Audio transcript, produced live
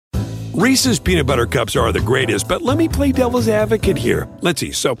Reese's peanut butter cups are the greatest, but let me play devil's advocate here. Let's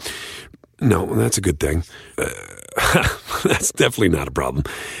see. So, no, that's a good thing. That's definitely not a problem.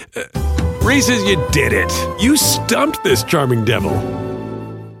 Reese's, you did it. You stumped this charming devil.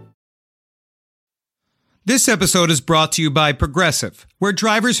 This episode is brought to you by Progressive, where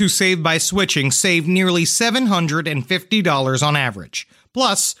drivers who save by switching save nearly $750 on average.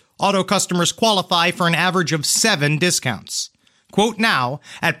 Plus, auto customers qualify for an average of 7 discounts. Quote now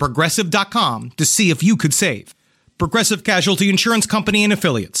at Progressive.com to see if you could save. Progressive Casualty Insurance Company and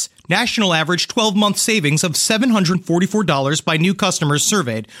Affiliates. National average 12-month savings of $744 by new customers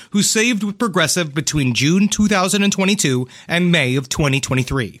surveyed who saved with Progressive between June 2022 and May of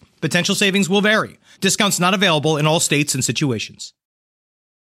 2023. Potential savings will vary. Discounts not available in all states and situations.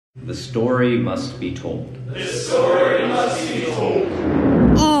 The story must be told. The story must be told.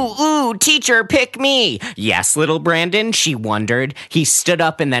 Ooh, teacher, pick me. Yes, little Brandon, she wondered. He stood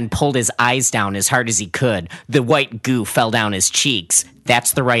up and then pulled his eyes down as hard as he could. The white goo fell down his cheeks.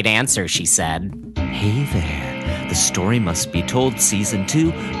 That's the right answer, she said. Hey there. The Story Must Be Told Season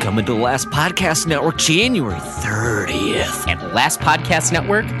 2 coming to Last Podcast Network January 30th. At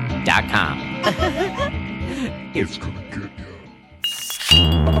lastpodcastnetwork.com. It's gonna get you.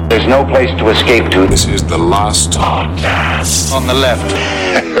 There's no place to escape to. This is the last podcast. On the left.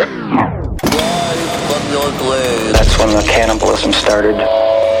 That's when the cannibalism started.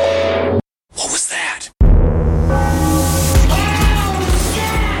 What was that?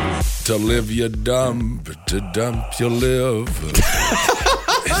 To live you dump, to dump you live.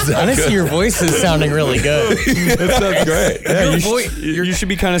 Honestly, your voice is sounding really good. That sounds great. Yeah, you should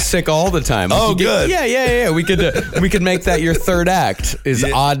be kind of sick all the time. Oh, good. Yeah. We could make that your third act. Is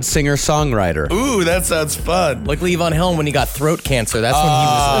odd singer songwriter. Ooh, that sounds fun. Like Levon Helm when he got throat cancer. That's when he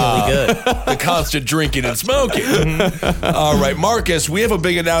was really good. The constant drinking and smoking. All right, Marcus, we have a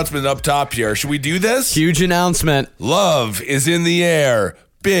big announcement up top here. Should we do this? Huge announcement. Love is in the air.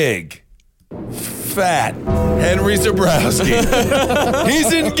 Big. Fat Henry Zabrowski.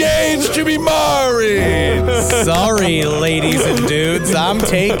 He's engaged to be married. Sorry, ladies and dudes, I'm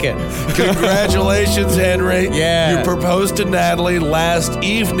taken. Congratulations, Henry. Yeah. You proposed to Natalie last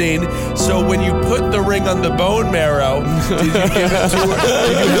evening. So when you put the ring on the bone marrow, did you give it to her?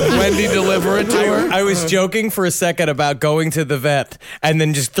 Did you have Wendy deliver it to her? I was joking for a second about going to the vet and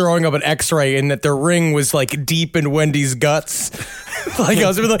then just throwing up an x-ray and that the ring was like deep in Wendy's guts. Like I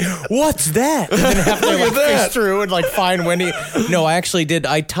was really like, what's that? And then have to like fish through and like find Wendy. No, I actually did.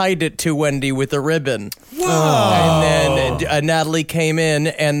 I tied it to Wendy with a ribbon. Wow. And then Natalie came in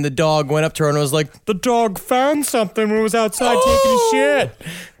and the dog went up to her and was like, the dog found something when it was outside taking a shit.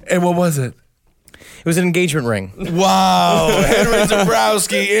 And what was it? It was an engagement ring. Wow. Henry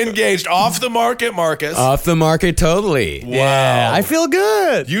Zabrowski engaged. Off the market, Marcus. Off the market, totally. Wow. Yeah, I feel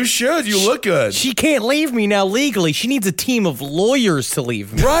good. You should. You look good. She can't leave me now legally. She needs a team of lawyers to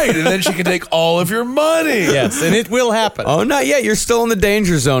leave me. Right, and then she can take all of your money. Yes, and it will happen. Oh, not yet. You're still in the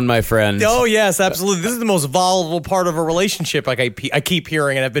danger zone, my friend. Oh, yes, absolutely. This is the most volatile part of a relationship. Like I keep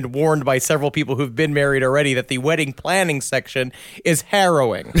hearing, and I've been warned by several people who've been married already that the wedding planning section is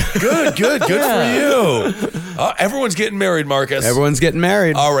harrowing. Good for you. Everyone's getting married, Marcus. Everyone's getting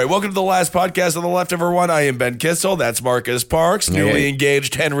married. All right, welcome to the last podcast on the left, everyone. I am Ben Kissel. That's Marcus Parks. Newly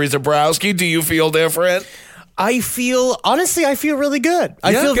engaged Henry Zabrowski. Do you feel different? I feel really good.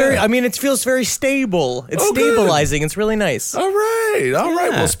 It feels very stable. It's stabilizing. Good. It's really nice. All right.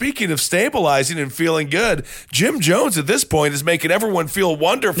 Well, speaking of stabilizing and feeling good, Jim Jones at this point is making everyone feel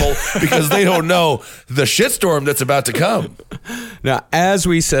wonderful because they don't know the shitstorm that's about to come. Now, as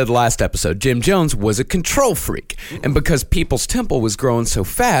we said last episode, Jim Jones was a control freak. And because People's Temple was growing so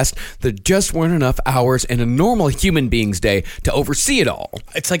fast, there just weren't enough hours in a normal human being's day to oversee it all.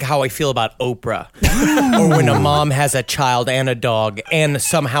 It's like how I feel about Oprah. Or when a mom has a child and a dog and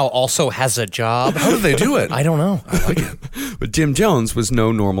somehow also has a job. How do they do it? I don't know. I like it. But Jim Jones was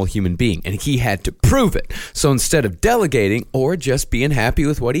no normal human being, and he had to prove it. So instead of delegating or just being happy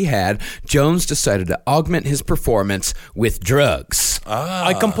with what he had, Jones decided to augment his performance with drugs.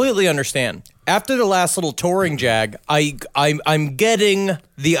 I completely understand. After the last little touring jag, I'm getting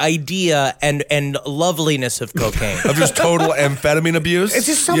the idea and loveliness of cocaine. Of just total amphetamine abuse? It's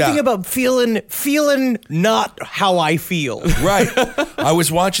just something about feeling not how I feel. Right. I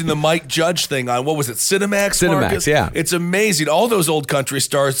was watching the Mike Judge thing on, what was it, Cinemax? Marcus? Yeah. It's amazing. All those old country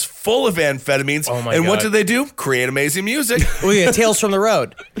stars full of amphetamines. Oh my and what God. do they do? Create amazing music. Oh yeah, Tales from the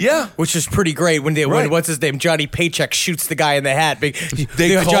Road. Yeah. Which is pretty great when what's his name, Johnny Paycheck shoots the guy in the hat.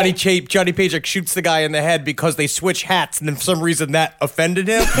 Johnny Paycheck shoots the guy in the head because they switch hats, and then for some reason that offended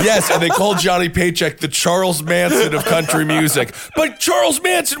him. Yes, and they called Johnny Paycheck the Charles Manson of country music. But Charles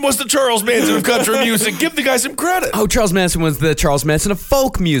Manson was the Charles Manson of country music. Give the guy some credit. Oh, Charles Manson was the Charles Manson of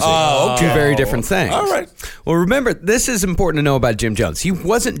folk music. Oh, okay. Two very different things. All right. Well, remember, this is important to know about Jim Jones. He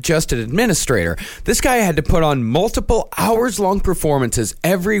wasn't just an administrator. This guy had to put on multiple hours-long performances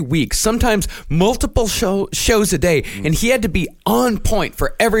every week, sometimes multiple shows a day, and he had to be on point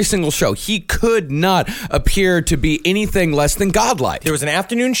for every single show. He could not appear to be anything less than godlike. There was an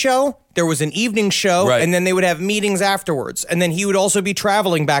afternoon show, there was an evening show, Right. and then they would have meetings afterwards. And then he would also be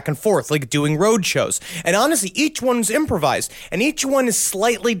traveling back and forth, like doing road shows. And honestly, each one's improvised. And each one is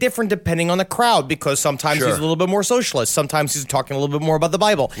slightly different depending on the crowd, because sometimes Sure. he's a little bit more socialist. Sometimes he's talking a little bit more about the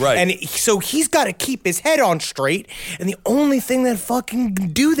Bible. Right. And so he's got to keep his head on straight. And the only thing that fucking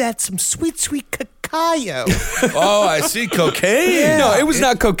do that's some sweet, sweet cacao. Oh, I see. Cocaine? No, it was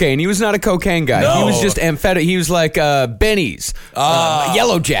not cocaine. He was not a cocaine guy. No. He was just amphetamine. He was like Benny's,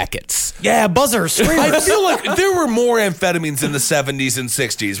 Yellow Jackets. Yeah, buzzers. I feel like there were more amphetamines in the 70s and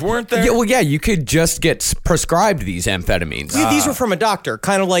 60s, weren't there? Yeah, well, yeah, you could just get prescribed these amphetamines. These were from a doctor,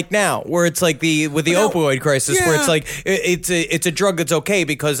 kind of like now, where it's like the opioid crisis, where it's like it's a drug that's okay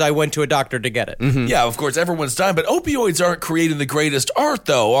because I went to a doctor to get it. Mm-hmm. Yeah, of course, everyone's dying, but opioids aren't creating the greatest art,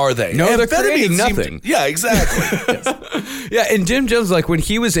 though, are they? No, they're Amphetamines creating seem to- nothing. yeah, exactly. Yeah, and Jim Jones, like when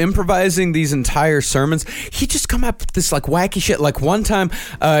he was improvising these entire sermons, he just come up with this like wacky shit. Like one time,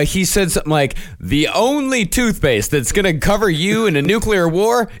 he said something like, "The only toothpaste that's gonna cover you in a nuclear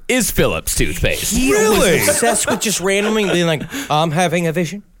war is Phillips toothpaste." He was obsessed with just randomly being like, I'm having a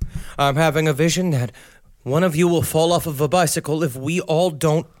vision. I'm having a vision that one of you will fall off of a bicycle if we all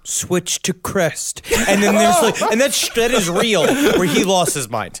don't switch to crest. And then there's like, and that is real, where he lost his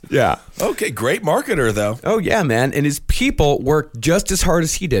mind. Yeah. Okay, great marketer, though. Oh, yeah, man. And his people worked just as hard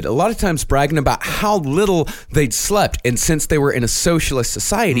as he did, a lot of times bragging about how little they'd slept. And since they were in a socialist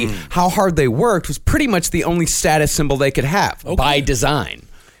society, how hard they worked was pretty much the only status symbol they could have by design.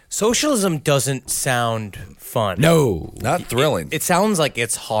 Socialism doesn't sound fun. No. Not thrilling. It sounds like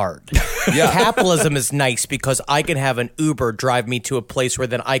it's hard. Yeah. Capitalism is nice because I can have an Uber drive me to a place where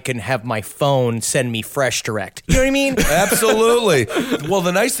then I can have my phone send me Fresh Direct. You know what I mean? Absolutely. Well,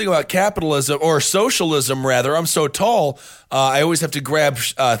 the nice thing about capitalism, or socialism rather, I'm so tall, I always have to grab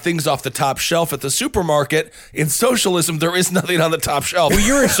things off the top shelf at the supermarket. In socialism, there is nothing on the top shelf,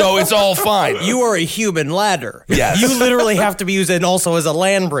 so it's all fine. You are a human ladder. Yes. You literally have to be used and also as a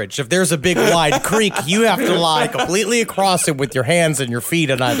land bridge. If there's a big wide creek, you have to lie completely across it with your hands and your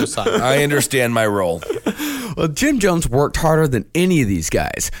feet on either side. I understand my role. Well, Jim Jones worked harder than any of these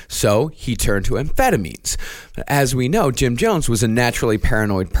guys, so he turned to amphetamines. As we know, Jim Jones was a naturally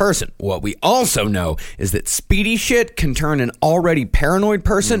paranoid person. What we also know is that speedy shit can turn an already paranoid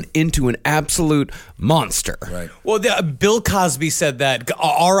person into an absolute monster. Right. Well, Bill Cosby said that.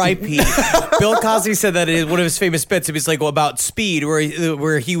 R.I.P. Bill Cosby said that in one of his famous bits. It was like about speed,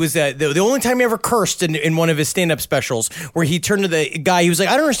 where he was the only time he ever cursed in one of his stand-up specials, where he turned to the guy. He was like,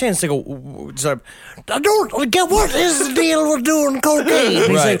 "I don't understand." It's like, I don't get what is the deal with doing cocaine.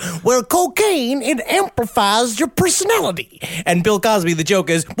 And Right. He said, "Well, cocaine it amplifies your personality." And Bill Cosby, the joke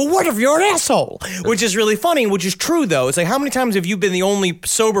is, "Well, what if you're an asshole?" Which is really funny, which is true though. It's like, how many times have you been the only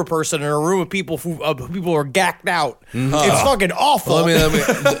sober person in a room of people who are gacked out? It's fucking awful. Let me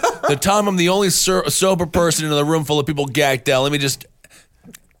the time I'm the only sober person in the room full of people gacked out, let me just...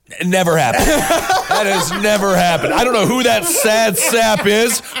 It never happened. That has never happened. I don't know who that sad sap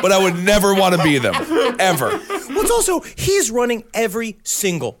is, but I would never want to be them. Ever. Well, it's also, he's running every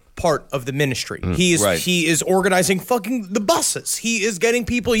single part of the ministry. He is organizing fucking the buses. He is getting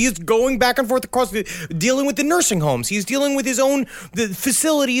people. He is going back and forth across dealing with the nursing homes. He's dealing with his own the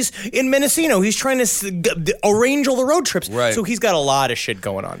facilities in Mendocino. He's trying to arrange all the road trips. Right. So he's got a lot of shit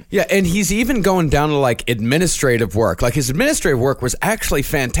going on. Yeah, and he's even going down to like administrative work. Like his administrative work was actually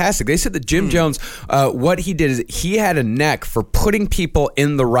fantastic. They said that Jim Jones, what he did is he had a knack for putting people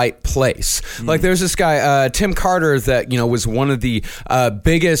in the right place. Like there's this guy, Tim Carter, that was one of the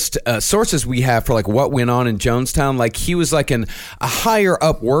biggest latest sources we have for like what went on in Jonestown, like he was like a higher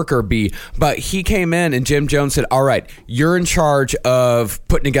up worker bee, but he came in and Jim Jones said, all right, you're in charge of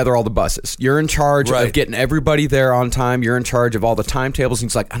putting together all the buses. You're in charge of getting everybody there on time. You're in charge of all the timetables. And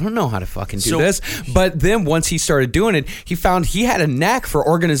he's like, I don't know how to fucking do this. But then once he started doing it, he found he had a knack for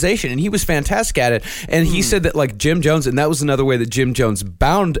organization and he was fantastic at it. And he said that like Jim Jones, and that was another way that Jim Jones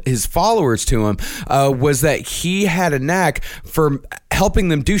bound his followers to him, was that he had a knack for helping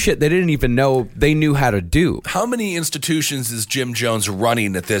them do shit they didn't even know they knew how to do. How many institutions is Jim Jones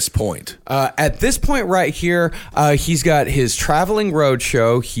running at this point? At this point right here, he's got his traveling road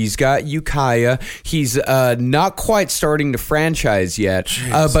show. He's got Ukiah. He's not quite starting to franchise yet,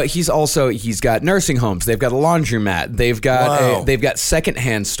 but he's got nursing homes. They've got a laundromat. They've got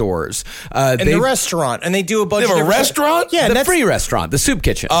secondhand stores. And the restaurant. And they do a bunch of restaurant? Yeah, the free restaurant, the soup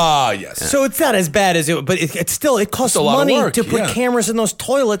kitchen. Ah, yes. So it's not as bad as it, but it costs money to put cameras in those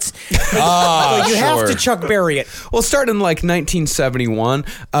toilets. You have to Chuck Berry it. Well, starting in like 1971,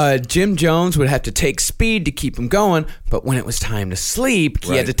 Jim Jones would have to take speed to keep him going, but when it was time to sleep,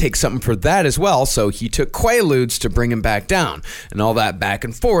 he had to take something for that as well, so he took Quaaludes to bring him back down. And all that back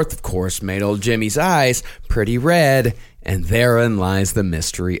and forth, of course, made old Jimmy's eyes pretty red, and therein lies the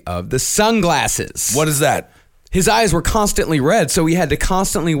mystery of the sunglasses. What is that? His eyes were constantly red, so he had to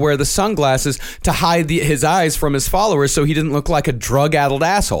constantly wear the sunglasses to hide his eyes from his followers so he didn't look like a drug-addled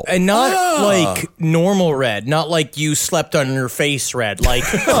asshole. And not like normal red, not like you slept on your face red, like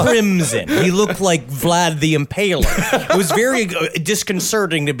crimson. He looked like Vlad the Impaler. It was very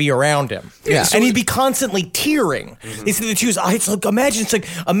disconcerting to be around him. Yeah. And he'd be constantly tearing. He said to his eyes, imagine it's like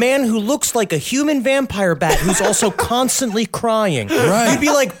a man who looks like a human vampire bat who's also constantly crying. Right. You'd be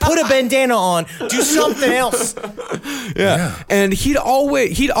like, put a bandana on, do something else. Yeah. And he'd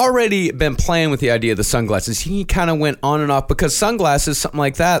already been playing with the idea of the sunglasses. He kind of went on and off because sunglasses, something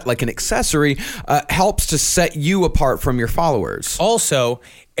like that, like an accessory, helps to set you apart from your followers. Also,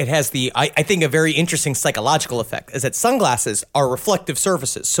 it has I think a very interesting psychological effect is that sunglasses are reflective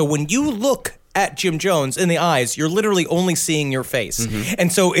surfaces. So when you look at Jim Jones in the eyes, you're literally only seeing your face. Mm-hmm.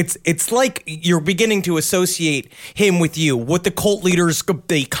 And so it's like you're beginning to associate him with you. What the cult leaders,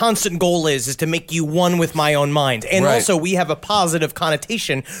 the constant goal is to make you one with my own mind. And also we have a positive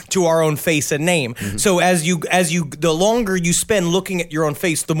connotation to our own face and name. Mm-hmm. So as you, the longer you spend looking at your own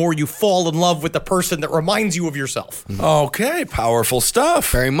face, the more you fall in love with the person that reminds you of yourself. Mm-hmm. Okay, powerful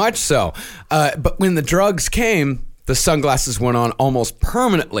stuff. Very much so. But when the drugs came, the sunglasses went on almost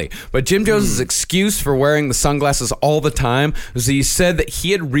permanently. But Jim Jones' excuse for wearing the sunglasses all the time was he said that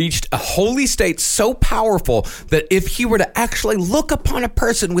he had reached a holy state so powerful that if he were to actually look upon a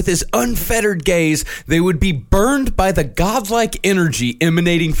person with his unfettered gaze, they would be burned by the godlike energy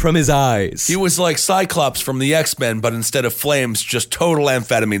emanating from his eyes. He was like Cyclops from the X-Men, but instead of flames, just total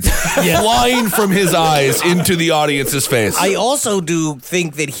amphetamines flying from his eyes into the audience's face. I also do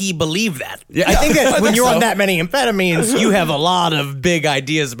think that he believed that. Yeah, I think that when you're on that many amphetamines, you have a lot of big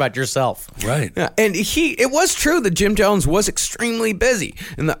ideas about yourself. Right. Yeah, and it was true that Jim Jones was extremely busy.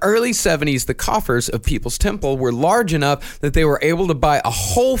 In the early 70s, the coffers of People's Temple were large enough that they were able to buy a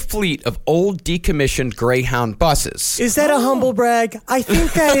whole fleet of old decommissioned Greyhound buses. Is that a humble brag? I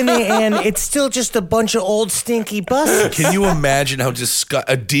think that in the end, it's still just a bunch of old stinky buses. Can you imagine how a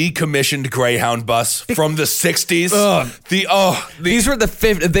decommissioned Greyhound bus from the 60s? These were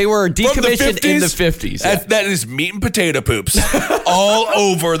they were decommissioned in the 50s. That is meat and potato poops all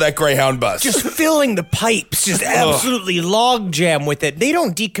over that Greyhound bus. Just filling the pipes, just absolutely log jam with it. They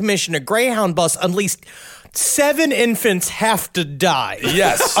don't decommission a Greyhound bus unless 7 infants have to die.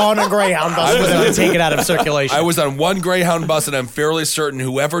 Yes. On a Greyhound bus without taken out of circulation. I was on one Greyhound bus, and I'm fairly certain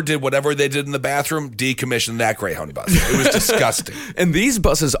whoever did whatever they did in the bathroom decommissioned that Greyhound bus. It was disgusting. And these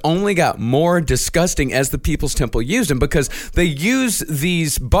buses only got more disgusting as the People's Temple used them because they used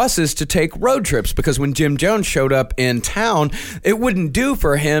these buses to take road trips because when Jim Jones showed up in town, it wouldn't do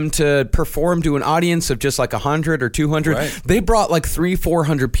for him to perform to an audience of just like 100 or 200. Right. They brought like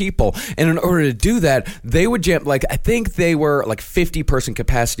 300-400 people. And in order to do that, they would jam, like, I think they were like 50-person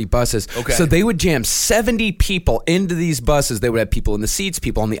capacity buses. Okay. So they would jam 70 people into these buses. They would have people in the seats,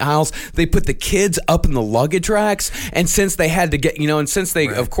 people on the aisles. They put the kids up in the luggage racks. And since they had to get, and since they,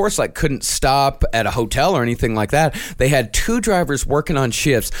 of course, like couldn't stop at a hotel or anything like that, they had 2 drivers working on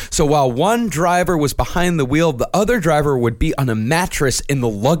shifts. So while one driver was behind the wheel, the other driver would be on a mattress in the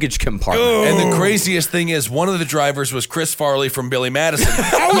luggage compartment. Oh. And the craziest thing is one of the drivers was Chris Farley from Billy Madison.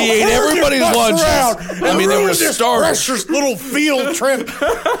 He ate everybody's lunches. I mean, they were starving. Precious little field trip.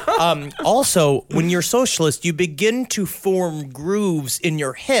 Also, when you're socialist, you begin to form grooves in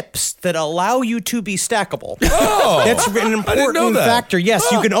your hips that allow you to be stackable. Oh, that's an important factor.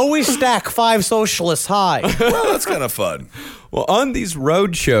 Yes, you can always stack 5 socialists high. Well, that's kind of fun. Well, on these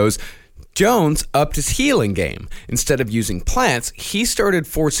road shows, Jones upped his healing game. Instead of using plants, he started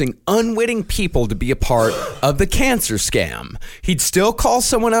forcing unwitting people to be a part of the cancer scam. He'd still call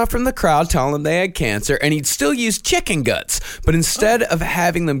someone out from the crowd telling them they had cancer, and he'd still use chicken guts. But instead of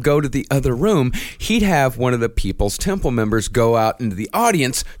having them go to the other room, he'd have one of the People's Temple members go out into the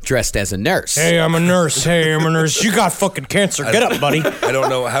audience dressed as a nurse. Hey, I'm a nurse. You got fucking cancer. Get up, buddy. I don't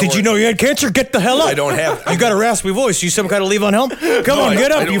know how. Did you know you had cancer? Get the hell up. I don't have. You got a raspy voice. You some kind of Levon Helm? Come on,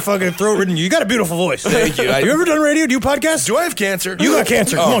 get up, you fucking throat. You got a beautiful voice. Thank you. You ever done radio? Do you podcast? Do I have cancer? You got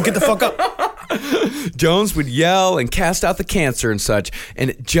cancer. Come on, get the fuck up. Jones would yell and cast out the cancer and such,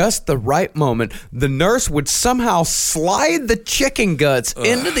 and at just the right moment, the nurse would somehow slide the chicken guts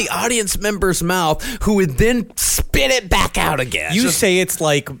into the audience member's mouth, who would then spit it back out again. You say it's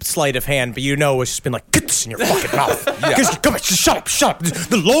like sleight of hand, but you know it's just been like, get this in your fucking mouth. Come on, shut up.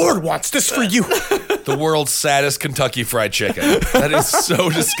 The Lord wants this for you. The world's saddest Kentucky Fried Chicken. That is so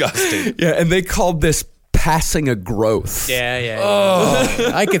disgusting. Yeah, and they called this passing a growth. Yeah.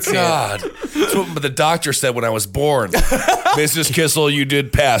 Oh, I could see God. That's what the doctor said when I was born. Mrs. Kissel, you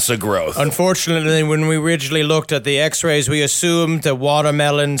did pass a growth. Unfortunately, when we originally looked at the x-rays, we assumed a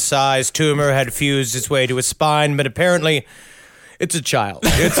watermelon-sized tumor had fused its way to his spine, but apparently it's a child.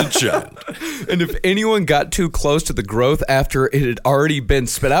 It's a child. And if anyone got too close to the growth after it had already been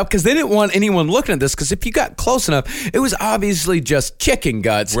spit out, because they didn't want anyone looking at this, because if you got close enough, it was obviously just chicken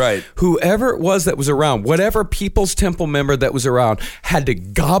guts. Right. Whoever it was that was around, whatever People's Temple member that was around, had to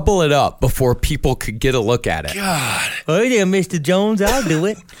gobble it up before people could get a look at it. God. Oh, yeah, Mr. Jones, I'll do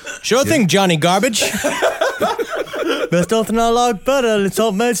it. Sure thing, Johnny Garbage. Best off not like butter. It's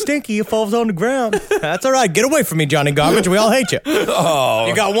all mad stinky. It falls on the ground. That's all right. Get away from me, Johnny Garbage. We all hate you. Oh.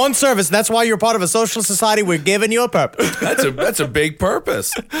 You got one service. That's why you're part of a social society. We're giving you a purpose. That's a big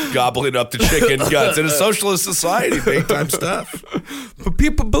purpose. Gobbling up the chicken guts in a socialist society. Big time stuff. But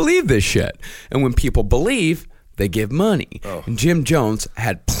people believe this shit. And when people believe, they give money. Oh. And Jim Jones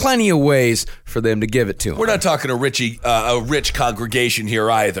had plenty of ways for them to give it to him. We're not talking a rich congregation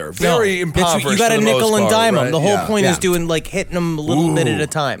here either. Very impoverished. You got a nickel and dime them. Right? The whole point is hitting them a little bit at a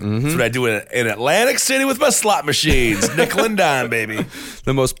time. Mm-hmm. That's what I do in Atlantic City with my slot machines. Nickel and dime, baby.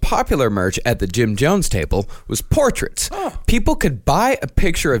 The most popular merch at the Jim Jones table was portraits. Oh. People could buy a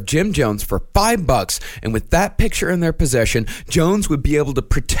picture of Jim Jones for $5, and with that picture in their possession, Jones would be able to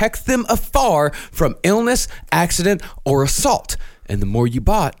protect them afar from illness, accident, or assault. And the more you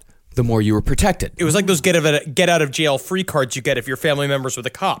bought, the more you were protected. It was like those get out of jail free cards you get if your family member's with a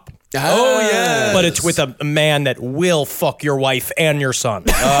cop. Oh, yeah. But it's with a man that will fuck your wife and your son.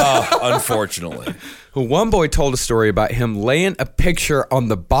 Unfortunately. One boy told a story about him laying a picture on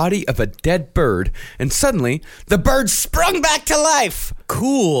the body of a dead bird, and suddenly the bird sprung back to life.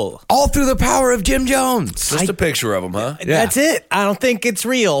 Cool. All through the power of Jim Jones. Just a picture of him, huh? Yeah. That's it. I don't think it's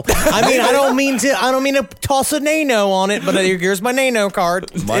real. I mean, I don't mean to toss a nano on it, but here's my nano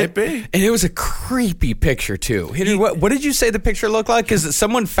card. Might be. And it was a creepy picture, too. What did you say the picture looked like? Because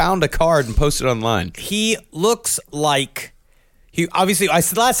someone found a card and posted it online. He looks like... He obviously, I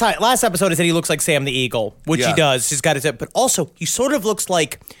said last episode I said he looks like Sam the Eagle, which he does. He's got his, but also he sort of looks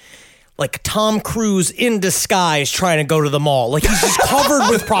like Tom Cruise in disguise trying to go to the mall. Like he's just covered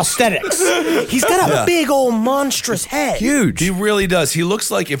with prosthetics. He's got a big old monstrous head. Huge. He really does. He looks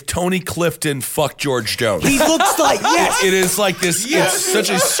like if Tony Clifton fucked George Jones. He looks like It is like this. Yes. It's such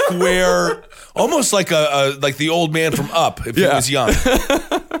a square, almost like like the old man from Up if he was young.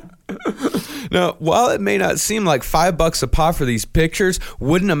 Now, while it may not seem like $5 a pop for these pictures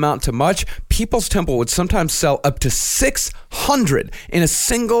wouldn't amount to much, People's Temple would sometimes sell up to 600 in a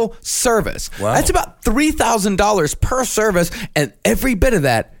single service. Wow. That's about $3,000 per service, and every bit of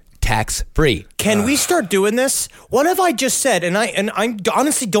that tax-free. Can we start doing this? What have I just said? And I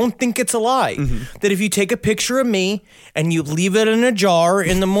honestly don't think it's a lie. That if you take a picture of me and you leave it in a jar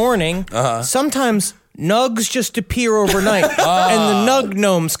in the morning, sometimes nugs just appear overnight, and the nug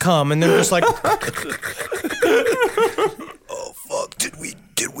gnomes come, and they're just like, "Oh fuck! Did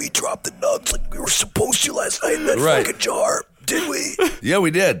we drop the nugs like we were supposed to last night in that fucking jar? Did we? Yeah, we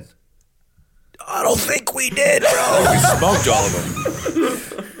did. I don't think we did, bro. We smoked all of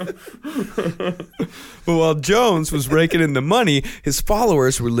them. But while Jones was raking in the money, his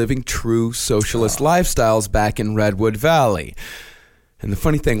followers were living true socialist lifestyles back in Redwood Valley. And the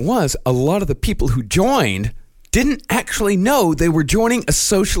funny thing was, a lot of the people who joined didn't actually know they were joining a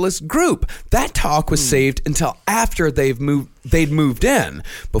socialist group. That talk was saved until after they'd moved in.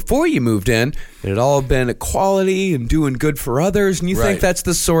 Before you moved in, it had all been equality and doing good for others, and you think that's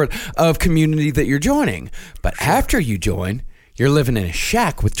the sort of community that you're joining. But after you join, you're living in a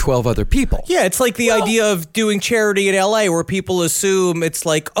shack with 12 other people. Yeah, it's like the idea of doing charity in LA where people assume it's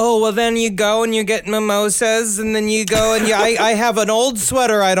like, oh, well, then you go and you get mimosas, and then you go and I have an old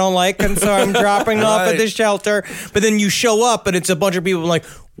sweater I don't like, and so I'm dropping off at the shelter. But then you show up and it's a bunch of people like,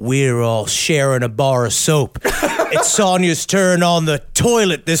 we're all sharing a bar of soap. It's Sonia's turn on the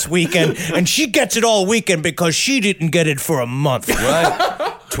toilet this weekend, and she gets it all weekend because she didn't get it for a month.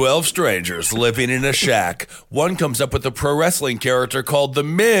 Right. 12 strangers living in a shack. One comes up with a pro wrestling character called The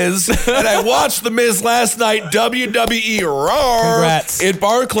Miz, and I watched The Miz last night, WWE Raw. Congrats. At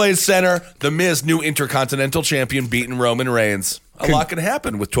Barclays Center. The Miz, new Intercontinental Champion, beating Roman Reigns. A lot can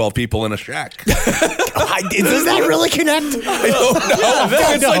happen with 12 people in a shack. Does that really connect? I don't know.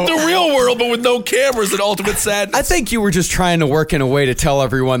 It's like the real world, but with no cameras and ultimate sadness. I think you were just trying to work in a way to tell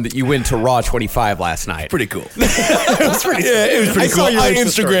everyone that you went to Raw 25 last night. Pretty cool. It was pretty cool. I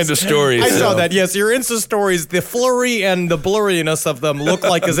Instagrammed the stories. I saw that, yes. Your Insta stories, the flurry and the blurriness of them look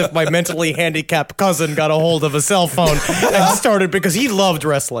like as if my mentally handicapped cousin got a hold of a cell phone and started because he loved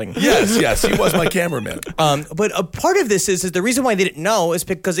wrestling. Yes, he was my cameraman. But a part of this is the reason why they didn't know is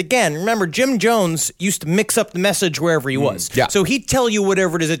because, again, remember, Jim Jones used to mix up the message wherever he was. Yeah. So he'd tell you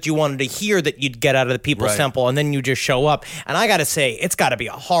whatever it is that you wanted to hear that you'd get out of the People's Temple, and then you just show up. And I got to say, it's got to be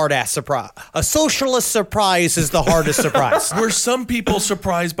a hard-ass surprise. A socialist surprise is the hardest surprise. Were some people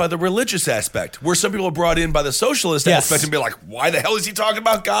surprised by the religious aspect? Were some people brought in by the socialist aspect and be like, why the hell is he talking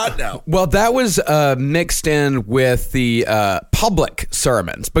about God now? Well, that was mixed in with the public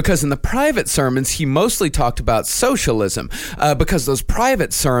sermons, because in the private sermons, he mostly talked about socialism, because those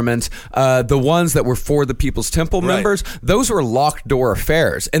private sermons, the ones that were for the People's Temple members, those were locked door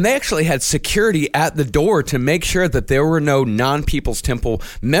affairs. And they actually had security at the door to make sure that there were no non-People's Temple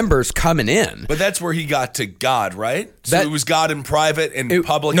members coming in. But that's where he got to God, right? So it was God in private and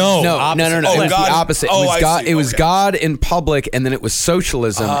public? No. Oh, It was God, the opposite. It was God in public, and then it was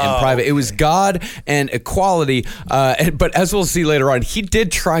socialism in private. It was God and equality. But as we'll see later on, he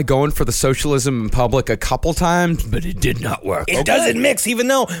did try going for the socialism in public a couple times, but it did not work. It doesn't mix, even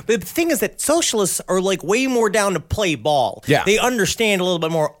though. But the thing is that socialists are like way more down to play ball. Yeah. They understand a little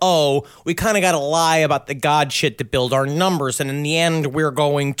bit more, we kind of got to lie about the God shit to build our numbers. And in the end, we're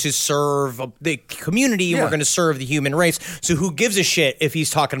going to serve the community and we're going to serve the human race. So who gives a shit if he's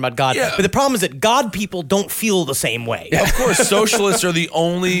talking about God? Yeah. But the problem is that God people don't feel the same way. Yeah. Of course, socialists are the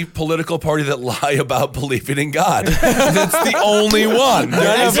only political party that lie about believing in God. That's the only one.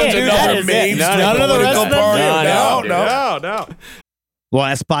 There isn't another mainstream political party. No. The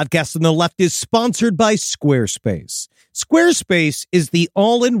last podcast on the left is sponsored by Squarespace. Squarespace is the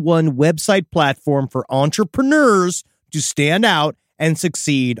all-in-one website platform for entrepreneurs to stand out and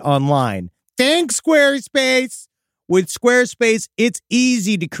succeed online. Thanks, Squarespace! With Squarespace, it's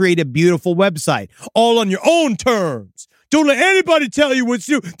easy to create a beautiful website, all on your own terms. Don't let anybody tell you what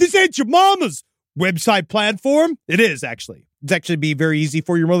to do. This ain't your mama's website platform. It is, actually. It's actually be very easy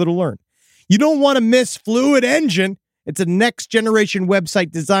for your mother to learn. You don't want to miss Fluid Engine. It's a next-generation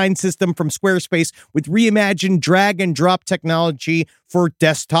website design system from Squarespace with reimagined drag-and-drop technology for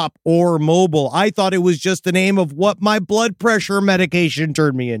desktop or mobile. I thought it was just the name of what my blood pressure medication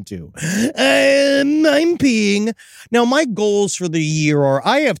turned me into. I'm peeing. Now, my goals for the year are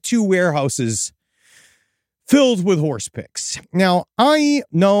I have 2 warehouses filled with horse picks. Now, I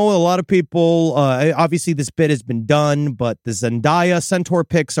know a lot of people, obviously this bit has been done, but the Zendaya Centaur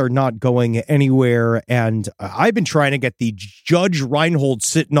picks are not going anywhere, and I've been trying to get the Judge Reinhold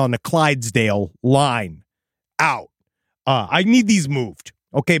sitting on the Clydesdale line out. I need these moved,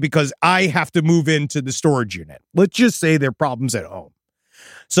 okay, because I have to move into the storage unit. Let's just say there are problems at home.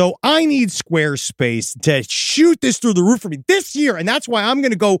 So I need Squarespace to shoot this through the roof for me this year, and that's why I'm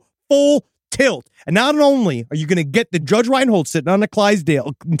going to go full tilt. And not only are you going to get the Judge Reinhold sitting on the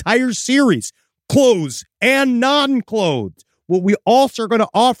Clydesdale entire series, clothes and non-clothes, what we also are going to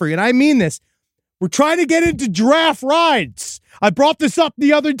offer, and I mean this, we're trying to get into giraffe rides. I brought this up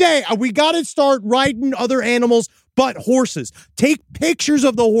the other day. We got to start riding other animals but horses. Take pictures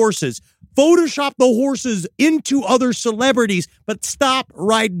of the horses. Photoshop the horses into other celebrities, but stop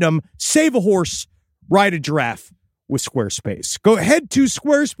riding them. Save a horse, ride a giraffe with Squarespace. Go ahead to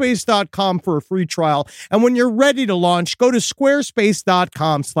squarespace.com for a free trial. And when you're ready to launch, go to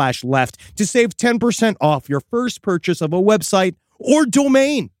squarespace.com/left to save 10% off your first purchase of a website or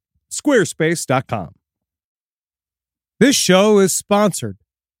domain. Squarespace.com. This show is sponsored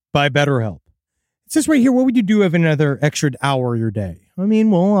by BetterHelp. says right here, what would you do if another extra hour of your day? I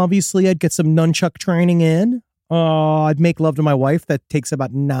mean, well, obviously I'd get some nunchuck training in. I'd make love to my wife. That takes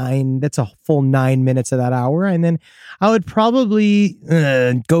about 9. That's a full 9 minutes of that hour. And then I would probably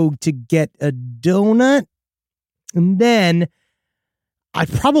go to get a donut. And then I'd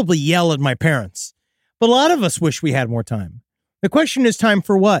probably yell at my parents. But a lot of us wish we had more time. The question is, time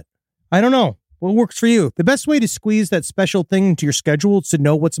for what? I don't know. What works for you? The best way to squeeze that special thing into your schedule is to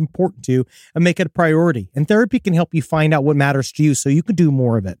know what's important to you and make it a priority. And therapy can help you find out what matters to you so you can do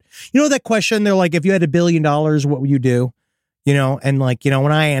more of it. You know that question? They're like, if you had $1 billion, what would you do? You know, and like, you know,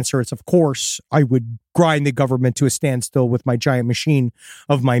 when I answer, it's of course I would grind the government to a standstill with my giant machine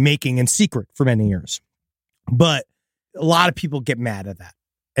of my making in secret for many years. But a lot of people get mad at that.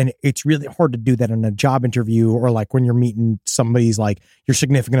 And it's really hard to do that in a job interview or like when you're meeting somebody's like your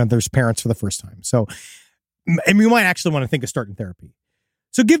significant other's parents for the first time. So, and we might actually want to think of starting therapy.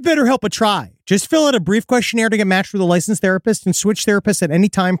 So give BetterHelp a try. Just fill out a brief questionnaire to get matched with a licensed therapist and switch therapists at any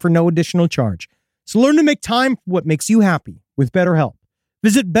time for no additional charge. So learn to make time for what makes you happy with BetterHelp.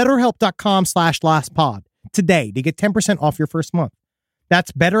 Visit BetterHelp.com/lastpod today to get 10% off your first month.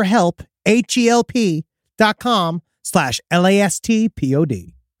 That's BetterHelp,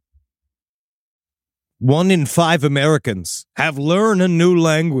 HELP.com/LASTPOD. 1 in 5 Americans have learned a new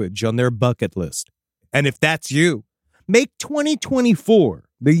language on their bucket list. And if that's you, make 2024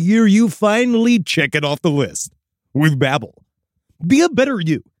 the year you finally check it off the list with Babbel. Be a better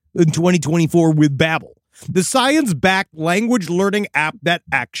you in 2024 with Babbel, the science-backed language learning app that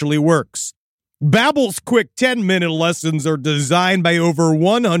actually works. Babbel's quick 10-minute lessons are designed by over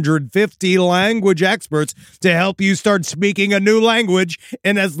 150 language experts to help you start speaking a new language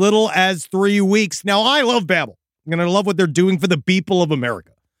in as little as 3 weeks. Now, I love Babbel, and I love what they're doing for the people of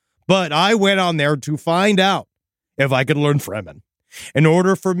America. But I went on there to find out if I could learn Fremen in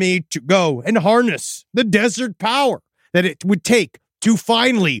order for me to go and harness the desert power that it would take to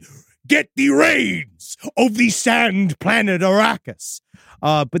finally get the reins of the sand planet Arrakis.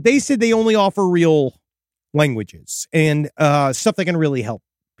 But they said they only offer real languages and stuff that can really help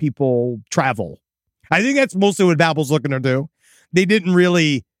people travel. I think that's mostly what Babbel's looking to do. They didn't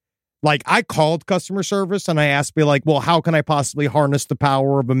really, like, I called customer service and I asked me, like, well, how can I possibly harness the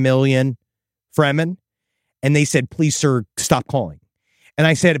power of 1 million Fremen? And they said, please, sir, stop calling. And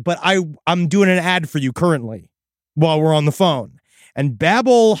I said, but I'm doing an ad for you currently while we're on the phone. And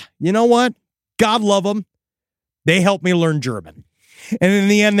Babbel, you know what? God love them. They helped me learn German. And in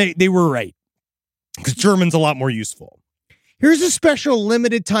the end, they were right, because German's a lot more useful. Here's a special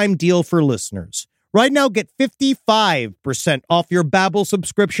limited time deal for listeners. Right now, get 55% off your Babbel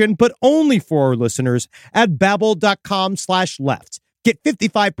subscription, but only for our listeners at Babbel.com/left. Get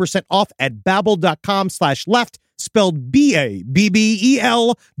 55% off at Babbel.com/left, spelled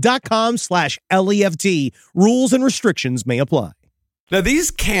BABBEL.com/LEFT. Rules and restrictions may apply. Now,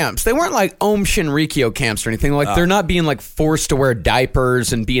 these camps, they weren't like Om Shinrikyo camps or anything. Like, they're not being like forced to wear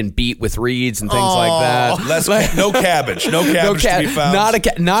diapers and being beat with reeds and things like that. No cabbage. No cabbage to be found.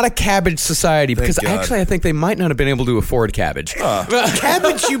 Not a cabbage society, because actually I think they might not have been able to afford cabbage.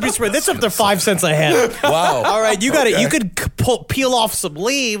 Cabbage, you'd be spread. That's up to 5 cents a head. Wow. All right, you got it. You could peel off some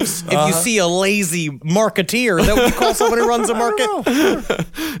leaves if you see a lazy marketeer. Is that what you call someone who runs a market?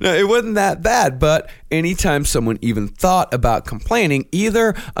 No, it wasn't that bad, but anytime someone even thought about complaining,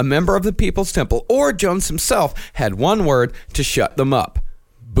 either a member of the People's Temple or Jones himself had one word to shut them up: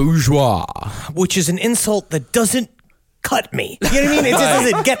 bourgeois. Which is an insult that doesn't cut me. You know what I mean? It just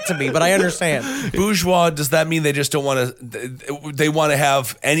doesn't get to me, but I understand. Bourgeois, does that mean they just don't want to, they want to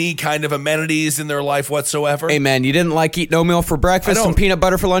have any kind of amenities in their life whatsoever? Hey man, you didn't like eating oatmeal for breakfast and peanut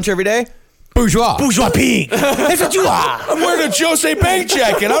butter for lunch every day? Bourgeois. Bourgeois pig. That's what you are. I'm wearing a Jose Bank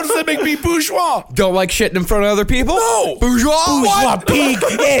jacket. How does that make me bourgeois? Don't like shitting in front of other people? No. Bourgeois? Bourgeois pig.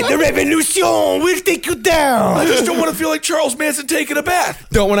 Hey, the revolution will take you down. I just don't want to feel like Charles Manson taking a bath.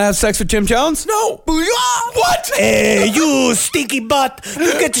 Don't want to have sex with Jim Jones? No. Bourgeois? What? Hey, you stinky butt.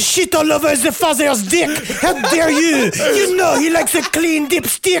 You get shit all over the father's dick. How dare you? You know he likes a clean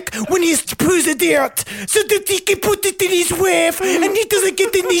dipstick when he poos the dirt, so that he can put it in his wife and he doesn't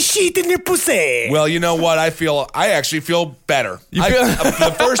get any shit in your pussy. Well, you know what? I actually feel better. For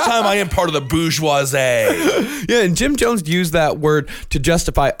the first time, I am part of the bourgeoisie. Yeah, and Jim Jones used that word to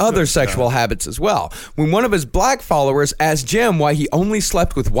justify other sexual habits as well. When one of his black followers asked Jim why he only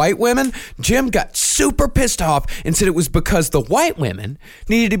slept with white women, Jim got super pissed off and said it was because the white women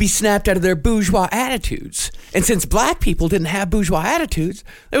needed to be snapped out of their bourgeois attitudes. And since black people didn't have bourgeois attitudes,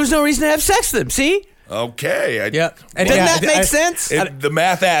 there was no reason to have sex with them, see? Okay. Yeah. And Doesn't that make sense? The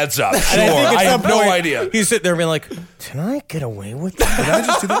math adds up. Sure. And I think at I some have no point, idea. He's sitting there being like, "Did I get away with that? Did I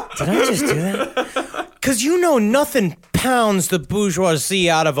just do that? Did I just do that?" Because nothing pounds the bourgeoisie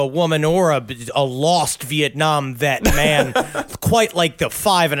out of a woman or a lost Vietnam vet man quite like the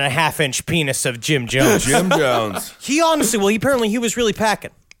 5.5-inch penis of Jim Jones. Jim Jones. He apparently he was really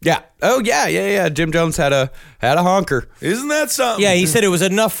packing. Yeah. Oh, yeah. Jim Jones had a honker. Isn't that something? Yeah, he said it was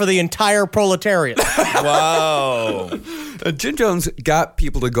enough for the entire proletariat. Wow. Jim Jones got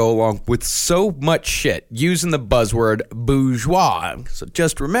people to go along with so much shit using the buzzword bourgeois. So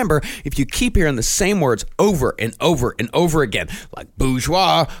just remember, if you keep hearing the same words over and over and over again, like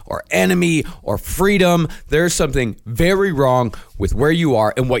bourgeois or enemy or freedom, there's something very wrong with where you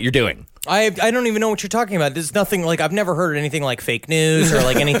are and what you're doing. I don't even know what you're talking about. There's nothing like I've never heard anything like fake news or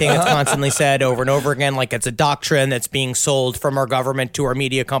like anything that's constantly said over and over again. Like it's a doctrine that's being sold from our government to our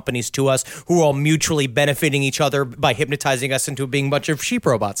media companies to us, who are all mutually benefiting each other by hypnotizing us into being a bunch of sheep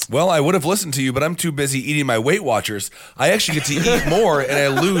robots. Well, I would have listened to you, but I'm too busy eating my Weight Watchers. I actually get to eat more and I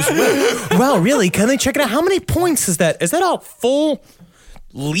lose weight. Wow, really? Can they check it out? How many points is that? Is that a full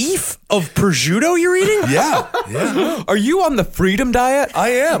leaf of prosciutto you're eating? Yeah. Are you on the freedom diet? I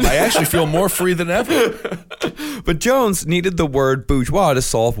am. I actually feel more free than ever. But Jones needed the word bourgeois to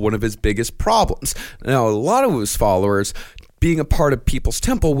solve one of his biggest problems. Now, a lot of his followers, being a part of People's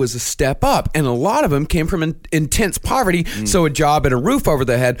Temple was a step up, and a lot of them came from intense poverty, so a job and a roof over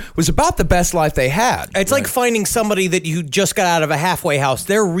their head was about the best life they had. It's like finding somebody that you just got out of a halfway house.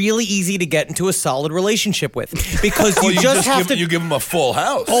 They're really easy to get into a solid relationship with because you just have to. You give them a full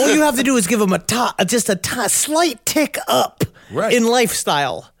house. All you have to do is give them a slight tick up in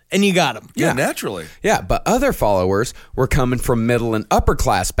lifestyle. And you got them. Yeah, naturally. Yeah, but other followers were coming from middle and upper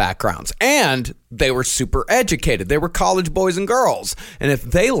class backgrounds, and they were super educated. They were college boys and girls. And if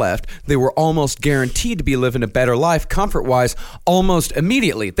they left, they were almost guaranteed to be living a better life comfort-wise almost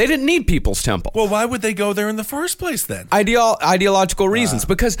immediately. They didn't need People's Temple. Well, why would they go there in the first place then? Ideological reasons,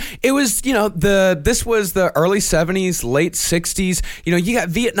 because it was, this was the early 70s, late 60s. You got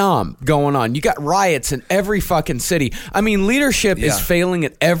Vietnam going on. You got riots in every fucking city. I mean, leadership is failing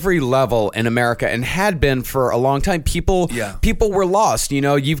at every level in America and had been for a long time. People were lost.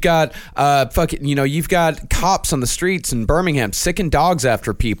 You've got you've got cops on the streets in Birmingham sicking dogs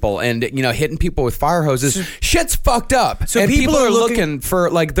after people and hitting people with fire hoses. Shit's fucked up. So and people are looking for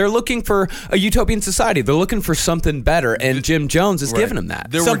a utopian society. They're looking for something better, and Jim Jones is giving them that.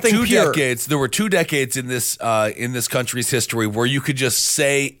 There were two decades in this country's history where you could just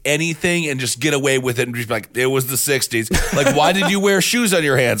say anything and just get away with it and just be like, it was the 60s. Like, why did you wear shoes on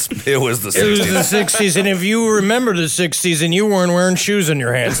your hands? It was the 60s. It was the 60s, and if you remember the 60s and you weren't wearing shoes on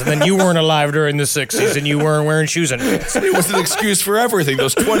your hands, and then you weren't alive during the 60s and you weren't wearing shoes on your hands. It was an excuse for everything.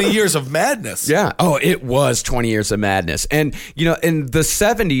 Those 20 years of madness. Yeah. Oh, it was 20 years of madness. And, in the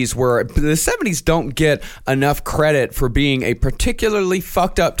 70s don't get enough credit for being a particularly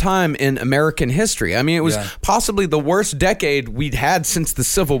fucked up time in American history. I mean, it was possibly the worst decade we'd had since the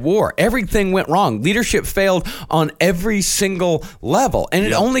Civil War. Everything went wrong. Leadership failed on every single level. And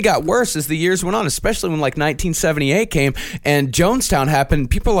it only got worse as the years went on, especially when 1978 came and Jonestown happened.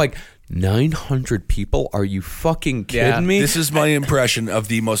 People are like, 900 people? Are you fucking kidding me? This is my impression of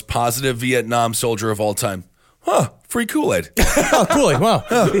the most positive Vietnam soldier of all time. Free Kool-Aid. Oh, Kool-Aid, wow.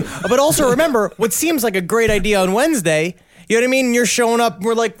 But also remember, what seems like a great idea on Wednesday, you know what I mean? You're showing up,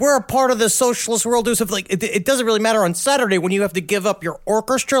 we're a part of the socialist world. It doesn't really matter on Saturday when you have to give up your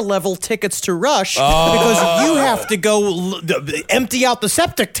orchestra-level tickets to Rush because you have to go empty out the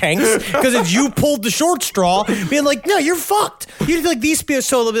septic tanks because you pulled the short straw, being like, no, you're fucked. You're like these people,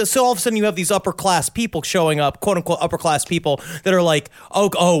 so all of a sudden you have these upper-class people showing up, quote-unquote upper-class people that are like,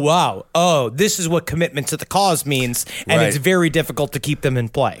 oh, wow, this is what commitment to the cause means, and it's very difficult to keep them in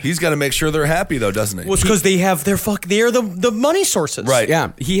play. He's got to make sure they're happy, though, doesn't he? Well, it's because they're the money sources. Right.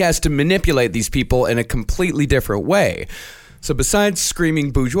 Yeah. He has to manipulate these people in a completely different way. So besides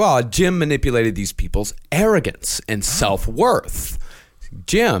screaming bourgeois, Jim manipulated these people's arrogance and self-worth.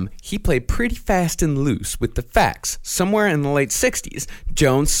 Jim, he played pretty fast and loose with the facts. Somewhere in the late 60s,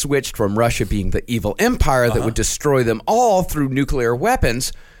 Jones switched from Russia being the evil empire that would destroy them all through nuclear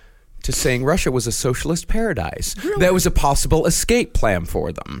weapons to saying Russia was a socialist paradise. Really? That was a possible escape plan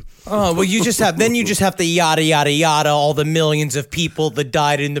for them. Oh, well, you just have the yada, yada, yada, all the millions of people that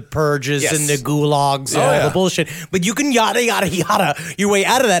died in the purges and the gulags and all the bullshit. But you can yada, yada, yada your way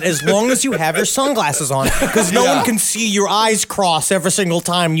out of that as long as you have your sunglasses on because no one can see your eyes cross every single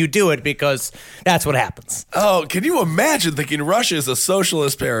time you do it because that's what happens. Oh, can you imagine thinking Russia is a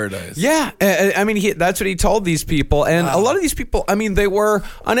socialist paradise? Yeah. I mean, that's what he told these people. And a lot of these people, I mean, they were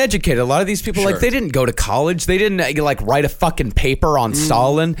uneducated. educated. A lot of these people, like, they didn't go to college. They didn't like write a fucking paper on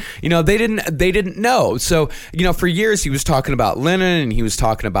Stalin. You know, they didn't know. So, you know, for years he was talking about Lenin and he was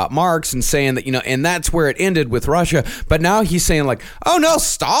talking about Marx and saying that, you know, and that's where it ended with Russia. But now he's saying like, oh no,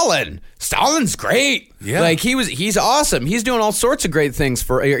 Stalin's great. Yeah. Like he's awesome. He was doing all sorts of great things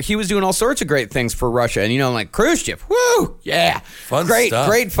for Russia. And, you know, like Khrushchev, woo, yeah. Fun stuff.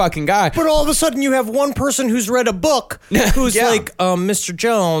 Great fucking guy. But all of a sudden you have one person who's read a book who's like, Mr.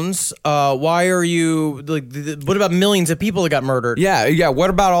 Jones, why are you, like, what about millions of people that got murdered? Yeah.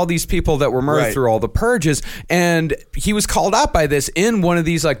 What about all these people that were murdered through all the purges? And he was called out by this in one of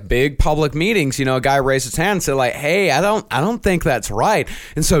these like big public meetings. You know, a guy raised his hand and said like, hey, I don't think that's right.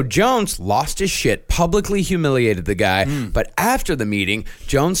 And so Jones lost his shit, publicly humiliated the guy. But after the meeting,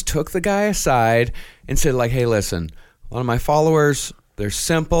 Jones took the guy aside and said like, hey, listen, a lot of my followers, they're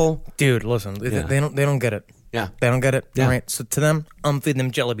simple. Dude, listen, they don't get it. Yeah. They don't get it. Yeah. All right. So to them, I'm feeding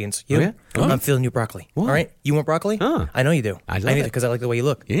them jelly beans. You? Oh, yeah? I'm feeding you broccoli. What? All right. You want broccoli? I know you do. I love need it. because I like the way you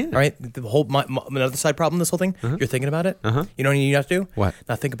look. Yeah. All right. The whole another side problem. This whole thing. You're thinking about it. You know what you have to do? What?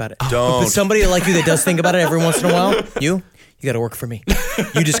 Not think about it. Don't. But somebody like you that does think about it every once in a while. You got to work for me.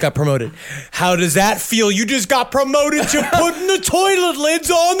 You just got promoted. How does that feel? You just got promoted to putting the toilet lids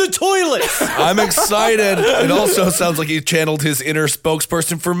on the toilet. I'm excited. It also sounds like he channeled his inner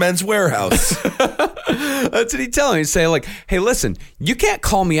spokesperson for Men's Warehouse. That's what he told me. He'd say like, hey, listen, you can't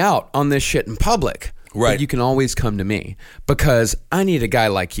call me out on this shit in public. Right. But you can always come to me because I need a guy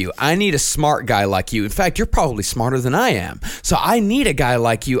like you. I need a smart guy like you. In fact, you're probably smarter than I am. So I need a guy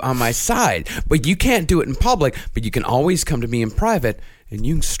like you on my side. But you can't do it in public, but you can always come to me in private and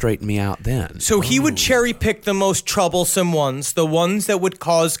you can straighten me out then. So he would cherry pick the most troublesome ones, the ones that would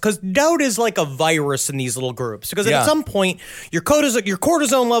cause, because doubt is like a virus in these little groups. Because at some point, your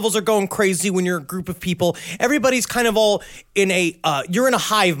cortisone levels are going crazy when you're a group of people. Everybody's kind of all in you're in a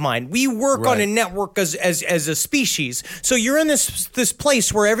hive mind. We work on a network as a species. So you're in this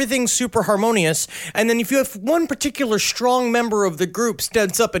place where everything's super harmonious. And then if you have one particular strong member of the group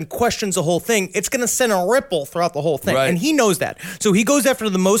stands up and questions the whole thing, it's going to send a ripple throughout the whole thing. Right. And he knows that. So he goes after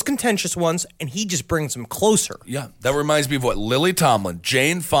the most contentious ones, and he just brings them closer. Yeah, that reminds me of what Lily Tomlin,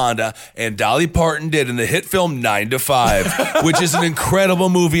 Jane Fonda, and Dolly Parton did in the hit film 9 to 5, which is an incredible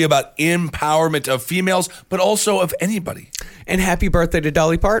movie about empowerment of females, but also of anybody. And happy birthday to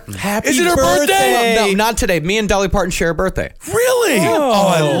Dolly Parton. Is it her birthday? No, not today. Me and Dolly Parton share a birthday. Really? Oh,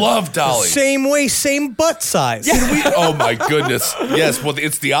 I love Dolly. Same way, same butt size. Oh my goodness. Yes, well,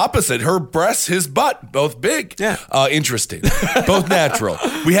 it's the opposite. Her breasts, his butt, both big. Yeah. Interesting. Both natural.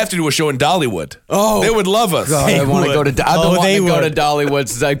 We have to do a show in Dollywood. Oh. They would love us. God, I want to go to would. Dollywood.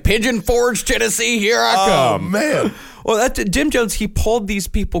 It's like Pigeon Forge, Tennessee. Here I come. Oh, man. Well, Jim Jones, he pulled these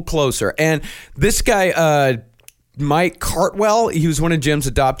people closer. And this guy, Mike Cartwell, he was one of Jim's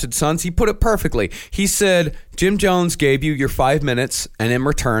adopted sons. He put it perfectly. He said, Jim Jones gave you your 5 minutes, and in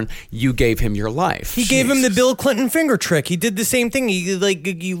return, you gave him your life. He gave him the Bill Clinton finger trick. He did the same thing.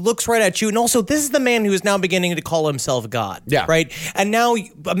 He looks right at you. And also, this is the man who is now beginning to call himself God. Yeah. Right? And now,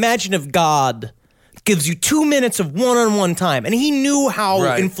 imagine if God gives you 2 minutes of one-on-one time. And he knew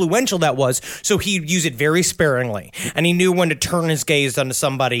how influential that was, so he'd use it very sparingly. And he knew when to turn his gaze onto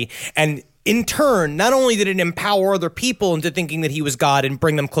somebody. And in turn, not only did it empower other people into thinking that he was God and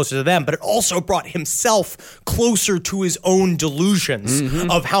bring them closer to them, but it also brought himself closer to his own delusions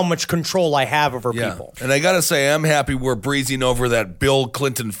of how much control I have over people. And I got to say, I'm happy we're breezing over that Bill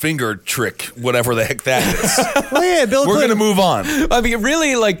Clinton finger trick, whatever the heck that is. Well, yeah, Bill We're going Clinton. to move on. I mean,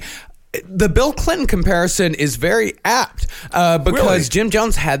 really, like, the Bill Clinton comparison is very apt because Jim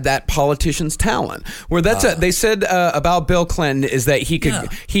Jones had that politician's talent. Where they said about Bill Clinton is that he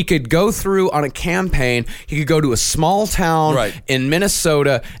could go through on a campaign. He could go to a small town in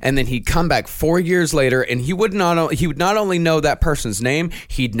Minnesota, and then he'd come back 4 years later, and he would not only know that person's name,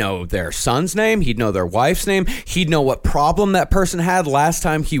 he'd know their son's name, he'd know their wife's name, he'd know what problem that person had last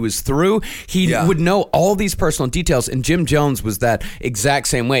time he was through. He would know all these personal details, and Jim Jones was that exact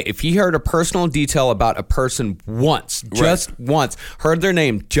same way. If he heard a personal detail about a person once, just once, heard their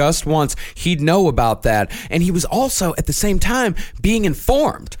name just once, he'd know about that. And he was also at the same time being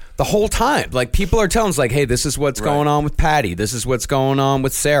informed the whole time. Like, people are telling us, like, hey, this is what's going on with Patty. This is what's going on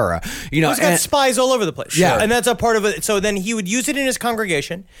with Sarah. You know, he's got spies all over the place. Yeah. And that's a part of it. So then he would use it in his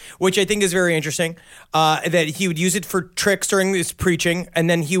congregation, which I think is very interesting, that he would use it for tricks during his preaching, and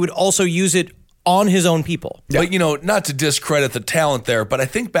then he would also use it on his own people. But, not to discredit the talent there, but I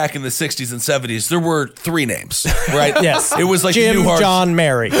think back in the 60s and 70s, there were 3 names, right? Yes. It was like Jim, Newhart. John,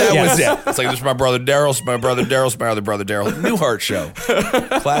 Mary. That was it. It's like, this is my brother Daryl, this is my brother Daryl, this is my other brother Daryl. Newhart show.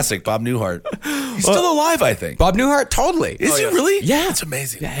 Classic, Bob Newhart. He's still alive, I think. Bob Newhart, totally. Is he really? Yeah. It's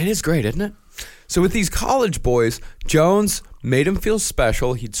amazing. Yeah, it is great, isn't it? So with these college boys, Jones made them feel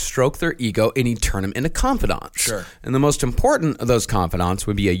special. He'd stroke their ego and he'd turn them into confidants. Sure. And the most important of those confidants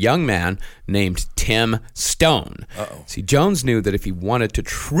would be a young man named Tim Stone. Uh-oh. See, Jones knew that if he wanted to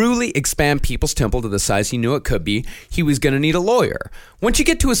truly expand People's Temple to the size he knew it could be, he was going to need a lawyer. Once you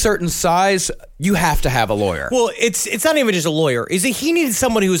get to a certain size, you have to have a lawyer. Well, it's not even just a lawyer. Is that he needed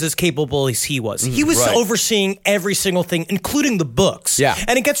someone who was as capable as he was. He was right. overseeing every single thing, including the books. Yeah.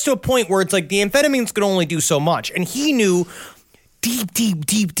 And it gets to a point where it's like the amphetamines could only do so much. And he knew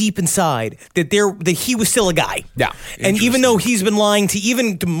deep inside that he was still a guy. Yeah. And even though he's been lying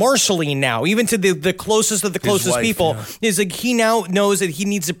to Marceline now, even to the closest of the closest wife, people, yeah. is like he now knows that he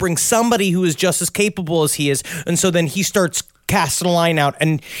needs to bring somebody who is just as capable as he is. And so then he starts casting a line out.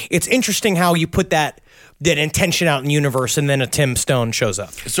 And it's interesting how you put that intention out in the universe, and then a Tim Stone shows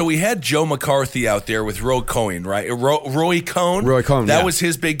up. So we had Joe McCarthy out there with Roy Cohn, right? Roy Cohn? Roy Cohn, That yeah. was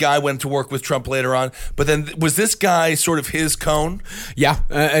his big guy, went to work with Trump later on. But then was this guy sort of his Cohn? Yeah.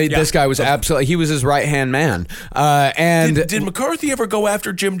 This guy was absolutely, he was his right-hand man. Did McCarthy ever go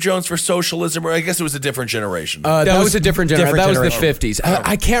after Jim Jones for socialism? Or I guess it was a different generation. That was a different generation. That was the generation. 50s.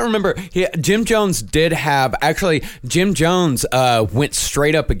 I can't remember. Jim Jones did have, actually, Jim Jones went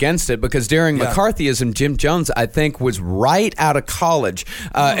straight up against it because during McCarthyism, Jim Jones, I think, was right out of college.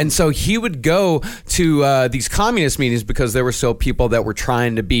 And so he would go to these communist meetings because there were still people that were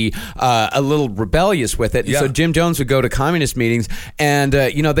trying to be a little rebellious with it. And so Jim Jones would go to communist meetings and,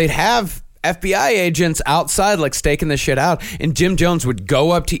 they'd have FBI agents outside, like, staking this shit out. And Jim Jones would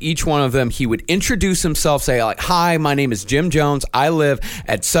go up to each one of them. He would introduce himself, say, like, hi, my name is Jim Jones. I live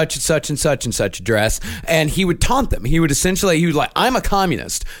at such and such and such and such address. And he would taunt them. He would like, I'm a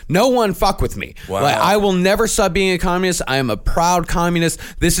communist. No one fuck with me. Wow. Like, I will never stop being a communist. I am a proud communist.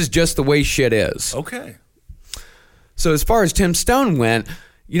 This is just the way shit is. Okay. So as far as Tim Stone went,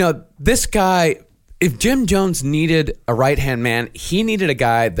 this guy... If Jim Jones needed a right-hand man, he needed a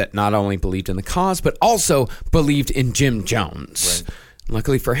guy that not only believed in the cause, but also believed in Jim Jones. Right.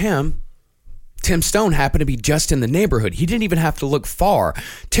 Luckily for him, Tim Stone happened to be just in the neighborhood. He didn't even have to look far.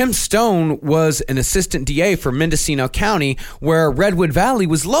 Tim Stone was an assistant DA for Mendocino County, where Redwood Valley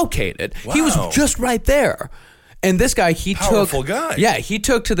was located. Wow. He was just right there. And this guy, Powerful guy. Yeah, he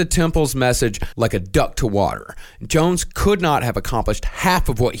took to the temple's message like a duck to water. Jones could not have accomplished half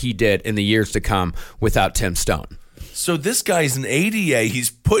of what he did in the years to come without Tim Stone. So this guy's an ADA.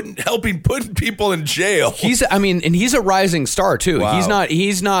 He's helping put people in jail. He's a rising star too. Wow.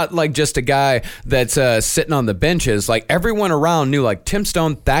 He's not like just a guy that's sitting on the benches. Like, everyone around knew, like, Tim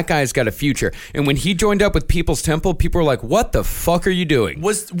Stone, that guy's got a future. And when he joined up with People's Temple, people were like, "What the fuck are you doing?"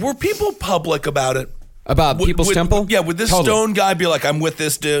 Were people public about it? About People's Temple? Yeah, would this Totally. Stone guy be like, I'm with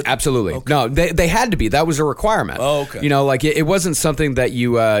this dude? Absolutely. Okay. No, they had to be. That was a requirement. Oh, okay. Like, it wasn't something that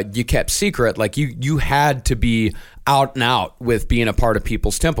you kept secret. Like, you had to be out and out with being a part of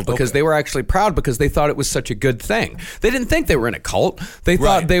People's Temple because they were actually proud because they thought it was such a good thing. They didn't think they were in a cult. They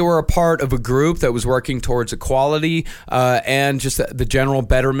thought they were a part of a group that was working towards equality and just the general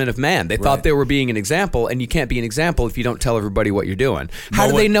betterment of man. They thought they were being an example, and you can't be an example if you don't tell everybody what you're doing. How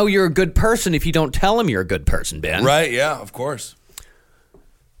do they know you're a good person if you don't tell them you're a good person, Ben? Right, yeah, of course.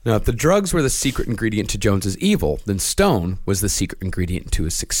 Now, if the drugs were the secret ingredient to Jones's evil, then Stone was the secret ingredient to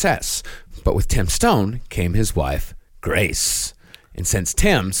his success. But with Tim Stone came his wife, Grace. And since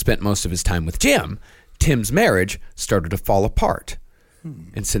Tim spent most of his time with Jim, Tim's marriage started to fall apart.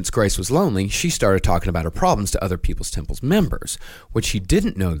 And since Grace was lonely, she started talking about her problems to other People's Temple's members. What she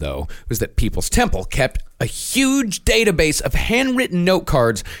didn't know, though, was that People's Temple kept a huge database of handwritten note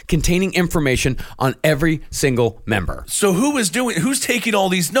cards containing information on every single member. So who's taking all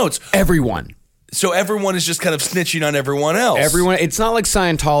these notes? Everyone. So everyone is just kind of snitching on everyone else. Everyone. It's not like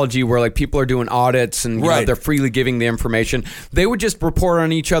Scientology where, like, people are doing audits and you know, Right. they're freely giving the information. They would just report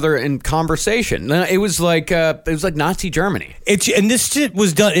on each other in conversation. It was like Nazi Germany. And this shit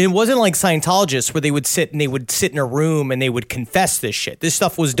was done. It wasn't like Scientologists where they would sit in a room and they would confess this shit. This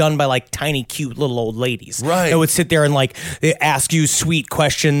stuff was done by, like, tiny, cute little old ladies. Right. They would sit there and, like, they ask you sweet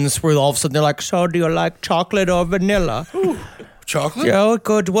questions where all of a sudden they're like, "So do you like chocolate or vanilla?" Chocolate? Yeah,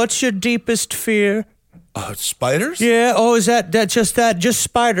 good. What's your deepest fear? Spiders? Yeah. Oh, is that just that? Just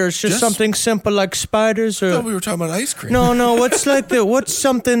spiders? Just something simple like spiders? I Or thought we were talking about ice cream. no. What's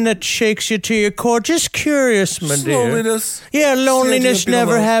something that shakes you to your core? Just curious, my dear. Loneliness. Yeah, loneliness, Being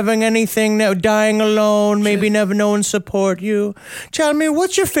never alone. having anything, dying alone, maybe never knowing support you. Tell me,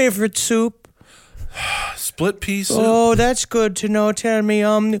 what's your favorite soup? Split pea soup. Oh, that's good to know. Tell me,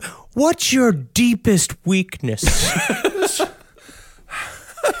 what's your deepest weakness?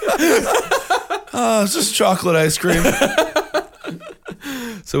 It's just chocolate ice cream.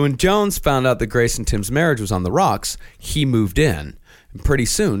 So when Jones found out that Grace and Tim's marriage was on the rocks, he moved in. And pretty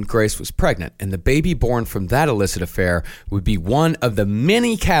soon, Grace was pregnant, and the baby born from that illicit affair would be one of the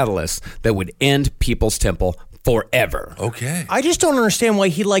many catalysts that would end People's Temple forever. Okay. I just don't understand why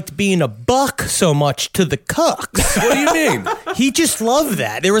he liked being a buck so much to the cooks. What do you mean? He just loved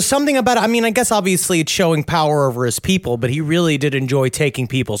that. There was something about it. I mean, I guess obviously it's showing power over his people, but he really did enjoy taking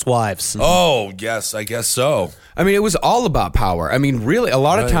people's wives. Oh, yes, I guess so. I mean, it was all about power. I mean, really, a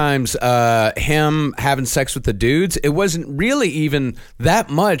lot of times, him having sex with the dudes, it wasn't really even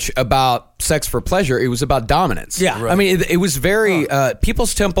that much about sex for pleasure. It was about dominance. Yeah. Right. I mean, it was very,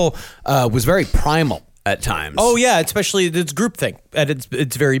 People's Temple was very primal at times. Oh, yeah, especially its groupthink at its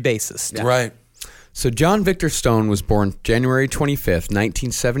very basis. Yeah. Right. So John Victor Stone was born January 25th,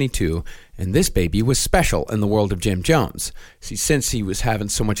 1972, and this baby was special in the world of Jim Jones. See, since he was having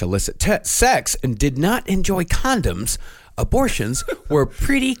so much illicit sex and did not enjoy condoms, abortions were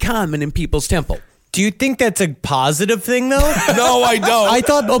pretty common in People's Temple. Do you think that's a positive thing, though? No, I don't. I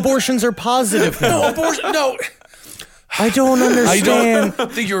thought abortions are positive now. Abortion. No. I don't understand. I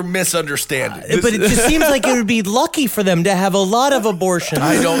don't think you're misunderstanding. But it just seems like it would be lucky for them to have a lot of abortions.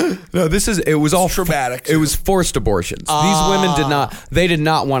 I don't. No, it was all traumatic. It was forced abortions. These women did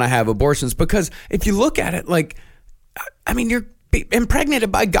not want to have abortions because if you look at it, like, I mean, you're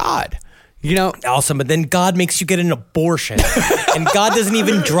impregnated by God. You know, awesome, but then God makes you get an abortion, and God doesn't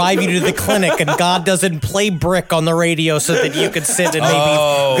even drive you to the clinic, and God doesn't play brick on the radio so that you could sit and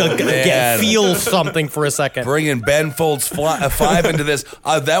maybe feel something for a second. Bringing Ben Folds 5 into this.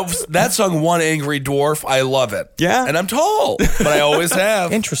 That song, One Angry Dwarf, I love it. Yeah. And I'm tall, but I always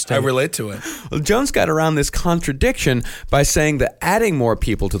have. Interesting. I relate to it. Well, Jones got around this contradiction by saying that adding more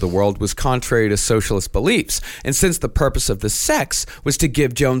people to the world was contrary to socialist beliefs. And since the purpose of the sex was to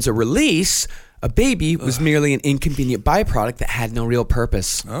give Jones a release, a baby was merely an inconvenient byproduct that had no real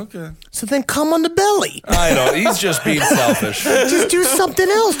purpose. Okay. So then come on the belly. I know. He's just being selfish. Just do something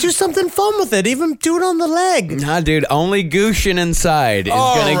else. Do something fun with it. Even do it on the leg. Nah, dude, only Gushin inside is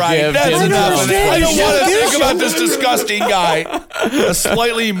going to give That's Jim enough. Jones. I don't want to think about this disgusting guy. A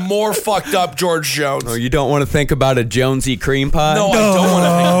slightly more fucked up George Jones. Oh, you don't want to think about a Jonesy cream pie? No, I don't want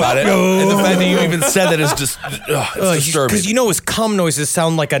to think about it. And the fact that you even said that is just it's disturbing. Because you know his cum noises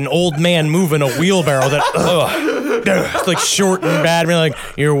sound like an old man moving a wheelbarrow that it's like short and bad. We're like,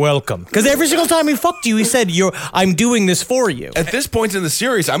 you're welcome. Because every single time he fucked you, he said, I'm doing this for you. At this point in the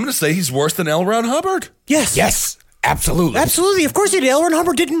series, I'm going to say he's worse than L. Ron Hubbard. Yes. Yes. Absolutely. Absolutely. Of course he did. L. Ron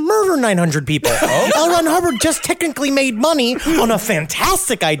Hubbard didn't murder 900 people. L. Ron Hubbard just technically made money on a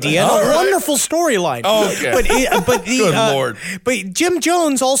fantastic idea and a wonderful storyline. Okay. Good Lord. But Jim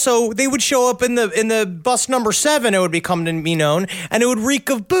Jones also, they would show up in the bus number 7, it would become to be known, and it would reek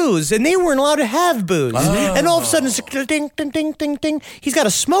of booze, and they weren't allowed to have booze. And all of a sudden, it's like, ding, ding, ding, ding, ding. He's got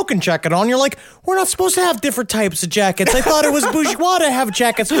a smoking jacket on. You're like, we're not supposed to have different types of jackets. I thought it was bourgeois to have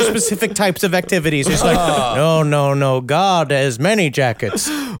jackets for specific types of activities. It's like, no, God has many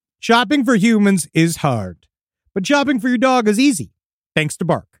jackets. Shopping for humans is hard, but shopping for your dog is easy, thanks to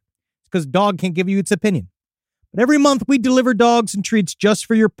Bark. It's because dog can't give you its opinion. But every month we deliver dogs and treats just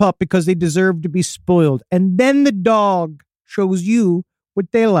for your pup because they deserve to be spoiled. And then the dog shows you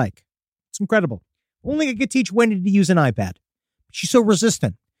what they like. It's incredible. Only I could teach Wendy to use an iPad. She's so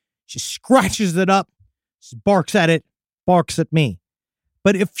resistant. She scratches it up, she barks at it, barks at me.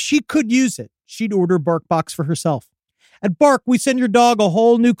 But if she could use it, she'd order BarkBox for herself. At Bark, we send your dog a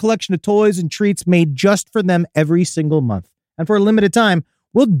whole new collection of toys and treats made just for them every single month. And for a limited time,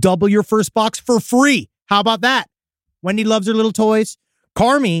 we'll double your first box for free. How about that? Wendy loves her little toys.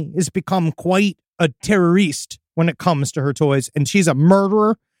 Carmi has become quite a terrorist when it comes to her toys, and she's a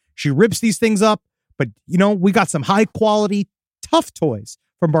murderer. She rips these things up, but, we got some high-quality, tough toys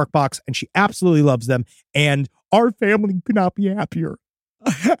from BarkBox, and she absolutely loves them, and our family could not be happier.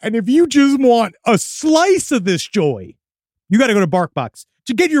 And if you just want a slice of this joy, you got to go to BarkBox.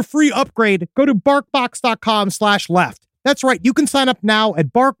 To get your free upgrade, go to BarkBox.com/left. That's right. You can sign up now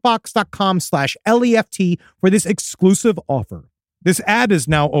at BarkBox.com/LEFT for this exclusive offer. This ad is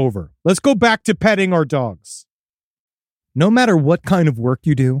now over. Let's go back to petting our dogs. No matter what kind of work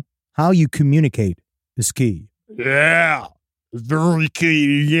you do, how you communicate is key. Yeah, very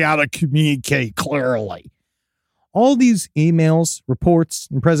key. You gotta communicate clearly. All these emails, reports,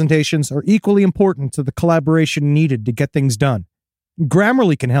 and presentations are equally important to the collaboration needed to get things done.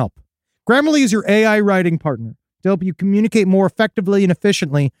 Grammarly can help. Grammarly is your AI writing partner to help you communicate more effectively and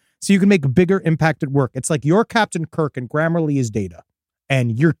efficiently so you can make a bigger impact at work. It's like you're Captain Kirk and Grammarly is Data,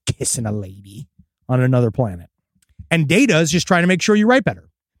 and you're kissing a lady on another planet. And Data is just trying to make sure you write better.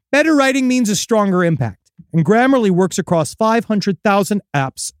 Better writing means a stronger impact, and Grammarly works across 500,000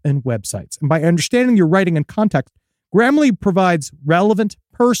 apps and websites. And by understanding your writing and context, Grammarly provides relevant,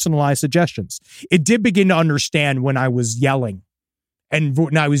 personalized suggestions. It did begin to understand when I was yelling and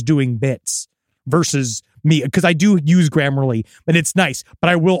when I was doing bits versus me, because I do use Grammarly, but it's nice. But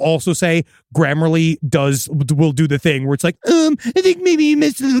I will also say Grammarly will do the thing where it's like, I think maybe you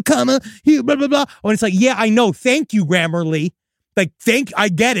missed a little comma here, blah, blah, blah. And it's like, yeah, I know. Thank you, Grammarly. Like, I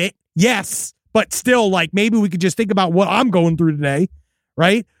get it. Yes. But still, like, maybe we could just think about what I'm going through today,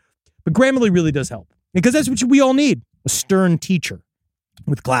 right? But Grammarly really does help because that's what we all need. A stern teacher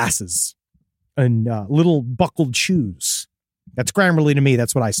with glasses and little buckled shoes. That's Grammarly to me.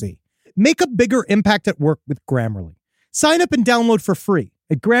 That's what I see. Make a bigger impact at work with Grammarly. Sign up and download for free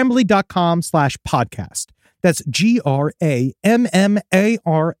at Grammarly.com/podcast. That's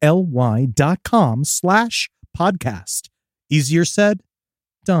GRAMMARLY.com/podcast. Easier said,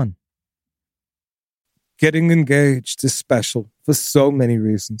 done. Getting engaged is special for so many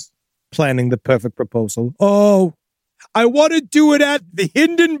reasons. Planning the perfect proposal. Oh, I want to do it at the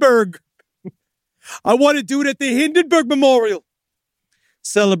Hindenburg. I want to do it at the Hindenburg Memorial.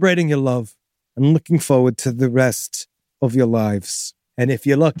 Celebrating your love and looking forward to the rest of your lives. And if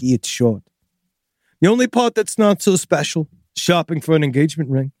you're lucky, it's short. The only part that's not so special, shopping for an engagement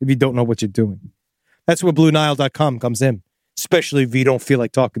ring if you don't know what you're doing. That's where BlueNile.com comes in, especially if you don't feel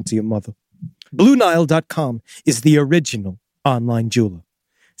like talking to your mother. BlueNile.com is the original online jeweler.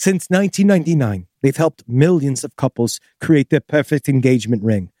 Since 1999, they've helped millions of couples create their perfect engagement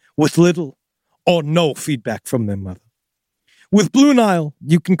ring with little or no feedback from their mother. With Blue Nile,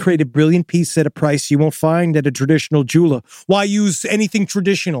 you can create a brilliant piece at a price you won't find at a traditional jeweler. Why use anything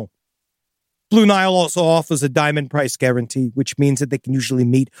traditional? Blue Nile also offers a diamond price guarantee, which means that they can usually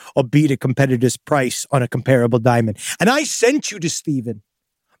meet or beat a competitor's price on a comparable diamond. And I sent you to Steven,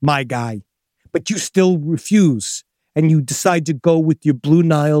 my guy, but you still refuse. And you decide to go with your Blue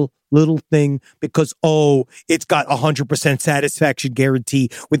Nile little thing because, it's got 100% satisfaction guarantee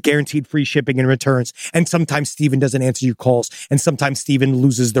with guaranteed free shipping and returns. And sometimes Steven doesn't answer your calls. And sometimes Steven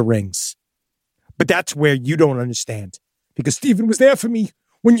loses the rings. But that's where you don't understand. Because Steven was there for me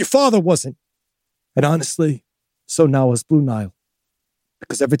when your father wasn't. And honestly, so now is Blue Nile.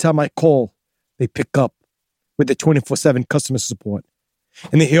 Because every time I call, they pick up with the 24/7 customer support.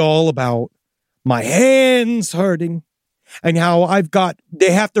 And they hear all about my hands hurting, and how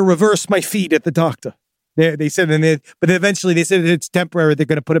they have to reverse my feet at the doctor. They said, but eventually they said it's temporary. They're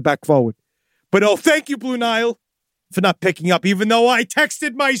going to put it back forward. But thank you, Blue Nile, for not picking up, even though I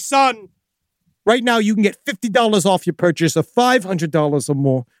texted my son. Right now, you can get $50 off your purchase of $500 or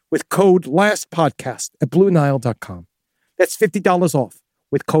more with code LASTPODCAST at BlueNile.com. That's $50 off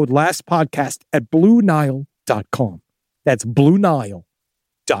with code LASTPODCAST at BlueNile.com. That's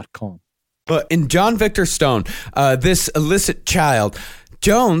BlueNile.com. But in John Victor Stone, this illicit child,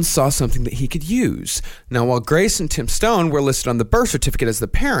 Jones saw something that he could use. Now, while Grace and Tim Stone were listed on the birth certificate as the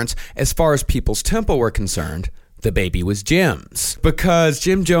parents, as far as People's Temple were concerned, the baby was Jim's. Because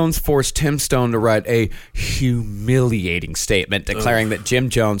Jim Jones forced Tim Stone to write a humiliating statement declaring that Jim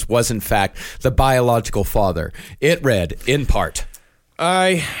Jones was, in fact, the biological father. It read, in part,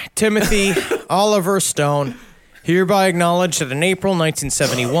 I, Timothy Oliver Stone, hereby acknowledge that in April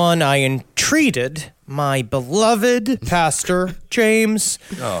 1971, I entreated my beloved pastor, James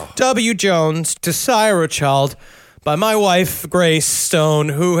W. Jones, to sire a child by my wife, Grace Stone,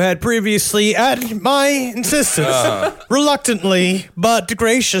 who had previously, at my insistence, reluctantly but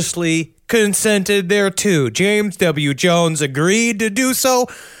graciously consented thereto. James W. Jones agreed to do so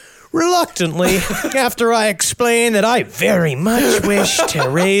reluctantly, after I explained that I very much wished to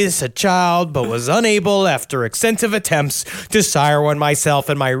raise a child, but was unable after extensive attempts to sire one myself.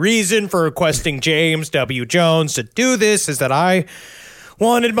 And my reason for requesting James W. Jones to do this is that I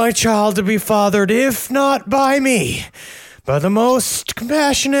wanted my child to be fathered, if not by me, by the most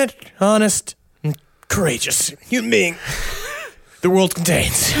compassionate, honest, and courageous human being the world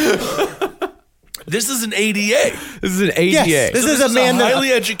contains. This is an ADA. This is an ADA. Yes, this is a man that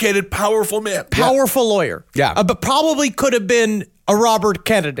highly educated, powerful man. powerful lawyer. Yeah. But probably could have been a Robert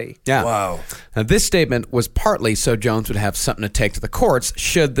Kennedy. Yeah. Wow. Now, this statement was partly so Jones would have something to take to the courts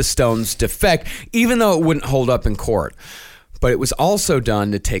should the stones defect, even though it wouldn't hold up in court. But it was also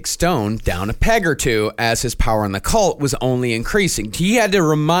done to take Stone down a peg or two as his power in the cult was only increasing. He had to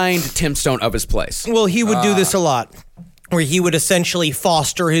remind Tim Stone of his place. Well, he would do this a lot, where he would essentially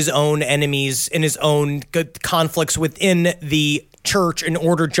foster his own enemies and his own conflicts within the church in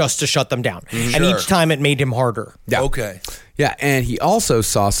order just to shut them down. And each time it made him harder. Yeah. Okay. Yeah, and he also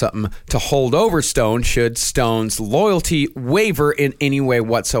saw something to hold over Stone should Stone's loyalty waver in any way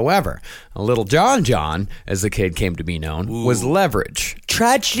whatsoever. A little John, as the kid came to be known, was leverage.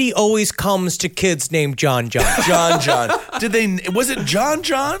 Tragedy always comes to kids named John. John. Was it John?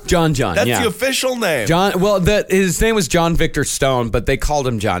 John, That's yeah. the official name. John, well, his name was John Victor Stone, but they called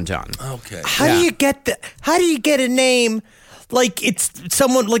him John. Okay. How do you get a name like it's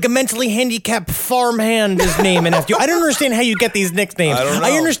someone like a mentally handicapped farmhand is naming after you? I don't understand how you get these nicknames. I don't know.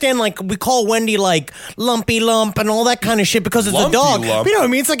 I understand like we call Wendy like Lumpy Lump and all that kind of shit because it's Lumpy a dog. Lump? But you know what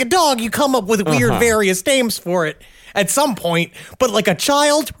I mean? It's like a dog. You come up with weird various names for it at some point. But like a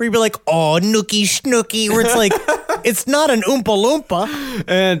child where you'd be like, oh, Nookie Snooky, where it's like, it's not an Oompa Loompa.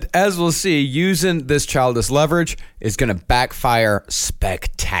 And as we'll see, using this childish leverage is going to backfire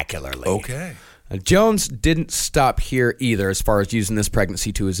spectacularly. Okay. Jones didn't stop here either as far as using this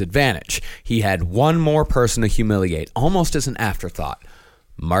pregnancy to his advantage. He had one more person to humiliate, almost as an afterthought.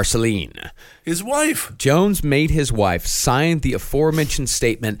 Marceline. His wife. Jones made his wife sign the aforementioned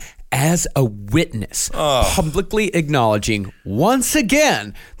statement as a witness, publicly acknowledging once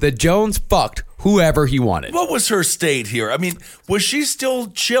again that Jones fucked whoever he wanted. What was her state here? I mean, was she still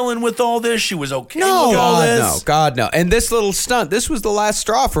chilling with all this? She was okay with No. all God, this? no. God, no. And this little stunt, this was the last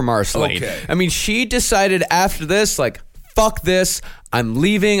straw for Marceline. Okay. I mean, she decided after this, like, fuck this. I'm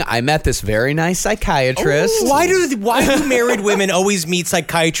leaving. I met this very nice psychiatrist. Why do married women always meet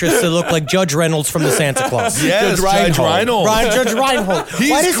psychiatrists that look like Judge Reynolds from the Santa Claus? Yes, Judge Reinhold. Judge Reinhold.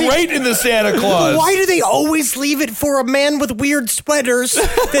 He's great in the Santa Claus. Why do they always leave it for a man with weird sweaters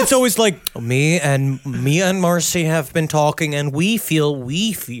that's always like, me and Marcy have been talking and we feel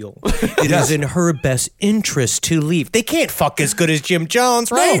it is in her best interest to leave. They can't fuck as good as Jim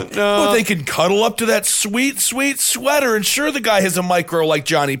Jones, right? No. Well, they can cuddle up to that sweet, sweet sweater and sure the guy has a micro like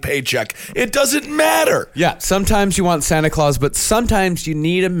Johnny Paycheck. It doesn't matter. Yeah, sometimes you want Santa Claus, but sometimes you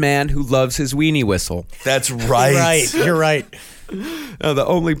need a man who loves his weenie whistle. That's right. Right, you're right. Now, the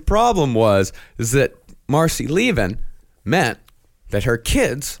only problem is that Marcy leaving meant that her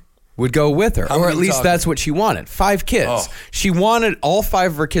kids would go with her, or at least that's what she wanted. 5 kids. Oh. She wanted all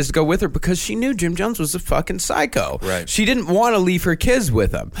 5 of her kids to go with her because she knew Jim Jones was a fucking psycho. Right. She didn't want to leave her kids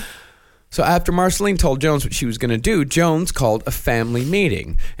with him. So after Marceline told Jones what she was going to do, Jones called a family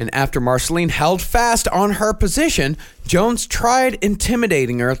meeting. And after Marceline held fast on her position, Jones tried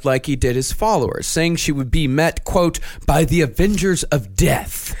intimidating her like he did his followers, saying she would be met, quote, by the Avengers of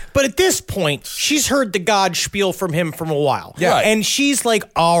Death. But at this point, she's heard the God spiel from him from a while. Yeah. Right. And she's like,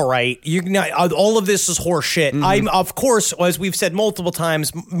 all right, all of this is horse shit. I'm, of course, as we've said multiple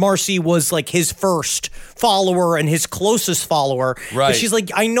times, Marcy was like his first follower and his closest follower. Right. But she's like,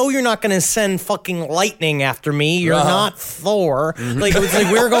 I know you're not going to send fucking lightning after me. You're not Thor. Like, it's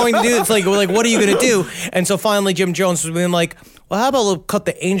like, we're going to do, it's like, what are you going to do? And so finally, Jim Jones was being like, well, how about we'll cut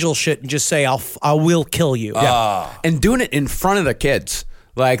the angel shit and just say, I will kill you. Yeah. And doing it in front of the kids.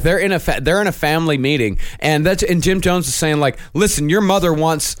 Like they're in a family meeting, and Jim Jones is saying like, listen, your mother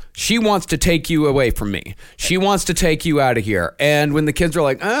wants to take you away from me. She wants to take you out of here. And when the kids are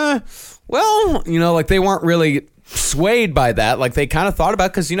like, well, like they weren't really swayed by that. Like they kind of thought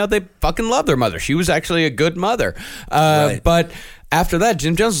about because they fucking love their mother. She was actually a good mother. Right. But after that,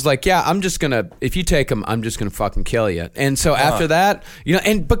 Jim Jones was like, yeah, if you take him, I'm just gonna fucking kill you. And so after that,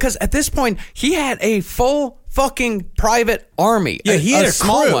 and because at this point he had a full fucking private army. Yeah, he had a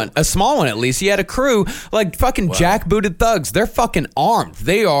small crew. one. A small one, at least. He had a crew, like fucking jackbooted thugs. They're fucking armed.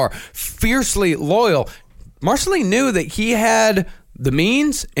 They are fiercely loyal. Marceline knew that he had the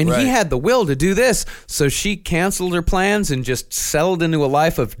means and he had the will to do this, so she canceled her plans and just settled into a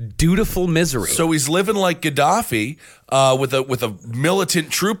life of dutiful misery. So he's living like Gaddafi with a militant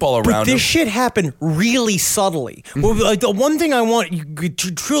troop all around But this him. shit happened really subtly. Well, like the one thing I want you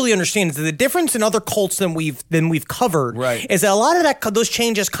to truly understand is that the difference in other cults than we've covered is that a lot of those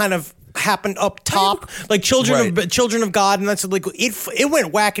changes kind of happened up top, like children of God, and that's like it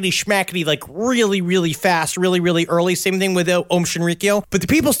went whackety schmackety like really, really fast, really, really early. Same thing with Om Shinrikyo. But the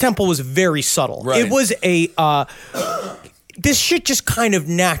People's Temple was very subtle. Right. It was this shit just kind of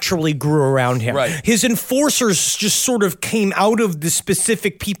naturally grew around him. Right. His enforcers just sort of came out of the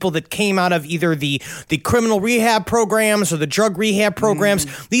specific people that came out of either the criminal rehab programs or the drug rehab programs.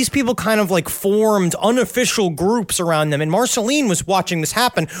 These people kind of like formed unofficial groups around them. And Marceline was watching this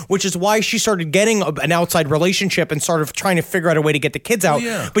happen, which is why she started getting an outside relationship and started trying to figure out a way to get the kids out.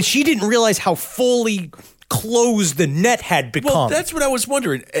 Yeah. But she didn't realize how fully closed the net had become. Well, that's what I was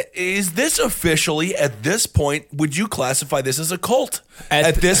wondering. Is this officially, at this point, would you classify this as a cult?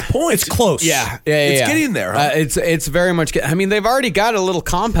 At this point? It's close. Yeah. It's getting there, huh? It's very much. I mean, they've already got a little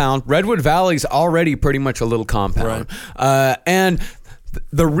compound. Redwood Valley's already pretty much a little compound, and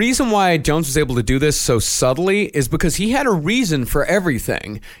the reason why Jones was able to do this so subtly is because he had a reason for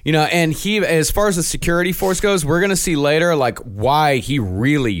everything, and he, as far as the security force goes, we're going to see later, like, why he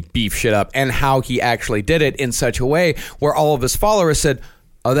really beefed shit up and how he actually did it in such a way where all of his followers said,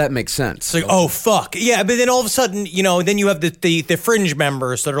 oh, that makes sense. It's like, oh, fuck. Yeah, but then all of a sudden, then you have the fringe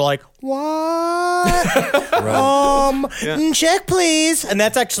members that are like, what? Check, please. And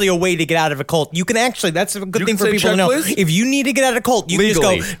that's actually a way to get out of a cult. You can actually, that's a good thing for people to know. Please? If you need to get out of a cult, you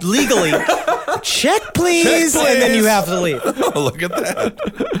Legally. can just go, legally, check, please, and then you have to leave. Oh, look at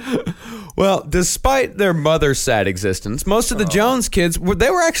that. Well, despite their mother's sad existence, most of the Jones kids, they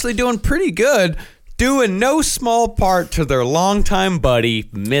were actually doing pretty good, due in no small part to their longtime buddy,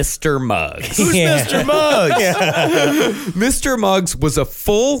 Mr. Muggs. Who's Mr. Muggs? Mr. Muggs was a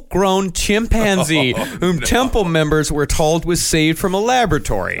full-grown chimpanzee whom temple members were told was saved from a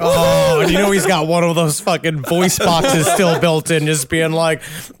laboratory. Oh, and he's got one of those fucking voice boxes still built in, just being like,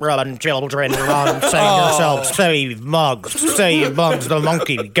 run, children, run, save yourselves, save Muggs, the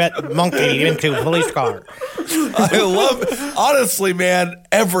monkey, get monkey into police car. I love, honestly, man,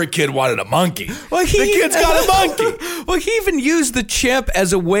 every kid wanted a monkey. Well, the kid's got a monkey. Well, he even used the chimp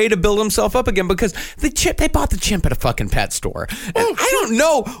as a way to build himself up again because they bought the chimp at a fucking pet store. And I don't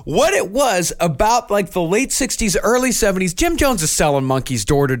know what it was about like the late 60s, early 70s. Jim Jones is selling monkeys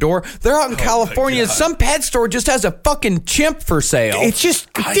door to door. They're out in California. Some pet store just has a fucking chimp for sale. It's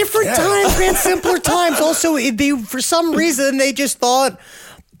just different times, man, simpler times. Also, for some reason, they just thought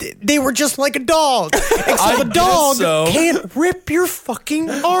they were just like a dog. Except a dog can't rip your fucking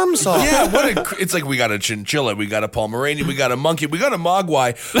arms off. Yeah, it's like we got a chinchilla, we got a Pomeranian, we got a monkey, we got a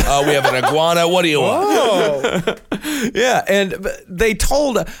mogwai, we have an iguana. What do you want? Yeah, and they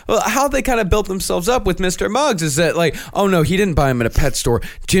told how they kind of built themselves up with Mr. Muggs is that like, oh no, he didn't buy him at a pet store.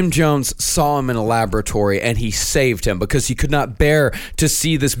 Jim Jones saw him in a laboratory and he saved him because he could not bear to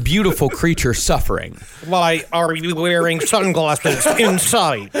see this beautiful creature suffering. Why are you wearing sunglasses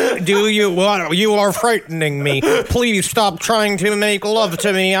inside? Do you? Well, you are frightening me. Please stop trying to make love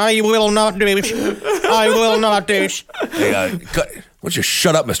to me. I will not douche. I will not douche. Hey, why don't you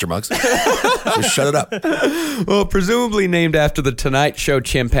shut up, Mr. Muggs? Just shut it up. Well, presumably named after the Tonight Show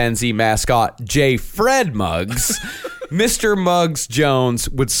chimpanzee mascot, J. Fred Muggs, Mr. Muggs Jones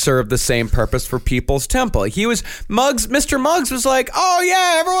would serve the same purpose for People's Temple. Mr. Muggs was like, oh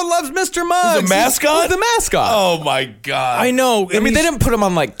yeah, everyone loves Mr. Muggs. He's a mascot? He's the mascot. Oh my God. I know. I mean, they didn't put him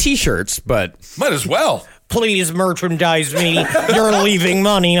on like t-shirts, but... Might as well. Please merchandise me. You're leaving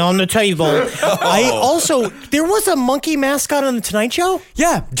money on the table. There was a monkey mascot on the Tonight Show?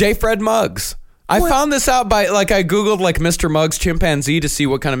 Yeah, J. Fred Muggs. I found this out by, I Googled, Mr. Muggs chimpanzee to see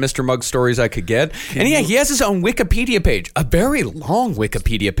what kind of Mr. Muggs stories I could get. And yeah, he has his own Wikipedia page, a very long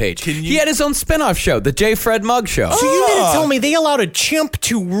Wikipedia page. He had his own spin-off show, the J. Fred Muggs Show. So you mean to tell me they allowed a chimp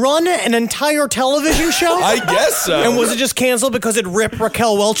to run an entire television show? I guess so. And was it just canceled because it ripped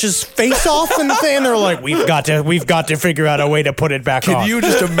Raquel Welch's face off and the thing? They're like, we've got to figure out a way to put it back on. Can you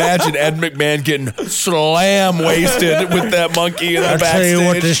just imagine Ed McMahon getting slam wasted with that monkey in the backstage? I'll tell you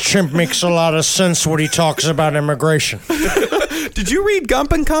what, this chimp makes a lot of sense when he talks about immigration. Did you read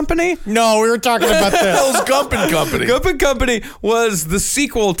Gump and Company? No, we were talking about this. Hell's Gump and Company? Gump and Company was the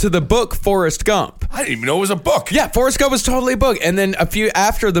sequel to the book Forrest Gump. I didn't even know it was a book. Yeah, Forrest Gump was totally a book. And then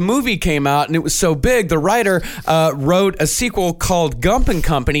after the movie came out and it was so big, the writer wrote a sequel called Gump and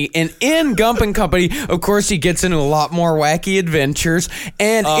Company. And in Gump and Company, of course, he gets into a lot more wacky adventures.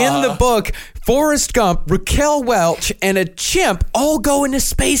 And in the book, Forrest Gump, Raquel Welch, and a chimp all go into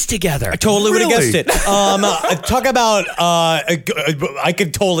space together. I totally would have guessed it. Talk about, I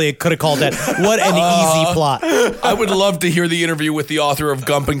could have called that. What an easy plot. I would love to hear the interview with the author of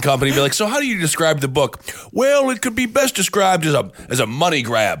Gump and Company. Be like, so how do you describe the book? Well, it could be best described as a money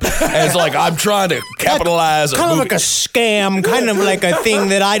grab. As like, I'm trying to capitalize. Kind of like a scam, kind of like a thing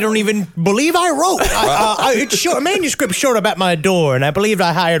that I don't even believe I wrote. A manuscript showed up at my door, and I believed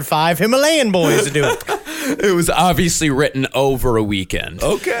I hired 5 Himalayan Coen boys to do it. It was obviously written over a weekend.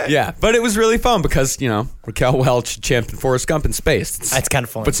 Okay. Yeah, but it was really fun because, Raquel Welch championed Forrest Gump in space. That's kind of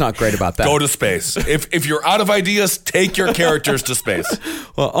fun. What's not great about that? Go to space. If you're out of ideas, take your characters to space.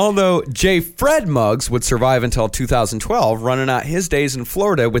 Well, although J. Fred Muggs would survive until 2012, running out his days in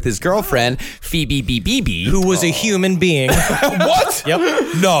Florida with his girlfriend, Phoebe BBB. Who was a human being. What?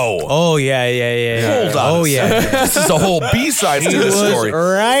 Yep. No. Oh, yeah. Hold on. Oh, yeah. This is a whole B-side to this story.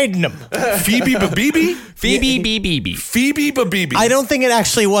 Riding him. Phoebe BBB? Phoebe BBB. Phoebe BBB. I don't think it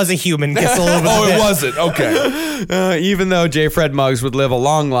actually was a human. Gets a little bit Oh, it wasn't. Okay. Even though J. Fred Muggs would live a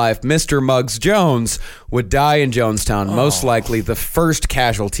long life, Mr. Muggs Jones would die in Jonestown, most likely the first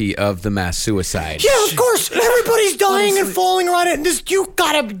casualty of the mass suicide. Yeah, of course. Everybody's dying and falling around it. And you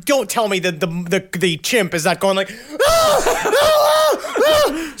gotta, don't tell me that the chimp is not going like,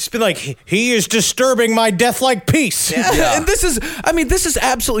 It's been like, he is disturbing my death-like peace. Yeah. And this is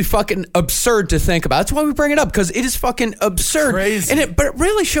absolutely fucking absurd to think about. That's why we bring it up, because it is fucking absurd. Crazy. But it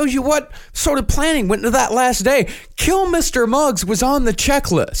really shows you what sort of planning went into that last day. Kill Mr. Muggs was on the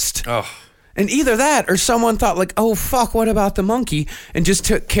checklist. Oh. And either that or someone thought like, oh, fuck, what about the monkey? And just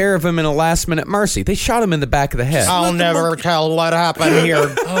took care of him in a last-minute mercy. They shot him in the back of the head. I'll never tell what happened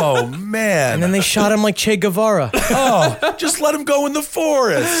here. Oh, man. And then they shot him like Che Guevara. Oh, just let him go in the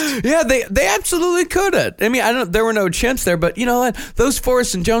forest. Yeah, they absolutely could have. I mean, there were no chimps there, but you know what? Those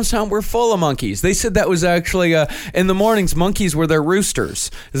forests in Jonestown were full of monkeys. They said that was actually, in the mornings, monkeys were their roosters.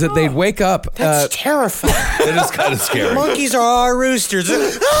 Is that they'd wake up. That's terrifying. It is kind of scary. Monkeys are our roosters.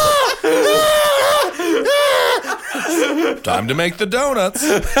 Time to make the donuts.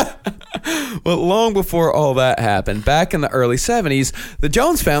 Well, long before all that happened, back in the early 70s, the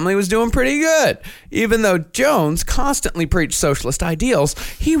Jones family was doing pretty good. Even though Jones constantly preached socialist ideals,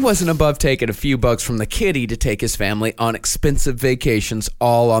 he wasn't above taking a few bucks from the kitty to take his family on expensive vacations,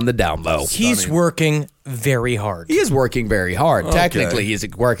 all on the down low. He's working very hard. He is working very hard. Okay. Technically, he's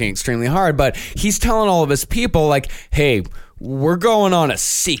working extremely hard, but he's telling all of his people, like, hey, we're going on a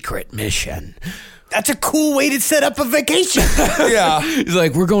secret mission. That's a cool way to set up a vacation. Yeah. He's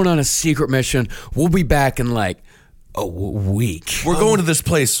like, we're going on a secret mission. We'll be back in like a week. We're going to this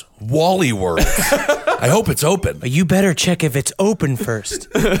place, Wally World. I hope it's open. You better check if it's open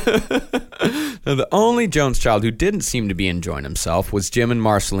first. Now, the only Jones child who didn't seem to be enjoying himself was Jim and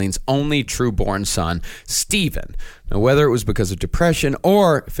Marceline's only true-born son, Stephen. Now, whether it was because of depression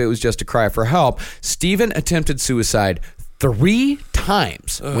or if it was just a cry for help, Stephen attempted suicide 3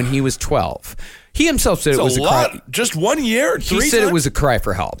 times when he was 12. He himself said it was a cry. Just 1 year? He said it was a cry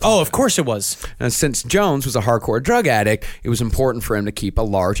for help. Oh, of course it was. Now, since Jones was a hardcore drug addict, it was important for him to keep a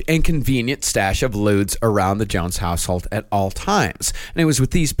large and convenient stash of lewds around the Jones household at all times. And it was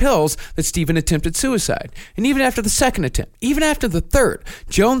with these pills that Stephen attempted suicide. And even after the second attempt, even after the third,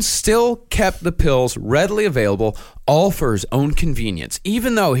 Jones still kept the pills readily available, all for his own convenience,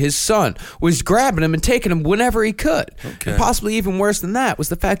 even though his son was grabbing him and taking them whenever he could. Okay. And possibly even worse than that was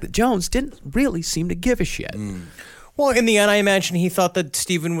the fact that Jones didn't really seem to give a shit. Well, in the end, I imagine he thought that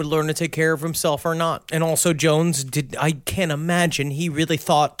Stephen would learn to take care of himself or not. And also Jones I can't imagine he really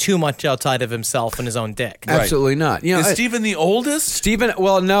thought too much outside of himself and his own dick. Right. Absolutely not. Is Stephen the oldest? Stephen,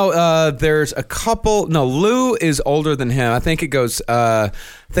 well, no, there's a couple. No, Lou is older than him. I think it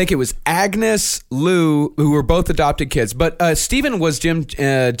was Agnes, Lou, who were both adopted kids. But Stephen was Jim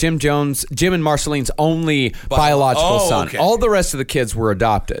and Marceline's only biological son. Okay. All the rest of the kids were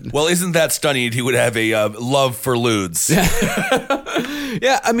adopted. Well, isn't that stunning? He would have a love for lewds.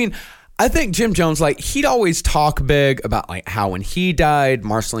 Yeah, I mean, I think Jim Jones, like, he'd always talk big about like how when he died,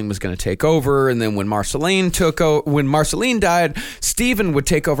 Marceline was going to take over, and then when Marceline died, Stephen would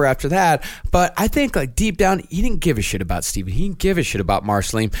take over after that. But I think like deep down, he didn't give a shit about Stephen. He didn't give a shit about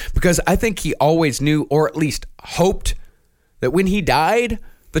Marceline because I think he always knew, or at least hoped, that when he died,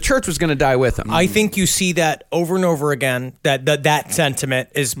 the church was going to die with him. I think you see that over and over again, that sentiment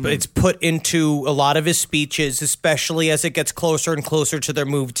is it's put into a lot of his speeches, especially as it gets closer and closer to their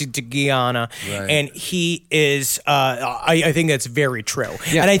move to Guyana. Right. And he is, I think that's very true.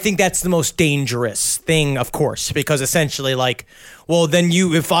 Yeah. And I think that's the most dangerous thing, of course, because essentially like, well, then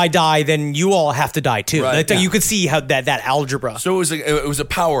if I die, then you all have to die too. Right. You could see how that algebra. So it was a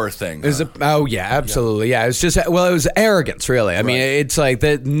power thing. It was absolutely. Yeah. It was just, it was arrogance, really. I mean, it's like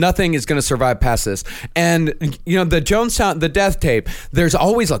that nothing is going to survive past this. And, the Jonestown, the death tape, there's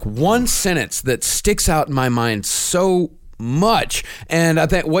always like one sentence that sticks out in my mind so much. And I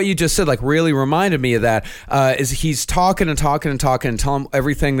think what you just said like really reminded me of that, is he's talking and talking and talking and telling him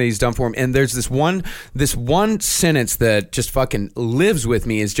everything that he's done for him. And there's this one sentence that just fucking lives with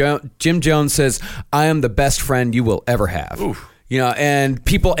me is Jim Jones says, "I am the best friend you will ever have." Oof. And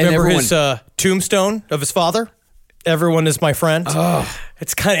people and Remember everyone. his tombstone of his father? Everyone is my friend. Oh.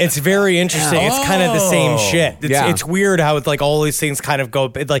 It's very interesting. It's kind of the same shit. It's weird how it's like all these things kind of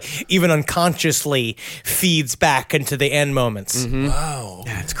go, it like even unconsciously feeds back into the end moments. Mm-hmm. Wow.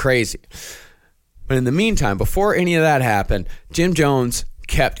 Yeah, it's crazy. But in the meantime, before any of that happened, Jim Jones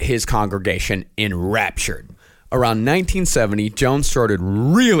kept his congregation enraptured. Around 1970, Jones started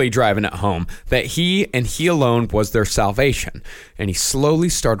really driving it home that he and he alone was their salvation, and he slowly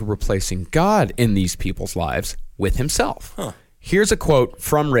started replacing God in these people's lives with himself. Here's a quote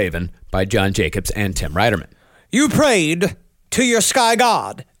from Raven by John Jacobs and Tim Reiterman. You prayed to your sky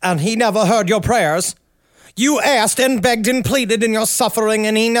god, and he never heard your prayers. You asked and begged and pleaded in your suffering,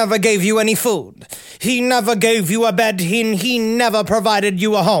 and he never gave you any food. He never gave you a bed, he never provided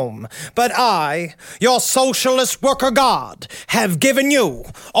you a home. But I, your socialist worker god, have given you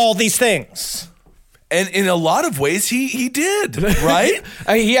all these things. And in a lot of ways, he did, right?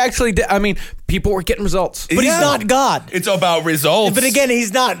 He actually did. I mean, people were getting results. But he's not God. It's about results. But again,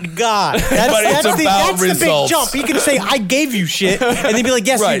 he's not God. That's the results. big jump. He can say, I gave you shit, and they'd be like,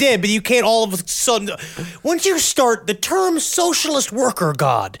 yes, Right. you did, but you can't all of a sudden. Once you start, the term socialist worker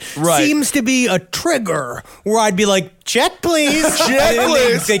God seems to be a trigger where I'd be like, check, please. Check,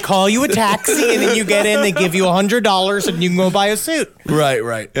 please. They call you a taxi, and then you get in, they give you $100, and you can go buy a suit.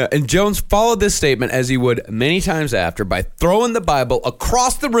 Right. Yeah, and Jones followed this statement as he would many times after by throwing the Bible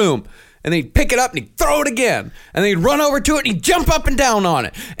across the room. And they'd pick it up and he'd throw it again. And they'd run over to it and he'd jump up and down on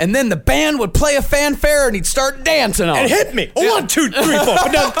it. And then the band would play a fanfare and he'd start dancing on it. And hit me. 1, 2, 3, 4.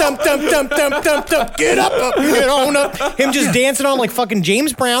 Dum, dum, dum, dum, dum, dum, dum. Get up, get on up. Him just dancing on like fucking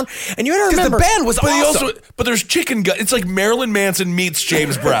James Brown. And you gotta remember, the band was awesome. But there's chicken gut. It's like Marilyn Manson meets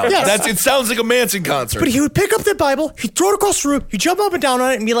James Brown. Yes. It sounds like a Manson concert. But he would pick up the Bible, he'd throw it across the room, he'd jump up and down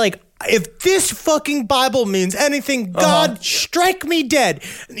on it and be like, if this fucking Bible means anything, God, strike me dead.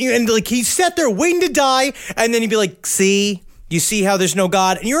 And like he sat there waiting to die, and then he'd be like, see? You see how there's no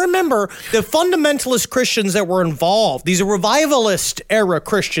God? And you remember the fundamentalist Christians that were involved, these are revivalist era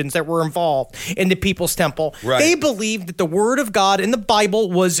Christians that were involved in the People's Temple. Right. They believed that the Word of God in the Bible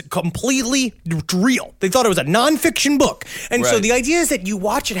was completely real. They thought it was a nonfiction book. And so Right. the idea is that you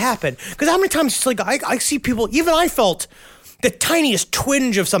watch it happen. Because how many times it's like I see people, even I felt the tiniest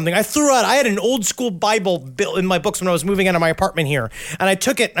twinge of something. I had an old school Bible built in my books when I was moving out of my apartment here. And I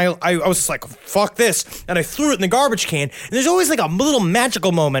took it and I was just like, fuck this. And I threw it in the garbage can. And there's always like a little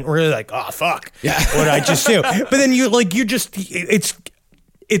magical moment where you're like, oh, fuck. Yeah. What did I just do? But then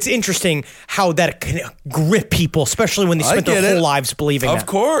it's interesting how that can grip people, especially when they spent their whole lives believing that. Of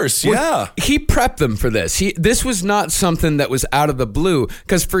course, yeah. He prepped them for this. This was not something that was out of the blue,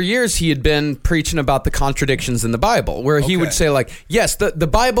 because for years he had been preaching about the contradictions in the Bible, where he would say like, yes, the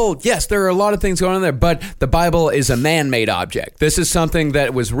Bible, yes, there are a lot of things going on there, but the Bible is a man-made object. This is something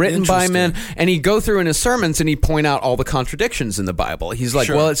that was written by men, and he'd go through in his sermons and he'd point out all the contradictions in the Bible. He's like,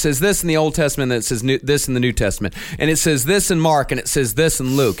 well, it says this in the Old Testament, and it says this in the New Testament, and it says this in Mark, and it says this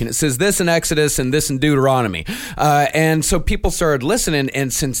in Luke, and it says this in Exodus and this in Deuteronomy. And so people started listening,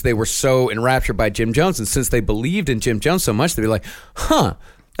 and since they were so enraptured by Jim Jones, and since they believed in Jim Jones so much, they'd be like,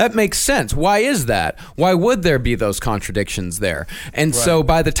 that makes sense. Why is that? Why would there be those contradictions there? And so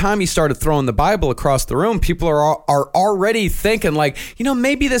by the time he started throwing the Bible across the room, people are already thinking like,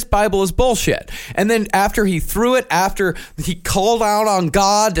 maybe this Bible is bullshit. And then after he threw it, after he called out on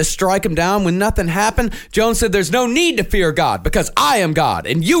God to strike him down when nothing happened, Jones said, there's no need to fear God because I am God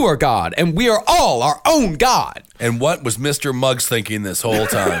and you are God and we are all our own God. And what was Mr. Muggs thinking this whole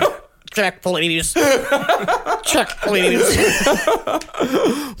time? Check, please. Check, please.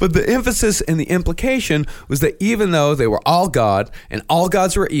 But the emphasis and the implication was that even though they were all God and all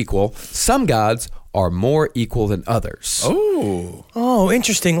gods were equal, some gods are more equal than others. Oh,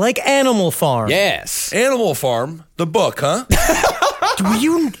 interesting. Like Animal Farm. Yes. Animal Farm, the book, huh?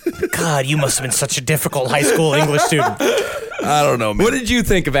 God, you must have been such a difficult high school English student. I don't know, man. What did you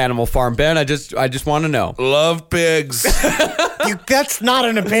think of Animal Farm, Ben? I just want to know. Love pigs. That's not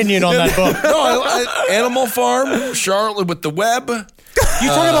an opinion on that book. No, Animal Farm, Charlotte with the web.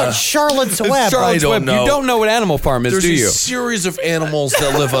 You're talking about Charlotte's Web. Charlotte's Web. know. You don't know what Animal Farm is, There's do you? a series of animals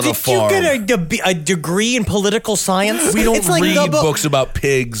that live on a farm. Did you get a degree in political science? We don't It's like read the book. books about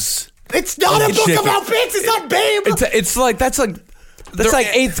pigs. It's not a book chicken. about pigs. It's not Babe. It's like that's like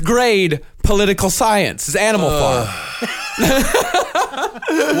 8th grade political science. It's Animal Farm.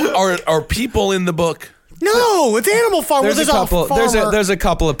 Are people in the book? No, it's Animal Farm. There's a couple. There's a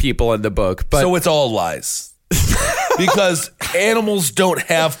couple of people in the book, but So it's all lies. Because animals don't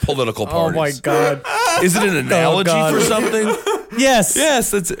have political parties. Oh my God. Is it an analogy God. for something? Yes.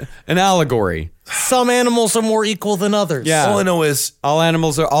 yes, it's an allegory. Some animals are more equal than others. Yeah. All I know is all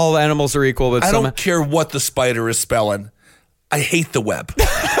animals are equal, but I don't care what the spider is spelling. I hate the web.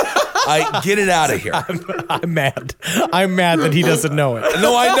 Get it out of here. I'm mad. I'm mad that he doesn't know it.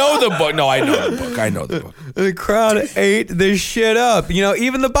 No, I know the book. No, I know the book. The crowd ate this shit up.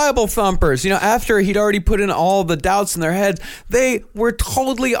 Even the Bible thumpers, after he'd already put in all the doubts in their heads, they were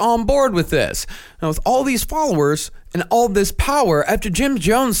totally on board with this. Now, with all these followers and all this power, after Jim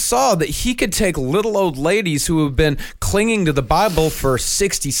Jones saw that he could take little old ladies who have been clinging to the Bible for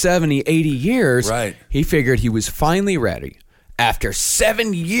 60, 70, 80 years, right. He figured he was finally ready, after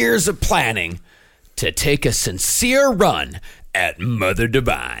 7 years of planning, to take a sincere run at Mother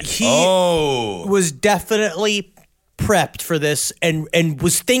Divine. He was definitely prepped for this and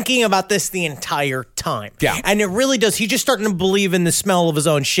was thinking about this the entire time. Yeah. And it really does. He's just starting to believe in the smell of his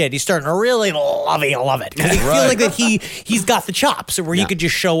own shit. He's starting to really love it. I feel like that he's got the chops where he could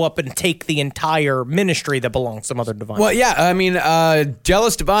just show up and take the entire ministry that belongs to Mother Divine. Well, yeah, I mean,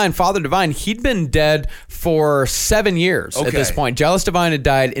 Jealous Divine, Father Divine, he'd been dead for 7 years at this point. Jealous Divine had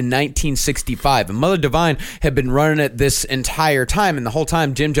died in 1965, and Mother Divine had been running it this entire time, and the whole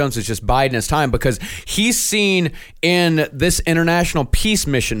time Jim Jones was just biding his time because he's seen in this international peace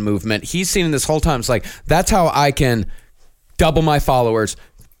mission movement, he's seen in this whole time, it's like, that's how I can double my followers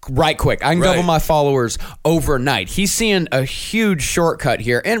right quick. I can double my followers overnight. He's seeing a huge shortcut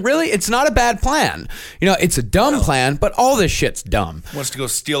here. And really, it's not a bad plan. It's a dumb plan, but all this shit's dumb. Wants to go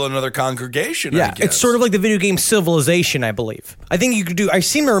steal another congregation, Yeah. I guess. It's sort of like the video game Civilization, I believe. I think you could do, I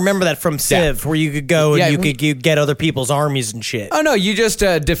seem to remember that from Civ, where you could go and you could get other people's armies and shit. Oh, no, you just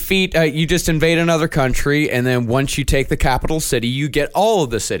you just invade another country, and then once you take the capital city, you get all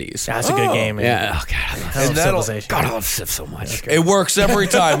of the cities. That's a good game. Yeah. Oh, God, I love Civilization. God, I love Civ so much. It works every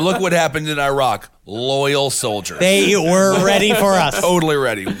time. Look what happened in Iraq. Loyal soldiers. They were ready for us. Totally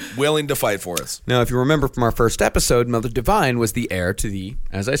ready. Willing to fight for us. Now, if you remember from our first episode, Mother Divine was the heir to the,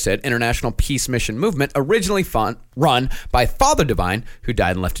 as I said, International Peace Mission movement, originally run by Father Divine, who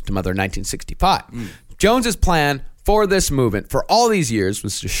died and left it to Mother in 1965. Jones's plan for this movement for all these years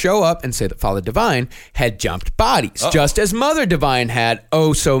was to show up and say that Father Divine had jumped bodies, just as Mother Divine had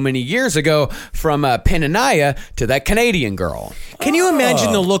so many years ago from Penania to that Canadian girl. Can you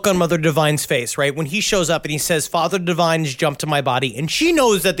imagine the look on Mother Divine's face, right? When he shows up and he says, Father Divine's jumped to my body, and she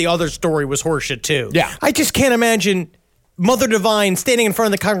knows that the other story was horseshit too. Yeah. I just can't imagine Mother Divine standing in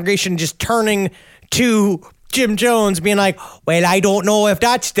front of the congregation just turning to Jim Jones being like, well, I don't know if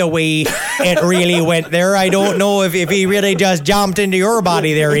that's the way it really went there. I don't know if he really just jumped into your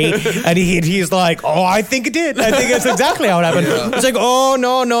body there. And he's like, oh, I think it did. I think that's exactly how it happened. It's like, oh,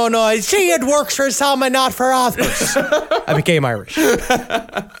 no. See, it works for some and not for others. I became Irish.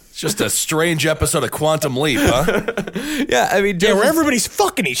 It's just a strange episode of Quantum Leap, huh? Yeah, I mean, where everybody's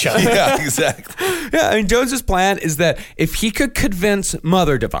fucking each other. Yeah, exactly. Yeah, I mean, Jones's plan is that if he could convince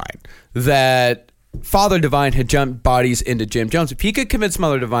Mother Divine that Father Divine had jumped bodies into Jim Jones, if he could convince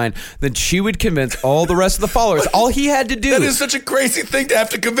Mother Divine, then she would convince all the rest of the followers. All he had to do... That is such a crazy thing to have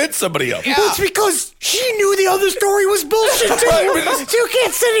to convince somebody of. Yeah. Well, it's because she knew the other story was bullshit too. So you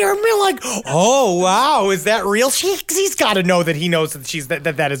can't sit here and be like, oh, wow, is that real? He's got to know that he knows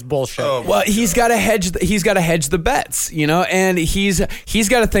that that is bullshit. Oh, well, he's got to hedge the bets, and he's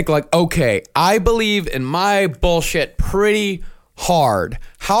got to think like, okay, I believe in my bullshit pretty hard.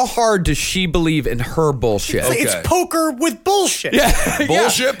 How hard does she believe in her bullshit? It's poker with bullshit. Yeah,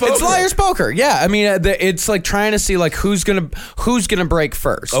 bullshit poker. It's liar's poker. Yeah, I mean, it's like trying to see like who's gonna break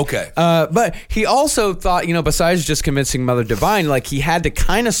first. Okay. But he also thought, besides just convincing Mother Divine, like he had to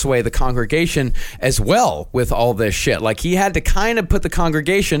kind of sway the congregation as well with all this shit. Like he had to kind of put the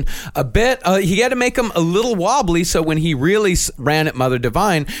congregation a bit. He had to make them a little wobbly, so when he really ran at Mother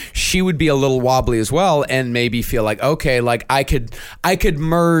Divine, she would be a little wobbly as well, and maybe feel like, okay, like I could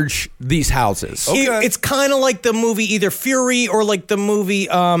merge these houses. Okay. It's kind of like the movie either Fury or like the movie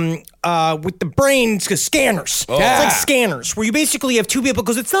with the brains, Scanners. Oh. It's like Scanners, where you basically have two people,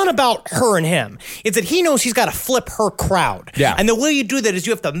 because it's not about her and him. It's that he knows he's got to flip her crowd. Yeah. And the way you do that is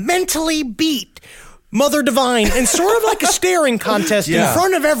you have to mentally beat Mother Divine in sort of like a staring contest in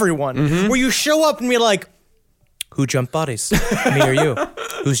front of everyone, where you show up and be like, who jumped bodies? Me or you?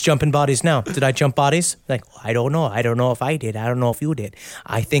 Who's jumping bodies now? Did I jump bodies? Like, I don't know. I don't know if I did. I don't know if you did.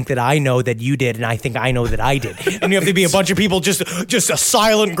 I think that I know that you did, and I think I know that I did. And you have to be a bunch of people, just a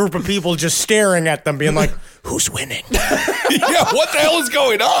silent group of people just staring at them, being like, who's winning? Yeah, what the hell is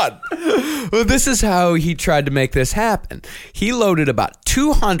going on? Well, this is how he tried to make this happen. He loaded about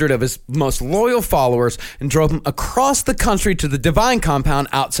 200 of his most loyal followers and drove them across the country to the Divine compound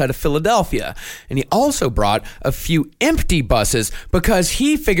outside of Philadelphia. And he also brought a few empty buses because he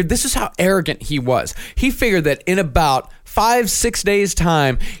he figured, this is how arrogant he was. He figured that in about 5-6 days'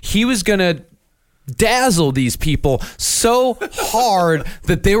 time, he was going to dazzle these people so hard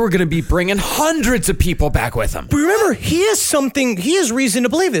that they were going to be bringing hundreds of people back with him. But remember, he has reason to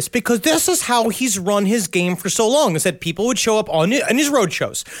believe this, because this is how he's run his game for so long, is that people would show up on his road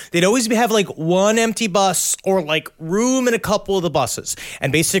shows. They'd always have like one empty bus or like room in a couple of the buses.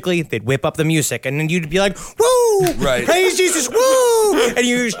 And basically they'd whip up the music and then you'd be like, woo, right. Praise Jesus, woo. And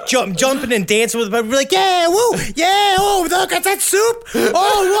you just jumping and dancing with them. Be like, yeah, woo, yeah, oh, look at that soup.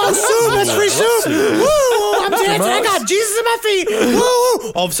 Oh, soup, that's free soup. Woo, I'm dancing. I got Jesus in my feet.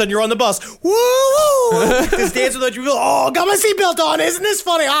 Woo. All of a sudden, you're on the bus. Woo. Just dancing with you. Oh, got my seatbelt on. Isn't this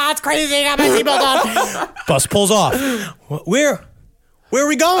funny? Ah, it's crazy. I got my seatbelt on. Bus pulls off. Where are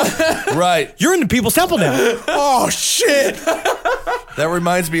we going? Right. You're in the People's Temple now. Oh, shit. That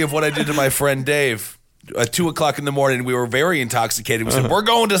reminds me of what I did to my friend Dave. At 2 o'clock in the morning, we were very intoxicated. We said, we're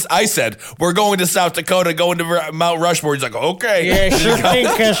going to South Dakota, going to Mount Rushmore. He's like, okay. Yes, you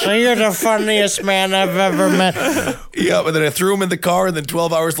think so. You're the funniest man I've ever met. Yeah, and then I threw him in the car, and then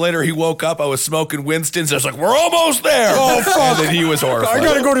 12 hours later, he woke up. I was smoking Winston's. I was like, we're almost there. Oh, fuck. And then he was horrified. I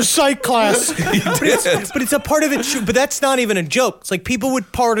got to go to psych class. But it's a part of it, but that's not even a joke. It's like people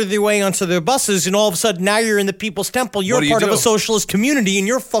would part their way onto their buses, and all of a sudden, now you're in the People's Temple. You're part of a socialist community, and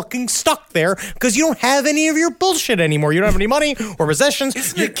you're fucking stuck there because you don't have any of your bullshit anymore. You don't have any money or possessions.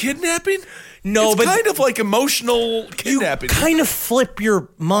 Isn't it kidnapping? No, it's but kind of like emotional kidnapping. You kind of flip your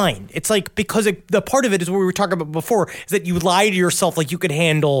mind. It's like, because the part of it is what we were talking about before, is that you lie to yourself like you could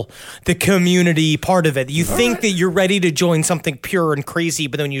handle the community part of it. You think that you're ready to join something pure and crazy,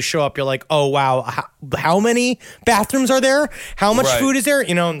 but then when you show up, you're like, oh, wow, how many bathrooms are there? How much food is there?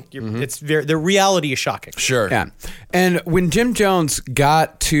 You know, it's the reality is shocking. Sure. Yeah. And when Jim Jones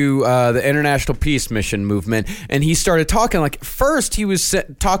got to the International Peace Mission movement, and he started talking, like, first he was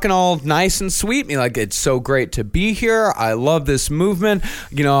talking all nice and sweet, me like, it's so great to be here. I love this movement.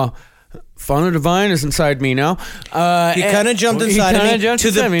 You know, Father Divine is inside me now. He kind of jumped inside of me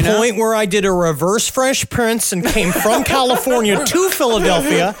to the point where I did a reverse Fresh Prince and came from California to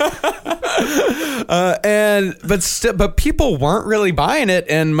Philadelphia. But people weren't really buying it,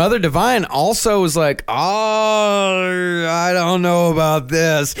 and Mother Divine also was like, oh, I don't know about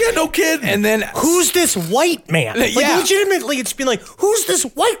this. Yeah, no kidding. And then who's this white man? Like, legitimately, it's been like, who's this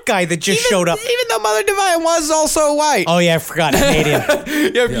white guy that just showed up? Even though Mother Divine was also white. Oh yeah, I forgot,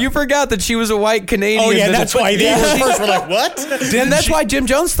 Canadian. You forgot that she was a white Canadian. Oh yeah, that's why the first were like, what? And that's why Jim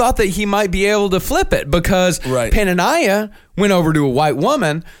Jones thought that he might be able to flip it, because Penaniah went over to a white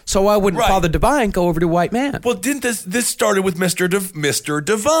woman, so why wouldn't Father Divine go over to a white man? Well, didn't this started with Mr.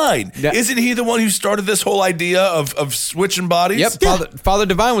 Divine? Yeah. Isn't he the one who started this whole idea of switching bodies? Yep. Yeah. Father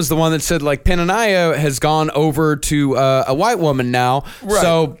Divine was the one that said, like, Penaniah has gone over to a white woman now,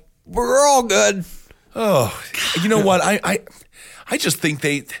 so we're all good. Oh, you know what? I just think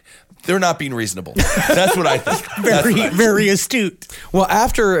they're not being reasonable. That's what I think. Very astute. Well,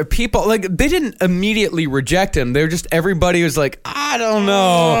 after people, like, they didn't immediately reject him. They were just, everybody was like, I don't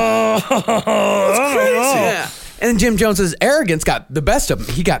know. That's crazy. Yeah. And Jim Jones's arrogance got the best of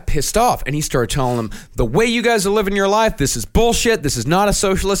him. He got pissed off, and he started telling them, the way you guys are living your life, this is bullshit. This is not a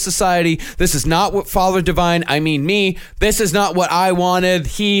socialist society. This is not what Father Divine, I mean me. This is not what I wanted.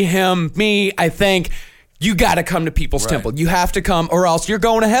 He, him, me, I think. You got to come to People's Temple. You have to come, or else you're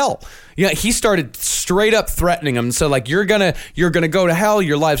going to hell. Yeah, he started straight up threatening them. So, like, you're gonna go to hell.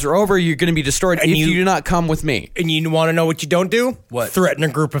 Your lives are over. You're gonna be destroyed if you do not come with me. And you want to know what you don't do? What? Threaten a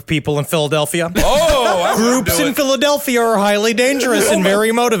group of people in Philadelphia. Oh, groups in Philadelphia are highly dangerous and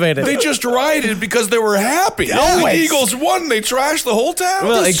very motivated. They just rioted because they were happy. Yeah. The Eagles won. They trashed the whole town.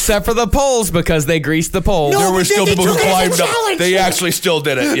 Well, except for the polls, because they greased the polls. No, there were still people who climbed up. Challenge. They actually still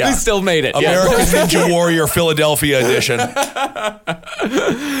did it. Yeah, they still made it. American Ninja Warrior Philadelphia edition.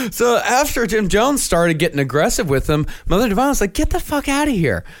 So after Jim Jones started getting aggressive with him, Mother Divine was like, get the fuck out of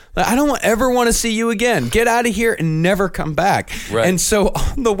here. Like, I don't ever want to see you again. Get out of here and never come back. Right. And so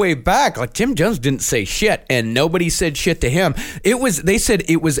on the way back, like, Jim Jones didn't say shit, and nobody said shit to him. They said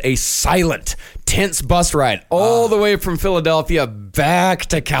it was a silent, tense bus ride all the way from Philadelphia back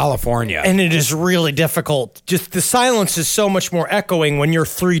to California. And it is really difficult. Just the silence is so much more echoing when you're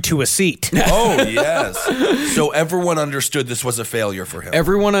 3 to a seat. Oh, yes. So everyone understood this was a failure for him.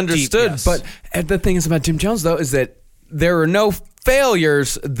 Everyone understood. Yes. But the thing is about Jim Jones, though, is that there are no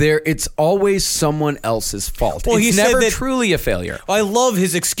failures there. It's always someone else's fault. Well, it's never truly a failure. I love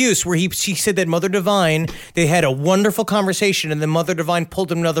his excuse where she said that Mother Divine, they had a wonderful conversation, and then Mother Divine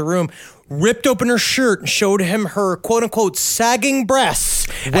pulled him in another room, ripped open her shirt and showed him her quote-unquote sagging breasts.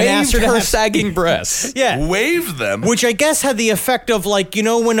 And asked Waved her to her have- sagging breasts. Yeah. Waved them. Which I guess had the effect of, like, you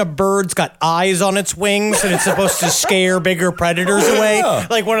know when a bird's got eyes on its wings and it's supposed to scare bigger predators away?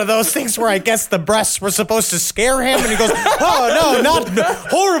 Like one of those things where I guess the breasts were supposed to scare him and he goes, oh, no, not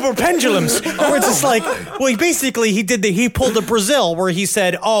horrible pendulums. Where it's just like, well, he pulled a Brazil where he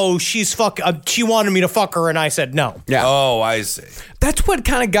said, oh, she wanted me to fuck her and I said no. Yeah. Oh, I see. That's what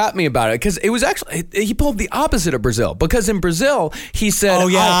kind of got me about it, because it was actually, he pulled the opposite of Brazil, because in Brazil, he said... Oh,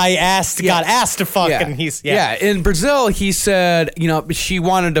 yeah, got asked to fuck, Yeah. and he's... Yeah, in Brazil, he said, she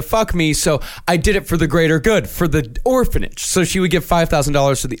wanted to fuck me, so I did it for the greater good, for the orphanage. So she would give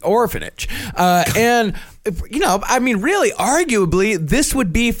 $5,000 to the orphanage. And... really, arguably, this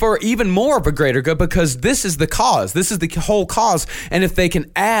would be for even more of a greater good because this is the cause. This is the whole cause. And if they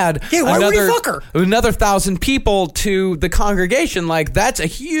can add why would he fuck her? another 1,000 people to the congregation, like that's a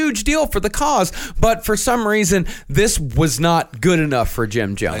huge deal for the cause. But for some reason, this was not good enough for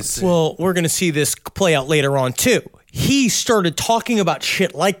Jim Jones. Well, we're going to see this play out later on, too. He started talking about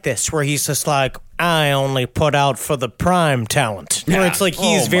shit like this where he's just like, I only put out for the prime talent. Where it's like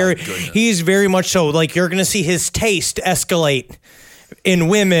he's very much so, like you're going to see his taste escalate in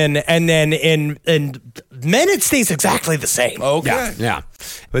women, and then in men it stays exactly the same. Okay. Yeah.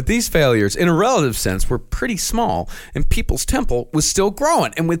 But these failures, in a relative sense, were pretty small, and People's Temple was still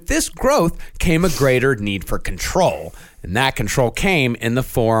growing. And with this growth came a greater need for control. And that control came in the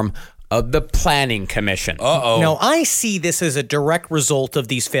form of the Planning Commission. Now, I see this as a direct result of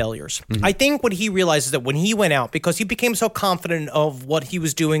these failures. Mm-hmm. I think what he realized is that when he went out, because he became so confident of what he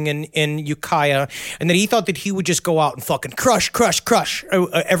was doing in Ukiah, and that he thought that he would just go out and fucking crush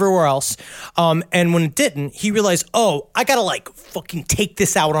everywhere else. And when it didn't, he realized, I gotta fucking take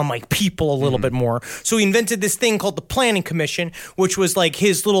this out on my people a little bit more. So he invented this thing called the Planning Commission, which was like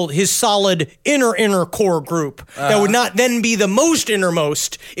his solid inner core group that would not then be the most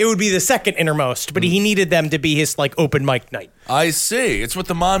innermost. It would be the second innermost, but he needed them to be his open mic night. I see. It's what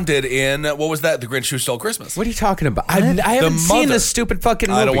the mom did in, what was that? The Grinch Who Stole Christmas. What are you talking about? I haven't seen this stupid fucking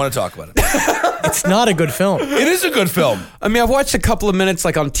movie. I don't want to talk about it. It's not a good film. It is a good film. I mean, I've watched a couple of minutes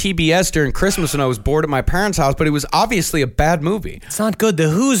on TBS during Christmas when I was bored at my parents' house, but it was obviously a bad movie. It's not good. The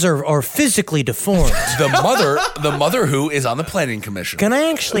Who's are physically deformed. The mother Who is on the Planning Commission. Can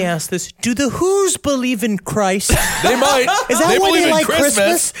I actually ask this? Do the Who's believe in Christ? They might. Is that they why believe they in like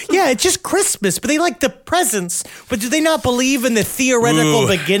Christmas? Yeah, it's just Christmas, but they like the presents. But do they not believe in the theoretical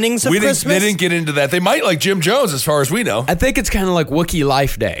beginnings of Christmas? They didn't get into that. They might like Jim Jones, as far as we know. I think it's kind of like Wookiee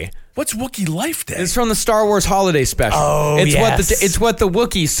Life Day. What's Wookiee Life Day? It's from the Star Wars Holiday Special. Oh, it's what the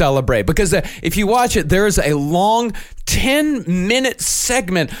Wookiees celebrate. Because if you watch it, there is a long 10-minute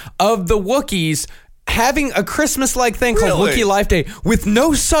segment of the Wookiees having a Christmas-like thing called Wookiee Life Day with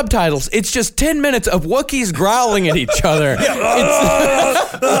no subtitles. It's just 10 minutes of Wookiees growling at each other.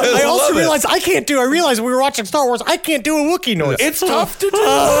 I also realized I realized we were watching Star Wars, I can't do a Wookiee noise. It's tough to do.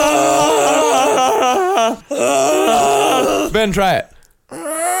 Ben, try it.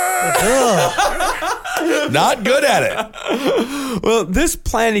 Not good at it. Well, this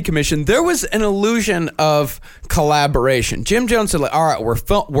Planning Commission, there was an illusion of collaboration. Jim Jones said, all right,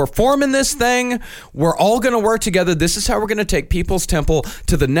 we're forming this thing. We're all going to work together. This is how we're going to take People's Temple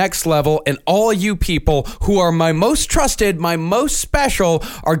to the next level. And all you people who are my most trusted, my most special,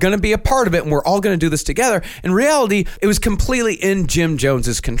 are going to be a part of it. And we're all going to do this together. In reality, it was completely in Jim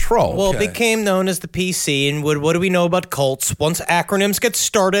Jones's control. Well, it became known as the PC. And what do we know about cults? Once acronyms get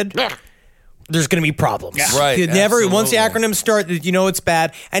started, there's going to be problems. Yeah. Right. Once the acronyms start, it's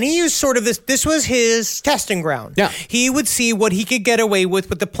bad. And he used sort of this was his testing ground. Yeah. He would see what he could get away with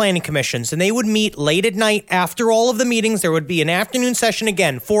the planning commissions. And they would meet late at night after all of the meetings. There would be an afternoon session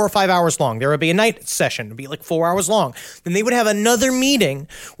again, 4 or 5 hours long. There would be a night session. It would be 4 hours long. Then they would have another meeting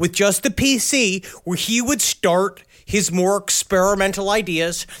with just the PC where he would start his more experimental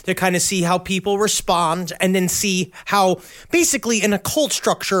ideas to kind of see how people respond, and then see how basically in a cult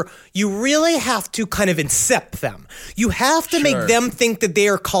structure, you really have to kind of incept them. You have to make them think that they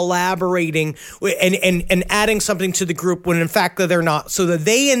are collaborating and adding something to the group when in fact they're not, so that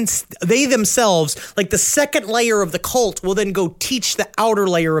they themselves, like the second layer of the cult, will then go teach the outer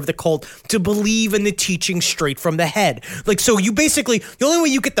layer of the cult to believe in the teaching straight from the head. So you basically, the only way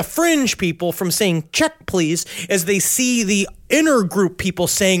you get the fringe people from saying check please is they see the inner group people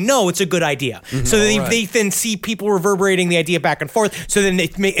saying, no, it's a good idea. So they then see people reverberating the idea back and forth. So then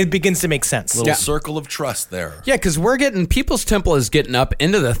it begins to make sense. Little circle of trust there. Yeah, because People's Temple is getting up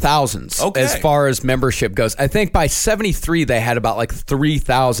into the thousands as far as membership goes. I think by 73, they had about like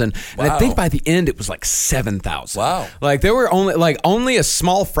 3,000. And I think by the end, it was like 7,000. Wow. Like there were only a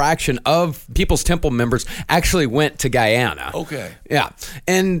small fraction of People's Temple members actually went to Guyana. Okay. Yeah.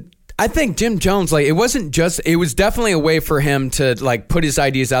 And I think Jim Jones, it was definitely a way for him to put his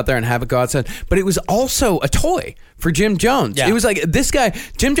ideas out there and have it go outside, but it was also a toy for Jim Jones. Yeah. It was like this guy,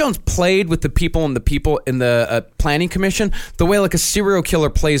 Jim Jones, played with the people in the planning commission the way like a serial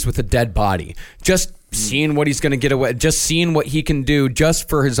killer plays with a dead body. Just seeing what he's going to get away, just seeing what he can do just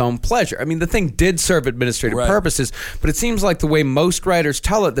for his own pleasure. I mean, the thing did serve administrative purposes, but it seems like the way most writers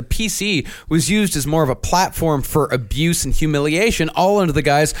tell it, the PC was used as more of a platform for abuse and humiliation, all under the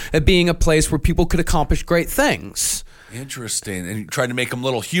guise of being a place where people could accomplish great things. Interesting. And tried to make them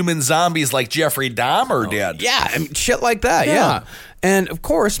little human zombies like Jeffrey Dahmer did. Yeah, I mean, shit like that, yeah. And, of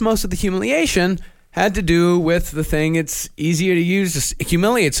course, most of the humiliation had to do with the thing it's easier to use to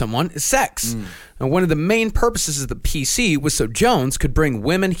humiliate someone is sex. And one of the main purposes of the PC was so Jones could bring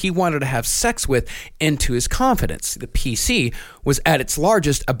women he wanted to have sex with into his confidence. The PC was at its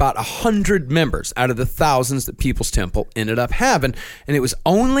largest about 100 members out of the thousands that People's Temple ended up having, and it was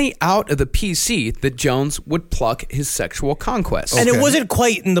only out of the PC that Jones would pluck his sexual conquests. And it wasn't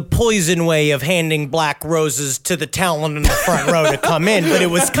quite in the poison way of handing black roses to the talent in the front row to come in, but it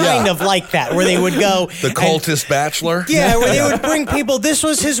was kind of like that, where they would go... The cultist bachelor? Yeah, where they would bring people... This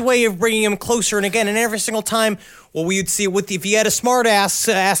was his way of bringing them closer, and again, and every single time... Well, we would see if he had a smart ass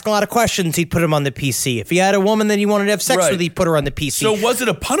ask a lot of questions, he'd put him on the PC. If he had a woman that he wanted to have sex with, he'd put her on the PC. So was it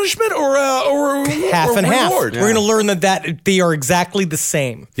a punishment or half and half? Reward? We're going to learn that they are exactly the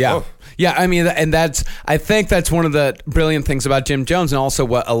same. Yeah. Oh. Yeah, I mean, and I think that's one of the brilliant things about Jim Jones, and also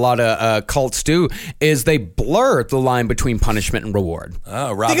what a lot of cults do, is they blur the line between punishment and reward.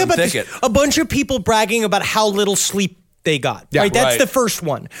 Oh, Robin Thicke. A bunch of people bragging about how little sleep they got. Yeah, right? That's the first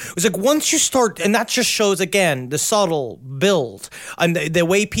one. It was like once you start, and that just shows again the subtle build and the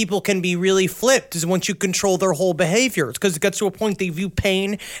way people can be really flipped is once you control their whole behavior. It's because it gets to a point they view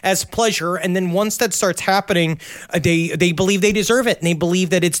pain as pleasure, and then once that starts happening, they believe they deserve it, and they believe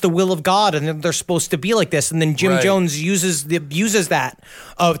that it's the will of God, and that they're supposed to be like this. And then Jim Jones uses that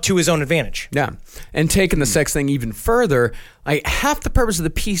to his own advantage. Yeah, and taking the sex thing even further. Half the purpose of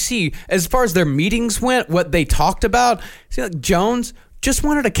the PC, as far as their meetings went, what they talked about, Jones just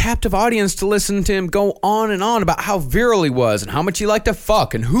wanted a captive audience to listen to him go on and on about how virile he was and how much he liked to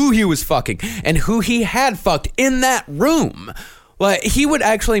fuck and who he was fucking and who he had fucked in that room. Like, he would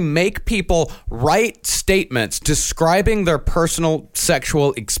actually make people write statements describing their personal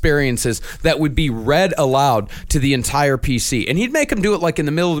sexual experiences that would be read aloud to the entire PC. And he'd make them do it like in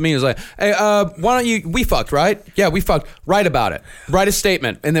the middle of the meeting. He was like, hey, why don't we fucked, right? Yeah, we fucked. Write about it. Write a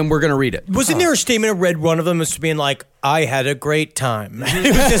statement, and then we're going to read it. Wasn't there a statement I read one of them as being like, I had a great time.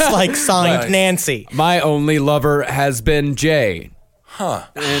 It was just like signed Nancy. My only lover has been Jay. Huh.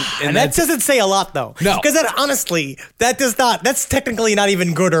 And that doesn't say a lot, though. No. Because honestly, that's technically not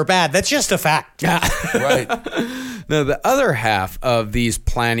even good or bad. That's just a fact. Yeah. Right. Now, the other half of these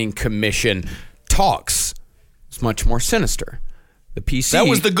planning commission talks is much more sinister. The PC. That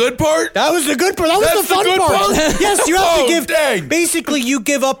was the good part? That was the good part. That was the fun part. Yes, you have to give. Dang. Basically, you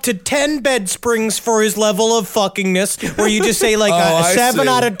give up to 10 bed springs for his level of fuckingness, where you just say like a 7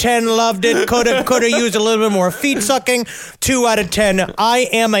 out of 10 loved it, could have used a little bit more feet sucking. 2 out of 10, I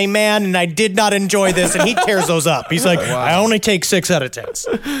am a man and I did not enjoy this, and he tears those up. He's like, I only take 6 out of 10s.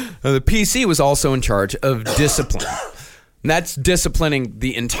 The PC was also in charge of discipline. And that's disciplining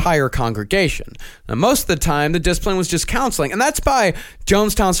the entire congregation. Now, most of the time, the discipline was just counseling. And that's by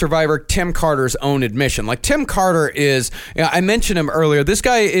Jonestown survivor Tim Carter's own admission. Like, Tim Carter is, I mentioned him earlier, this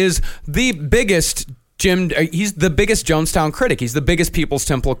guy is the biggest he's the biggest Jonestown critic. He's the biggest People's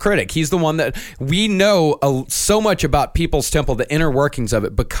Temple critic. He's the one that we know so much about People's Temple, the inner workings of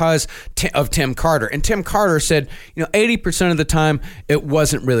it, because of Tim Carter. And Tim Carter said, 80% of the time, it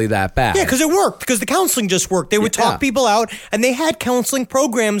wasn't really that bad. Yeah, because it worked, because the counseling just worked. They would talk people out, and they had counseling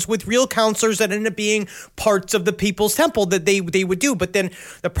programs with real counselors that ended up being parts of the People's Temple that they would do. But then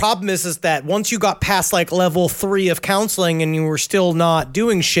the problem is that once you got past like level 3 of counseling and you were still not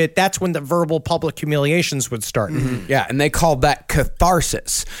doing shit, that's when the verbal public humiliation would start. Mm-hmm. Yeah, and they called that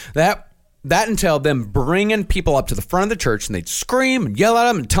catharsis. That entailed them bringing people up to the front of the church, and they'd scream and yell at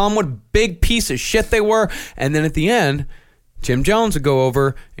them and tell them what a big piece of shit they were. And then at the end, Jim Jones would go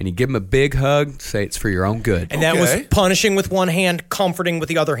over and he'd give him a big hug, say it's for your own good. And that was punishing with one hand, comforting with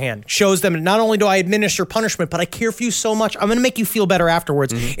the other hand. Shows them not only do I administer punishment, but I care for you so much. I'm going to make you feel better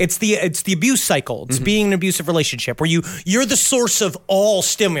afterwards. Mm-hmm. It's the abuse cycle. It's being in an abusive relationship where you're the source of all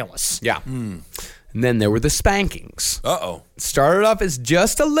stimulus. Yeah. Mm. And then there were the spankings. Uh-oh. Started off as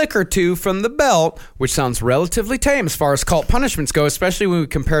just a lick or two from the belt, which sounds relatively tame as far as cult punishments go, especially when we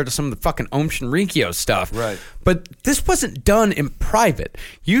compare it to some of the fucking Om Shinrikyo stuff. Right. But this wasn't done in private.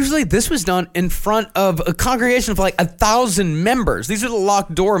 Usually this was done in front of a congregation of like 1,000 members. These are the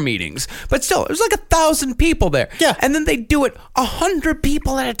locked door meetings. But still, there's like 1,000 people there. Yeah. And then they do it 100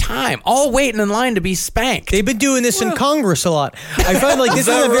 people at a time, all waiting in line to be spanked. They've been doing this in Congress a lot. I find like this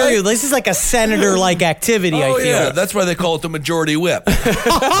this is like a senator-like activity, I feel. Yeah, that's why they call it the majority whip.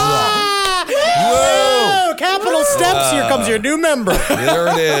 Whoa! Capitol steps. Here comes your new member. There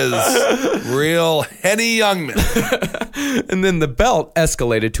it is. Real Henny Youngman. And then the belt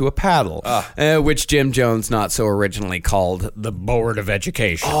escalated to a paddle, which Jim Jones not so originally called the Board of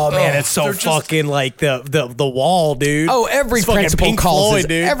Education. Oh man, it's so fucking like the wall, dude. Oh, every principal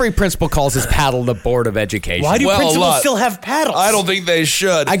calls his paddle the Board of Education. Why do principals still have paddles? I don't think they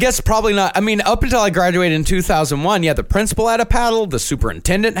should. I guess probably not. I mean, up until I graduated in 2001, the principal had a paddle, the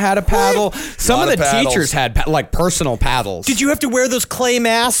superintendent had a paddle, some of the teachers had like personal paddles. Did you have to wear those clay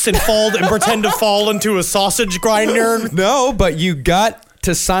masks and pretend to fall into a sausage grinder? No, but you got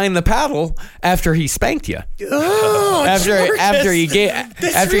to sign the paddle after he spanked you. Oh, after he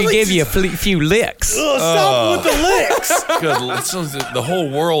gave you a few licks. Stop with the licks. Good. The whole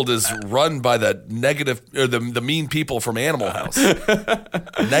world is run by the negative or the mean people from Animal House.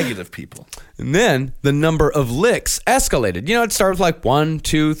 Negative people. And then the number of licks escalated. It started with like 1,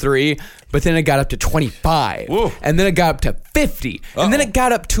 2, 3, but then it got up to 25. Whoa. And then it got up to 50. And then it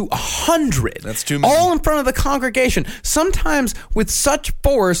got up to 100. That's too many. All in front of the congregation. Sometimes with such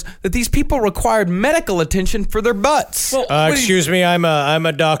force that these people required medical attention for their butts. Well, excuse me, I'm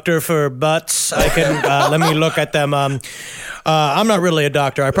a doctor for butts. I can let me look at them. I'm not really a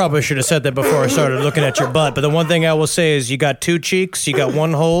doctor. I probably should have said that before I started looking at your butt. But the one thing I will say is you got 2 cheeks, you got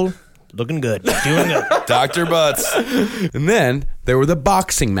 1 hole. Looking good. Doing good. Dr. Butts. And then there were the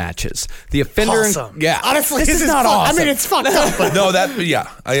boxing matches. The offender... Awesome. Yeah. Honestly, this is not awesome. I mean, it's fucked up. But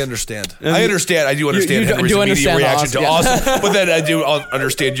I understand. I do understand Henry's immediate reaction to awesome. But then I do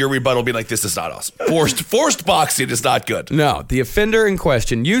understand your rebuttal being like, this is not awesome. Forced boxing is not good. No, the offender in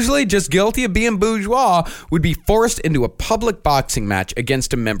question, usually just guilty of being bourgeois, would be forced into a public boxing match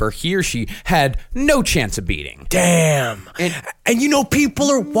against a member he or she had no chance of beating. Damn. And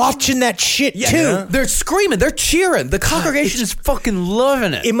people are watching that shit too. Yeah. They're screaming. They're cheering. The congregation is fucking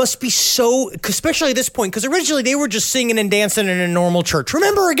loving it. It must be so, especially at this point, because originally they were just singing and dancing in a normal church.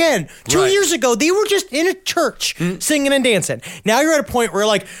 Remember again, 2 years ago, they were just in a church singing and dancing. Now you're at a point where you're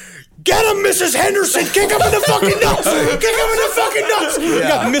like, get him, Mrs. Henderson! Kick him in the fucking nuts! Kick him in the fucking nuts! Yeah. You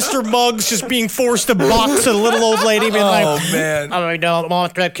got Mr. Muggs just being forced to box a little old lady being man. I don't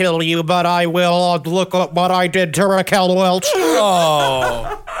want to kill you, but I will. Look at what I did to Raquel Welch.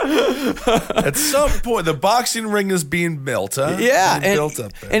 Oh. At some point, the boxing ring is being built, huh? Yeah. Built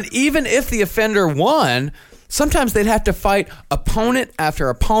up there. And even if the offender won... Sometimes they'd have to fight opponent after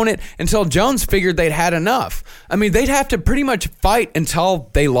opponent until Jones figured they'd had enough. I mean, they'd have to pretty much fight until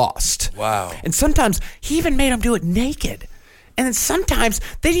they lost. Wow. And sometimes he even made them do it naked. And then sometimes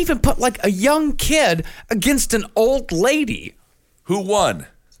they'd even put like a young kid against an old lady. Who won?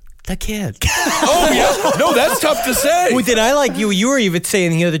 The kid. Oh, yeah. No, that's tough to say. Well, then I like you. You were even saying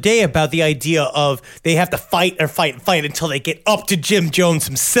the other day about the idea of they have to fight and fight and fight until they get up to Jim Jones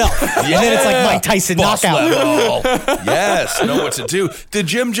himself. Yeah. And then it's like Mike Tyson knockout. Yes, know what to do. Did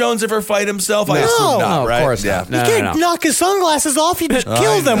Jim Jones ever fight himself? No. I assume not, right? Of course not. You can't knock his sunglasses off. He just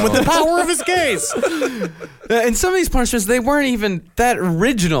killed them with the power of his gaze. And some of these punishments, they weren't even that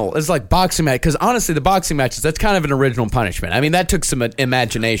original as like boxing match. Because honestly, the boxing matches, that's kind of an original punishment. I mean, that took some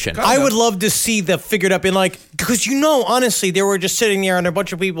imagination. I would love to see the figured up in like, because honestly, they were just sitting there and a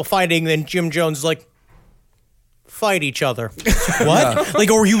bunch of people fighting. Then Jim Jones is like, fight each other. What? Yeah.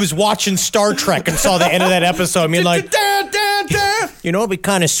 Like, or he was watching Star Trek and saw the end of that episode. I mean, like, it'd be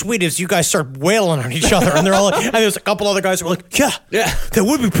kind of sweet if you guys start wailing on each other. And they're all like, and there's a couple other guys who were like, yeah, that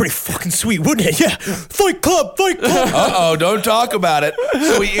would be pretty fucking sweet, wouldn't it? Yeah, fight club. Uh-oh, don't talk about it.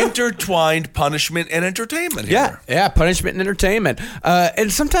 So he intertwined punishment and entertainment here. Yeah, punishment and entertainment.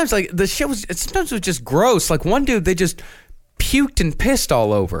 And sometimes, like, the shit was just gross. Like, one dude, they just puked and pissed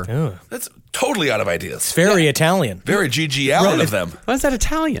all over. Ew. That's totally out of ideas. It's very Italian. Very G.G. Allen of them. Why is that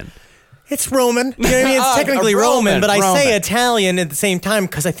Italian? It's Roman. You know what I mean? It's technically Roman, but I say Italian at the same time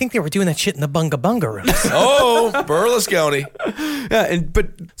because I think they were doing that shit in the Bunga Bunga rooms. Oh, Berlusconi. Yeah, but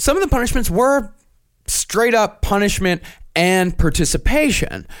some of the punishments were straight up punishment and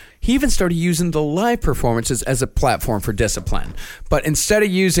participation. He even started using the live performances as a platform for discipline. But instead of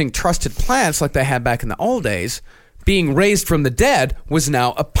using trusted plants like they had back in the old days, being raised from the dead was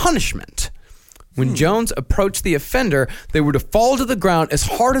now a punishment. When Jones approached the offender, they were to fall to the ground as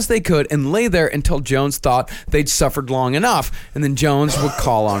hard as they could and lay there until Jones thought they'd suffered long enough, and then Jones would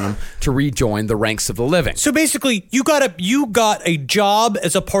call on them to rejoin the ranks of the living. So basically, you got a job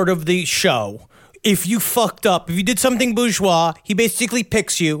as a part of the show. If you fucked up, if you did something bourgeois, he basically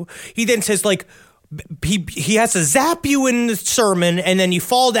picks you. He then says, like, he has to zap you in the sermon, and then you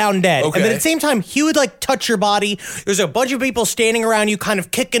fall down dead. Okay. And then at the same time, he would, like, touch your body. There's a bunch of people standing around you, kind of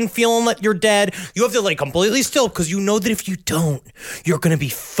kicking, feeling that you're dead. You have to, like, completely still, because you know that if you don't, you're going to be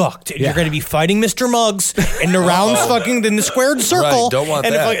fucked. And you're going to be fighting Mr. Muggs in the round fucking, in the squared circle. Right, don't want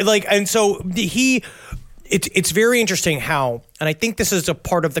that. And so It's very interesting how, and I think this is a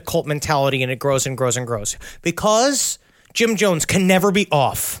part of the cult mentality, and it grows and grows and grows, because Jim Jones can never be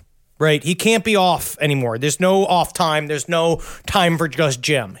off, right? He can't be off anymore. There's no off time. There's no time for just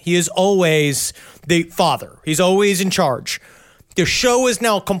Jim. He is always the father. He's always in charge. The show is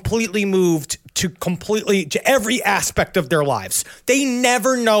now completely moved to every aspect of their lives. They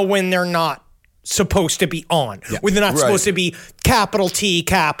never know when they're not supposed to be on, when they're not supposed to be capital T,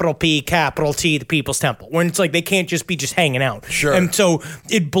 capital P, capital T, the People's Temple, when it's like they can't just be hanging out. Sure. And so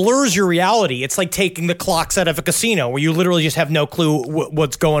it blurs your reality. It's like taking the clocks out of a casino where you literally just have no clue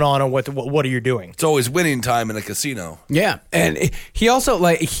what's going on or what are you doing. It's always winning time in a casino. Yeah, and he also,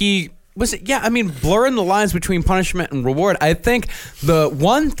 blurring the lines between punishment and reward. I think the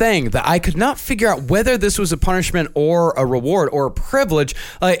one thing that I could not figure out whether this was a punishment or a reward or a privilege,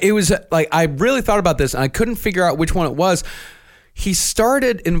 it was like, I really thought about this and I couldn't figure out which one it was. He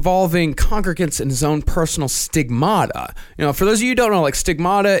started involving congregants in his own personal stigmata. You know, for those of you who don't know, like,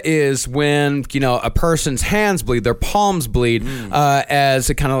 stigmata is when, you know, a person's hands bleed, their palms bleed, as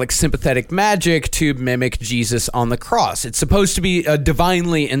a kind of like sympathetic magic to mimic Jesus on the cross. It's supposed to be a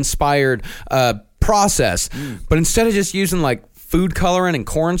divinely inspired process, but instead of just using like food coloring and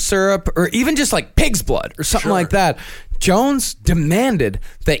corn syrup, or even just like pig's blood or something like that, Jones demanded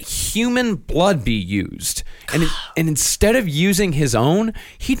that human blood be used. And instead of using his own,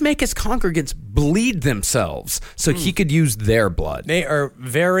 he'd make his congregants bleed themselves so he could use their blood. They are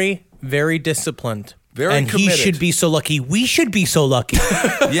very, very disciplined. Very committed. He should be so lucky. We should be so lucky.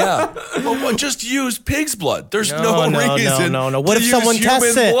 Yeah. Well, just use pig's blood. There's no reason. No. What to if someone use tests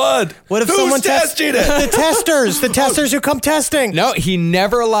human it? blood? What if Who's someone testing it? The testers who come testing. No, he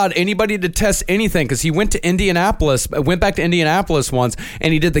never allowed anybody to test anything because he went back to Indianapolis once,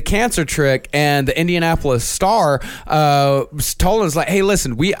 and he did the cancer trick, and the Indianapolis Star told us, like, hey,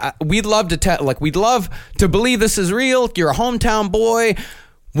 listen, we'd love to test, like, we'd love to believe this is real. You're a hometown boy.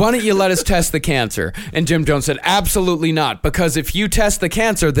 Why don't you let us test the cancer? And Jim Jones said, absolutely not, because if you test the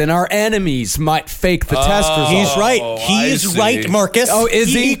cancer, then our enemies might fake the test results. He's right. He is right, Marcus. Oh,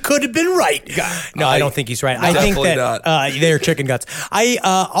 is he? He could have been right. No, I don't think he's right. I think that they're chicken guts.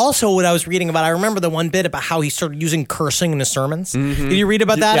 Also, what I was reading about, I remember the one bit about how he started using cursing in his sermons. Mm-hmm. Did you read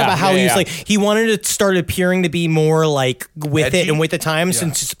about that? About how he was like, he wanted to start appearing to be more like with it and with the times,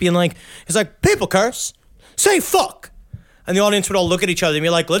 and just being like, he's like, people curse, say fuck. And the audience would all look at each other and be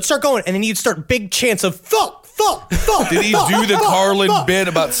like, let's start going. And then you'd start big chants of fuck. Did he do the Carlin bit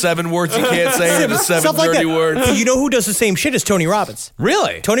about 7 words you can't say or the 7 dirty words? You know who does the same shit as Tony Robbins?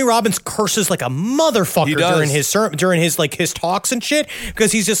 Really? Tony Robbins curses like a motherfucker during his talks and shit,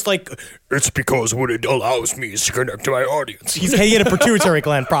 because he's just like, it's because what it allows me is to connect to my audience. He had a pituitary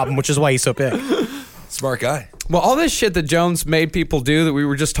gland problem, which is why he's so big. Smart guy. Well, all this shit that Jones made people do that we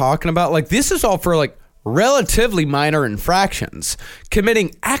were just talking about, like, this is all for like relatively minor infractions.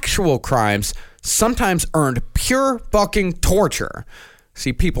 Committing actual crimes sometimes earned pure fucking torture.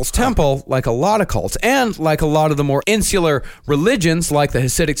 See, People's Temple, like a lot of cults, and like a lot of the more insular religions, like the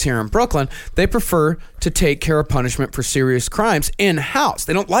Hasidics here in Brooklyn, they prefer to take care of punishment for serious crimes in-house.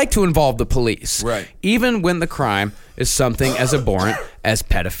 They don't like to involve the police, right? Even when the crime is something as abhorrent as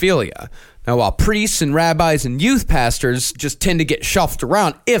pedophilia. Now, while priests and rabbis and youth pastors just tend to get shuffled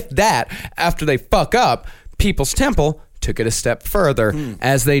around, if that, after they fuck up, People's Temple took it a step further,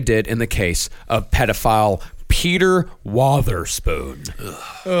 as they did in the case of pedophile Peter Wotherspoon.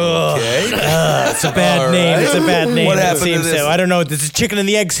 Okay. It's a bad name. It's a bad name. What happened to this? I don't know. This is chicken and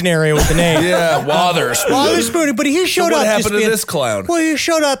the egg scenario with the name. Yeah, Wotherspoon. But he showed up. What happened to this clown? Well, he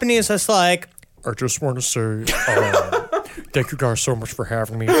showed up and he's just like, I just want to say, Thank you guys so much for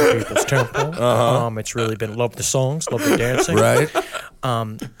having me at the People's Temple. It's really been love the songs, love the dancing. Right.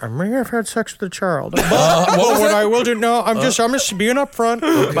 I may have had sex with a child. But what I will do, no, I'm just being upfront.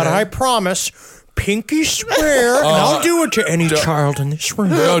 But I promise, pinky swear, and I'll do it to any child in this room.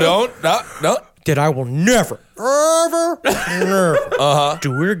 No, don't. No. That I will never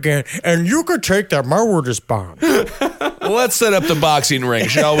do it again. And you could take that. My word is bond. Well, let's set up the boxing ring,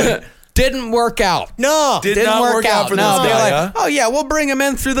 shall we? Didn't work out. No. Didn't work out for this guy, They're huh? like, oh yeah, we'll bring him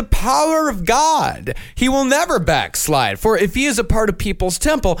in through the power of God. He will never backslide. For if he is a part of People's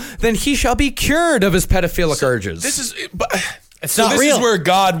Temple, then he shall be cured of his pedophilic urges. This is... It's So not this real. is where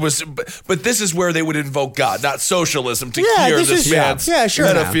God was, but this is where they would invoke God, not socialism, to cure this man's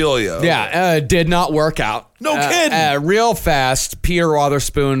pedophilia. Did not work out. No kidding. Real fast, Peter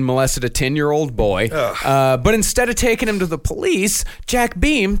Wotherspoon molested a 10-year-old boy. But instead of taking him to the police, Jack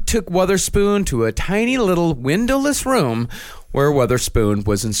Beam took Wotherspoon to a tiny little windowless room where Wotherspoon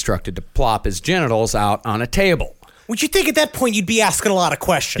was instructed to plop his genitals out on a table. Would you think at that point you'd be asking a lot of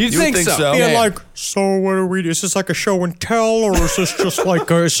questions? You'd think so. Yeah, like, so what do we do? Is this like a show and tell, or is this just like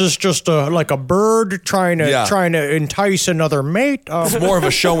like a bird trying to entice another mate? It's more of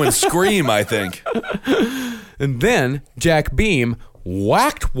a show and scream, I think. And then Jack Beam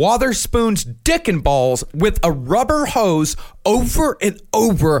whacked Wotherspoon's dick and balls with a rubber hose over and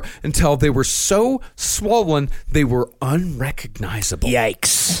over until they were so swollen they were unrecognizable.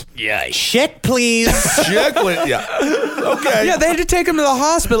 Yikes. Shit, please. Yeah. Okay. Yeah, they had to take him to the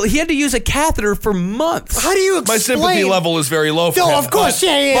hospital. He had to use a catheter for months. How do you explain? My sympathy level is very low for him. No, of course, but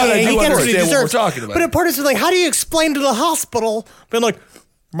I do he gets what he understand what we're deserves. talking about. But a part of it's like, how do you explain to the hospital, being like,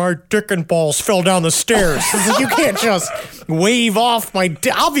 my dick and balls fell down the stairs. It's like, you can't just wave off my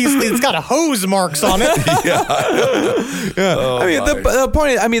dick. Obviously, it's got a hose marks on it. Oh, I mean, the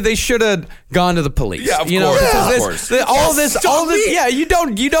point is, I mean, they should have gone to the police. Yeah, of course. All this. Yeah, you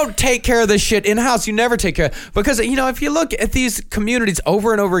don't take care of this shit in house. You never take care because if you look at these communities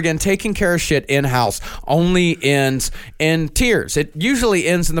over and over again, taking care of shit in house only ends in tears. It usually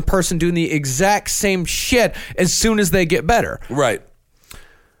ends in the person doing the exact same shit as soon as they get better. Right.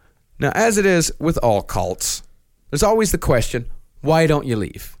 Now, as it is with all cults, there's always the question, why don't you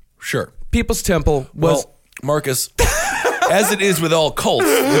leave? Sure. People's Temple was... Well, Marcus, as it is with all cults,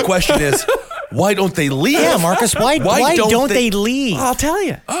 the question is, why don't they leave? Yeah, Marcus, why don't they leave? I'll tell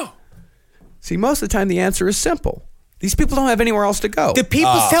you. Oh. See, most of the time the answer is simple. These people don't have anywhere else to go. The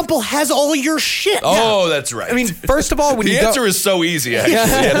People's Temple has all your shit. Oh, that's right. I mean, first of all, when the you answer is so easy, actually.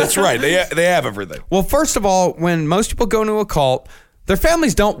 Yeah, that's right. They have everything. Well, first of all, when most people go into a cult, their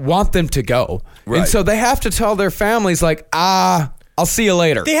families don't want them to go. Right. And so they have to tell their families, like, I'll see you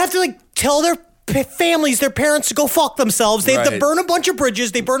later. They have to, tell their families, their parents, to go fuck themselves. They have to burn a bunch of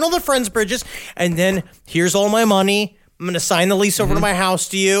bridges. They burn all their friends' bridges. And then, here's all my money. I'm going to sign the lease over to my house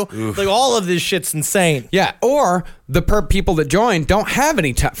to you. Like, all of this shit's insane. Yeah, or the people that join don't have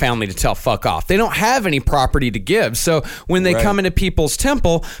any family to tell fuck off. They don't have any property to give. So when they come into People's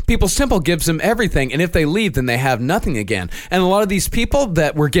Temple gives them everything. And if they leave, then they have nothing again. And a lot of these people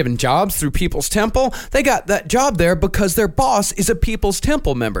that were given jobs through People's Temple, they got that job there because their boss is a People's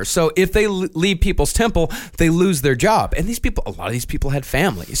Temple member. So if they leave People's Temple, they lose their job. And a lot of these people had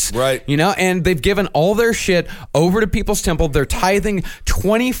families. Right. And they've given all their shit over to People's Temple. They're tithing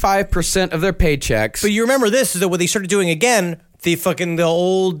 25% of their paychecks. But you remember this, is that what they started doing again, the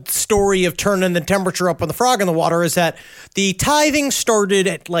old story of turning the temperature up on the frog in the water, is that the tithing started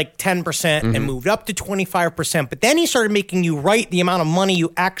at like 10% and moved up to 25%. But then he started making you write the amount of money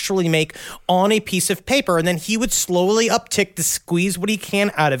you actually make on a piece of paper. And then he would slowly uptick to squeeze what he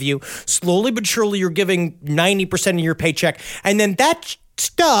can out of you. Slowly but surely, you're giving 90% of your paycheck. And then that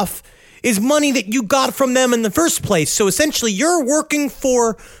stuff is money that you got from them in the first place. So essentially, you're working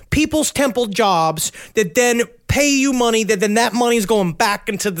for People's Temple jobs that then pay you money, that money is going back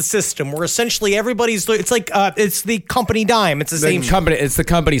into the system, where essentially it's the company dime. It's the same company. It's the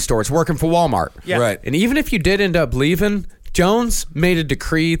company store. It's working for Walmart. Yeah. Right. And even if you did end up leaving, Jones made a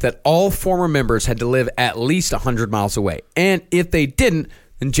decree that all former members had to live at least 100 miles away. And if they didn't,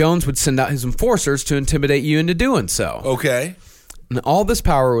 then Jones would send out his enforcers to intimidate you into doing so. Okay. And all this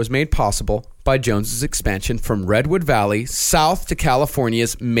power was made possible by Jones's expansion from Redwood Valley south to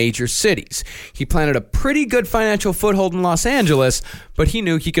California's major cities. He planted a pretty good financial foothold in Los Angeles, but he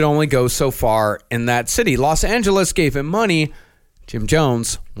knew he could only go so far in that city. Los Angeles gave him money. Jim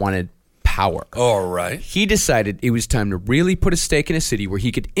Jones wanted power. All right. He decided it was time to really put a stake in a city where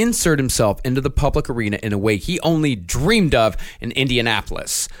he could insert himself into the public arena in a way he only dreamed of in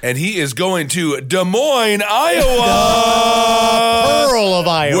Indianapolis. And he is going to Des Moines, Iowa. Pearl of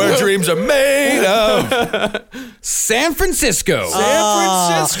Iowa. Where dreams are made of. San Francisco.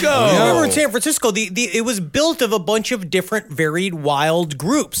 San Francisco. Remember in San Francisco, it was built of a bunch of different, varied, wild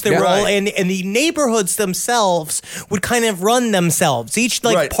groups. They were all, and the neighborhoods themselves would kind of run themselves. Each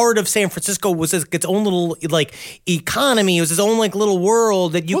part of San Francisco was its own little economy. It was its own little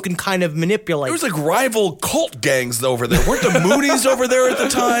world that you can kind of manipulate. There was rival cult gangs over there. Weren't the Moonies over there at the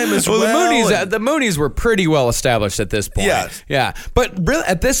time as well? The Moonies were pretty well established at this point. Yes. Yeah. But really,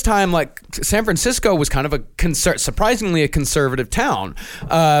 at this time, San Francisco was kind of surprisingly a conservative town.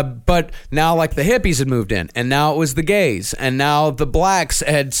 But now, the hippies had moved in, and now it was the gays, and now the blacks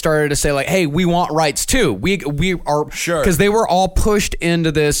had started to say, hey, we want rights too. We are, sure, because they were all pushed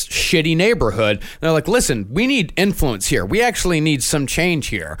into this shitty neighborhood. And they're like, listen, we need influence here. We actually need some change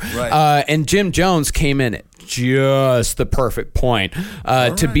here. Right. And Jim Jones came in at just the perfect point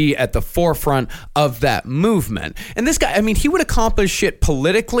to be at the forefront of that movement. And this guy, he would accomplish shit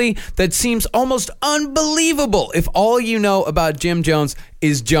politically that seems almost unbelievable if all you know about Jim Jones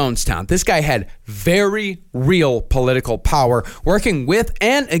is Jonestown. This guy had very real political power, working with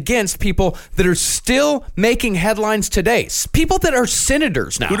and against people that are still making headlines today. People that are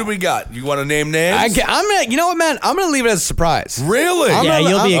senators now. Who do we got? You want to name names? You know what, man? I'm gonna leave it as a surprise. Really?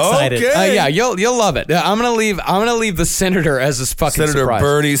 You'll be excited. Okay. Yeah, you'll love it. I'm gonna leave the senator as a fucking Senator surprise.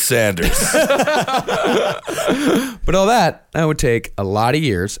 Bernie Sanders. But all that would take a lot of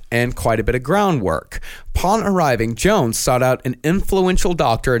years and quite a bit of groundwork. Upon arriving, Jones sought out an influential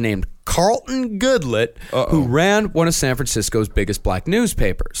doctor named Carlton Goodlett, who ran one of San Francisco's biggest black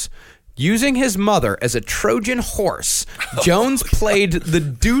newspapers. Using his mother as a Trojan horse, Jones played the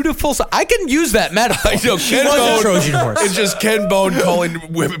dutiful... I can use that metaphor. I know, Ken Bone, a Trojan horse. It's just Ken Bone calling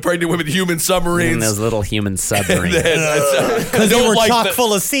pregnant women human submarines. And those little human submarines. Because they were chock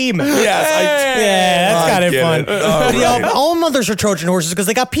full of semen. Yes, that's kind of fun. All all mothers are Trojan horses because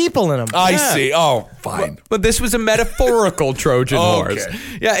they got people in them. I see. Oh, fine. But this was a metaphorical Trojan horse.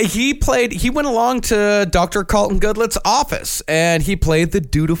 Yeah, he went along to Dr. Carlton Goodlett's office, and he played the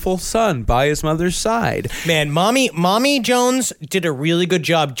dutiful son by his mother's side. Man, Mommy Jones did a really good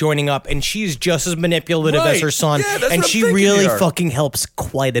job joining up, and she's just as manipulative as her son. Yeah, that's and what she I'm really here. fucking helps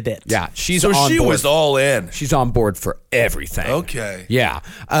quite a bit. Yeah, She on board. was all in. She's on board for everything. Okay. Yeah.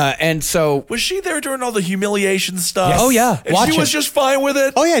 And so... Was she there during all the humiliation stuff? Yes. Oh, yeah. And she was just fine with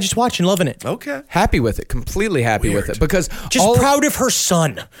it? Oh, yeah, just watching, loving it. Okay. Happy with it. Completely happy with it. Because just proud of her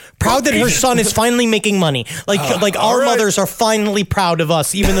son. Proud that her son is finally making money. Our mothers are finally proud of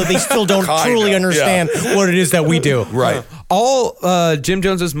us, even though they still don't truly understand what it is that we do. Right. All Jim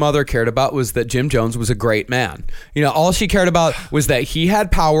Jones's mother cared about was that Jim Jones was a great man. All she cared about was that he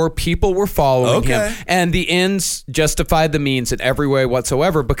had power, people were following him, and the ends justified the means in every way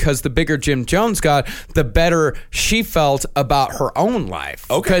whatsoever, because the bigger Jim Jones got, the better she felt about her own life.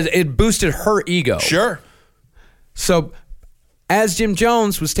 Because it boosted her ego. Sure. So... as Jim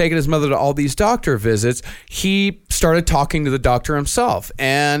Jones was taking his mother to all these doctor visits, he started talking to the doctor himself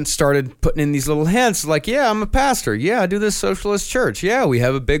and started putting in these little hints yeah, I'm a pastor. Yeah, I do this socialist church. Yeah, we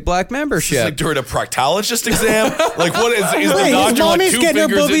have a big black membership. It's during a proctologist exam? What is the doctor his mommy's two getting her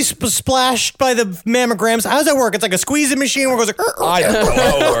fingers boobies splashed by the mammograms. How does that work? It's like a squeezing machine where it goes I don't know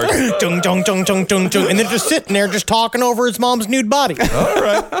how it works. dung, dung, dung, dung, dung, dung, and they're just sitting there just talking over his mom's nude body. All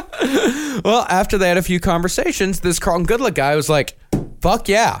right. Well, after they had a few conversations, this Carlton Goodlett guy was like, fuck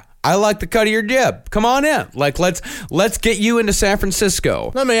yeah, I like the cut of your jib. Come on in. Let's get you into San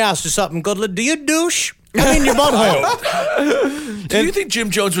Francisco. Let me ask you something, Goodlett. Do you douche? I mean, your butthole. Do you think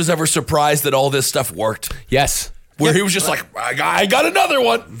Jim Jones was ever surprised that all this stuff worked? Yes. Where he was just like, I got another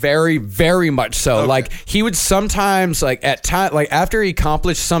one. Very, very much so. Okay. He would sometimes, after he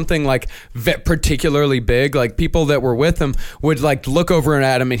accomplished something particularly big, people that were with him would look over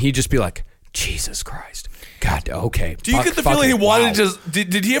at him, and he'd just be like, Jesus Christ. God, okay. Do you get the feeling he wanted to?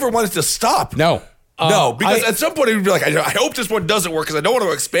 Did he ever want it to stop? No. No, because at some point he would be like, I hope this one doesn't work because I don't want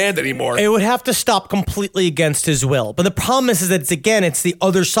to expand anymore. It would have to stop completely against his will. But the problem is that it's the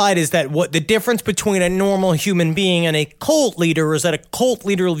other side, is that what the difference between a normal human being and a cult leader is that a cult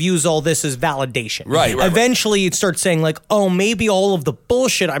leader views all this as validation. Right. Eventually you'd start saying oh, maybe all of the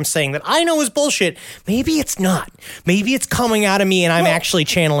bullshit I'm saying that I know is bullshit, maybe it's not. Maybe it's coming out of me and I'm actually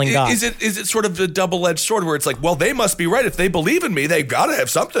channeling God. Is it sort of the double-edged sword where it's well, they must be right. If they believe in me, they've got to have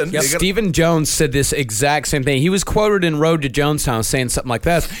something. Yep. Stephen Jones said this this exact same thing. He was quoted in Road to Jonestown saying something like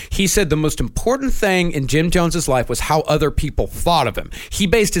this. He said the most important thing in Jim Jones's life was how other people thought of him. He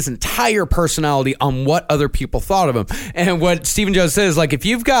based his entire personality on what other people thought of him. And what Stephen Jones says, like, if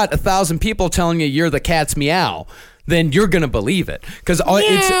you've got 1,000 people telling you you're the cat's meow, then you're going to believe it. Because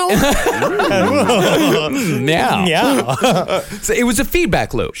it's... meow. Yeah. So it was a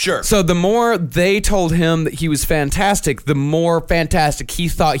feedback loop. Sure. So the more they told him that he was fantastic, the more fantastic he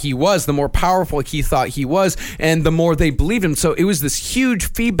thought he was, the more powerful he thought he was, and the more they believed him. So it was this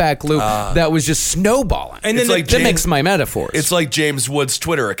huge feedback loop that was just snowballing. And then that makes my metaphors. It's like James Wood's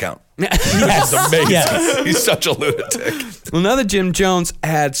Twitter account. Yes. It's amazing. Yes. He's such a lunatic. Well, now that Jim Jones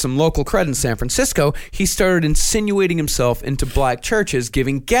had some local cred in San Francisco, he started insinuating himself into black churches,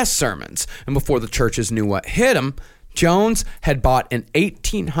 giving guest sermons. And before the churches knew what hit him, Jones had bought an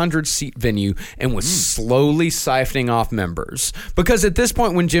 1,800-seat venue and was slowly siphoning off members. Because at this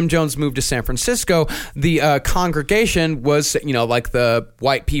point, when Jim Jones moved to San Francisco, the congregation was, like the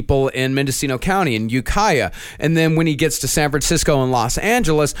white people in Mendocino County and Ukiah. And then when he gets to San Francisco and Los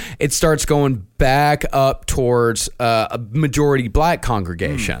Angeles, it starts going back up towards a majority black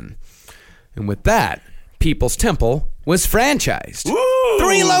congregation. And with that, People's Temple was franchised. Ooh.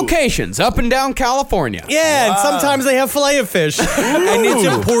 3 locations up and down California. Yeah, and sometimes they have filet of fish. And it's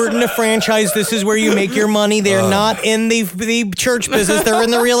important to franchise. This is where you make your money. They're not in the church business. They're in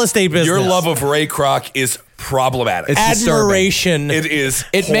the real estate business. Your love of Ray Kroc is problematic. It's admiration. It is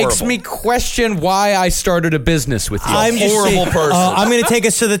It horrible. makes me question why I started a business with you. I'm just horrible saying, person. I'm going to take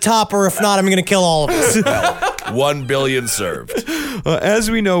us to the top, or if not, I'm going to kill all of us. 1 billion served.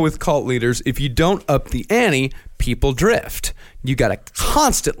 As we know with cult leaders, if you don't up the ante, people drift. You got to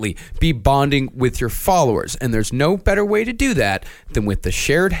constantly be bonding with your followers, and there's no better way to do that than with the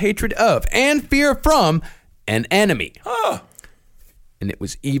shared hatred of and fear from an enemy. And it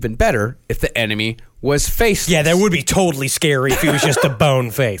was even better if the enemy was faceless. Yeah, that would be totally scary if he was just a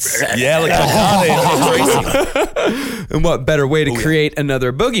bone face. Yeah, like And what better way to create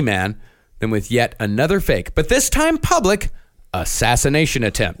another boogeyman than with yet another fake, but this time public, assassination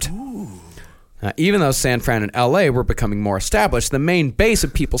attempt. Even though San Fran and LA were becoming more established, the main base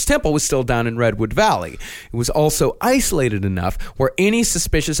of People's Temple was still down in Redwood Valley. It was also isolated enough where any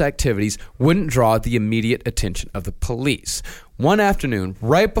suspicious activities wouldn't draw the immediate attention of the police. One afternoon,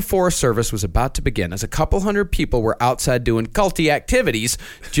 right before a service was about to begin, as a couple hundred people were outside doing culty activities,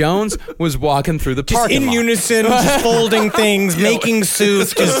 Jones was walking through the parking lot. In unison, just folding things, making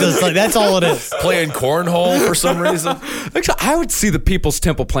suits, just like that's all it is. Playing cornhole for some reason. Actually, I would see the People's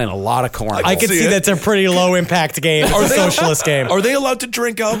Temple playing a lot of cornhole. I could see that's a pretty low impact game. It's a socialist game. Are they allowed to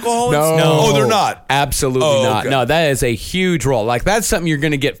drink alcohol? No. Oh, they're not. Absolutely not. Okay. No, that is a huge role. Like, that's something you're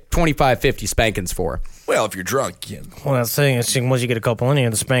going to get 25, 50 spankings for. Well, if you're drunk, you Well, that's the thing. Once you get a couple in here,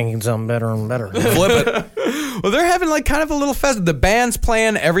 the spanking's something better and better. flip it. Well, they're having like kind of a little fest. The band's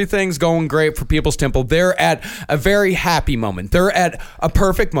playing. Everything's going great for People's Temple. They're at a very happy moment. They're at a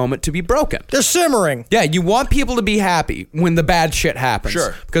perfect moment to be broken. They're simmering. Yeah, you want people to be happy when the bad shit happens.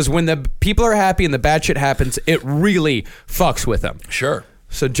 Sure. Because when the people are happy and the bad shit happens, it really fucks with them. Sure.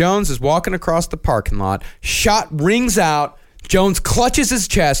 So Jones is walking across the parking lot. Shot rings out. Jones clutches his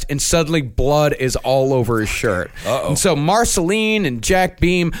chest, and suddenly blood is all over his shirt. And so Marceline and Jack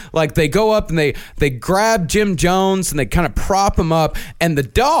Beam, like, they go up and they grab Jim Jones and they kind of prop him up. And the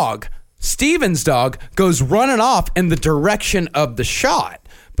dog, Steven's dog, goes running off in the direction of the shot.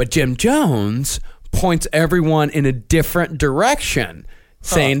 But Jim Jones points everyone in a different direction,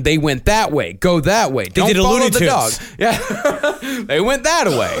 saying they went that way, go that way. Don't did a follow Looney the dog. Tunes. Yeah, they went that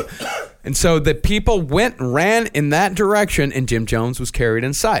way. And so the people went and ran in that direction, and Jim Jones was carried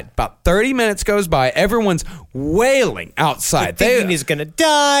inside. About 30 minutes goes by. Everyone's wailing outside. They're thinking he's going to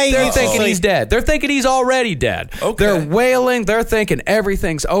die. They're thinking he's dead. They're thinking he's already dead. Okay. They're wailing. They're thinking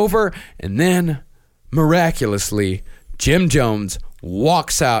everything's over. And then, miraculously, Jim Jones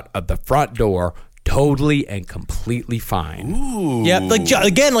walks out of the front door totally and completely fine. Ooh. Yep,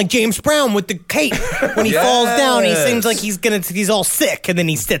 like James Brown with the cape. When he falls down, he seems like he's all sick, and then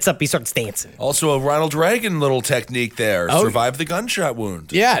he sits up, he starts dancing. Also a Ronald Reagan little technique there. Survive the gunshot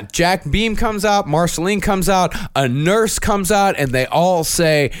wound. Yeah, Jack Beam comes out, Marceline comes out, a nurse comes out, and they all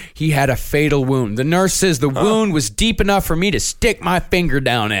say he had a fatal wound. The nurse says the wound was deep enough for me to stick my finger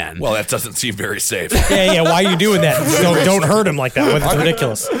down in. Well, that doesn't seem very safe. Yeah, why are you doing that? Don't hurt him like that. It's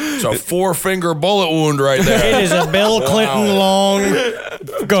ridiculous. It's a 4-finger bullet wound right there. It is a Bill Clinton long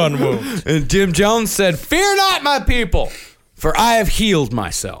gun wound. And Jim Jones said, "Fear not, my people, for I have healed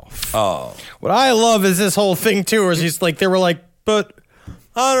myself." Oh. What I love is this whole thing too, is he's like, they were like, but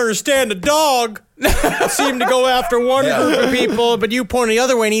I don't understand. The dog seemed to go after one group of people, but you pointed the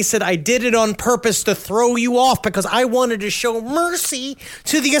other way, and he said, I did it on purpose to throw you off because I wanted to show mercy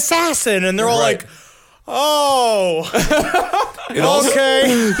to the assassin. And they're all like, oh,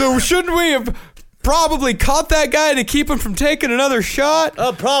 okay. So shouldn't we have probably caught that guy to keep him from taking another shot?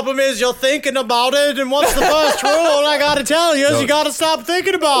 The problem is you're thinking about it, and what's the first rule? I got to tell you is you got to stop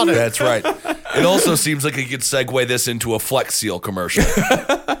thinking about it. That's right. It also seems like you could segue this into a Flex Seal commercial.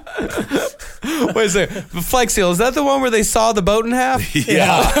 Wait a second. Flex Seal, is that the one where they saw the boat in half?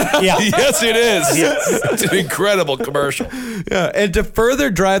 Yeah. Yes, it is. Yes. It's an incredible commercial. Yeah. And to further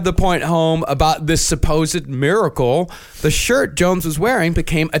drive the point home about this supposed miracle, the shirt Jones was wearing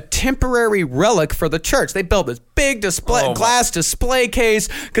became a temporary relic for the church. They built this big glass display case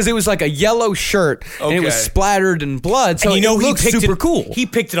because it was like a yellow shirt and it was splattered in blood. So and it looked super cool. He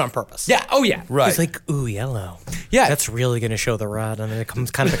picked it on purpose. Yeah. Oh, yeah. Right. He's like, ooh, yellow. Yeah. That's really going to show the red. And then it kind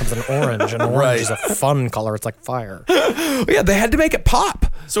of becomes an orange. And orange is a fun color. It's like fire. Yeah, they had to make it pop.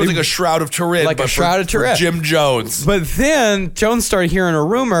 So it's like a Shroud of Turin. Like but a Shroud of Turin. For Jim Jones. But then Jones started hearing a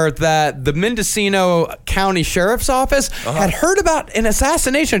rumor that the Mendocino County Sheriff's Office had heard about an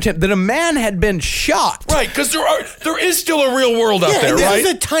assassination attempt, that a man had been shot. Right, because there is still a real world out there, right?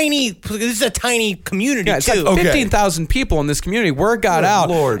 This is a tiny community, Yeah, it's too. like 15,000 people in this community. Word got out.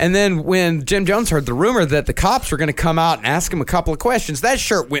 Lord. And then when Jim Jones heard the rumor that the cops were going to come out and ask him a couple of questions, that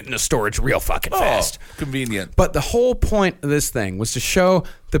shirt went into storage real fucking fast. Convenient. But the whole point of this thing was to show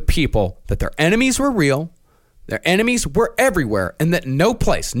the people that their enemies were real, their enemies were everywhere, and that no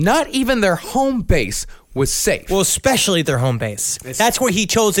place, not even their home base, was safe. Well, especially their home base. That's where he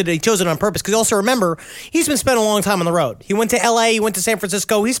chose it. He chose it on purpose. Because also remember, he's been spending a long time on the road. He went to LA, he went to San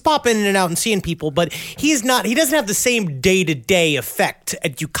Francisco. He's popping in and out and seeing people, but he doesn't have the same day-to-day effect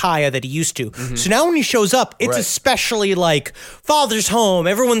at Ukiah that he used to. Mm-hmm. So now when he shows up, it's especially like father's home.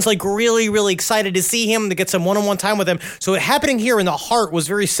 Everyone's like really, really excited to see him, to get some one-on-one time with him. So it happening here in the heart was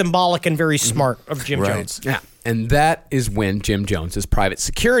very symbolic and very smart of Jim Jones. Yeah. And that is when Jim Jones's private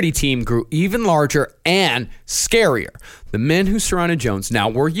security team grew even larger and scarier. The men who surrounded Jones now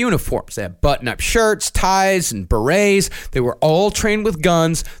wore uniforms. They had button-up shirts, ties, and berets. They were all trained with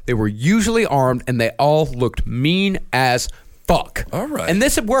guns. They were usually armed, and they all looked mean as fuck. All right. And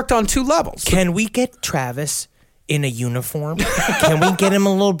this had worked on two levels. Can we get Travis in a uniform? Can we get him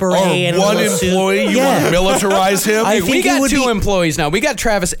a little beret and one a little employee? suit? You want to militarize him? We got two employees now. We got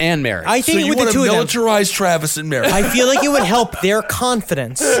Travis and Mary. I think so you with want the to two of them, militarize Travis and Mary? I feel like it would help their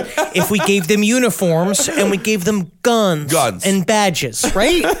confidence if we gave them uniforms and we gave them guns and badges,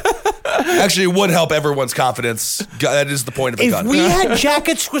 right? Actually, it would help everyone's confidence. That is the point of a gun. If we had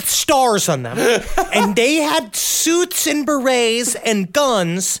jackets with stars on them and they had suits and berets and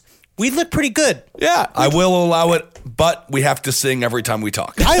guns, we'd look pretty good. Yeah. I will allow it, but we have to sing every time we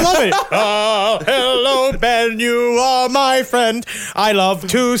talk. I love it. Oh, hello, Ben, you are my friend. I love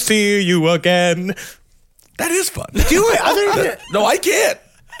to see you again. That is fun. Do it. No, I can't.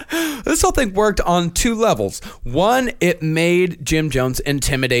 This whole thing worked on two levels. One, it made Jim Jones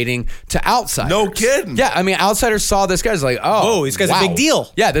intimidating to outsiders. No kidding. Yeah, I mean, outsiders saw this guy's like, oh, this guy's a wow. big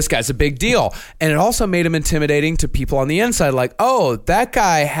deal. Yeah, this guy's a big deal. And it also made him intimidating to people on the inside, like, oh, that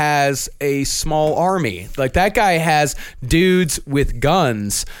guy has a small army. Like, that guy has dudes with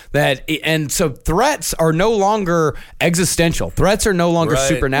guns. And so threats are no longer existential. Threats are no longer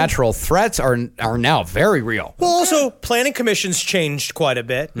supernatural. Threats are now very real. Well, also, planning commissions changed quite a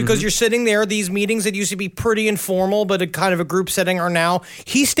bit. Because you're sitting there, these meetings that used to be pretty informal, but a kind of a group setting are now.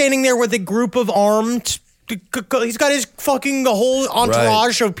 He's standing there with a group of armed. He's got his fucking the whole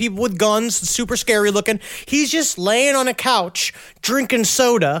entourage of people with guns, super scary looking. He's just laying on a couch drinking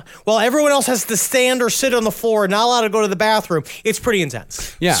soda while everyone else has to stand or sit on the floor, not allowed to go to the bathroom. It's pretty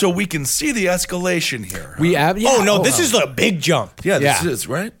intense. Yeah. So we can see the escalation here. This is a big jump. Yeah, this is,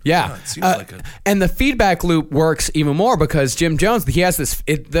 right? Yeah. It seems like it. And the feedback loop works even more because Jim Jones, he has this,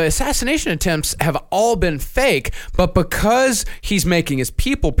 the assassination attempts have all been fake, but because he's making his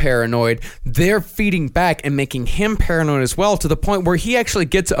people paranoid, they're feeding back and making him paranoid as well, to the point where he actually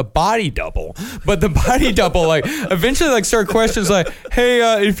gets a body double. But the body double, like, eventually, start questions like,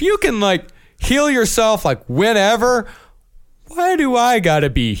 hey, if you can, heal yourself, whenever, why do I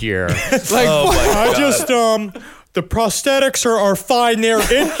gotta be here? I just, the prosthetics are fine. They're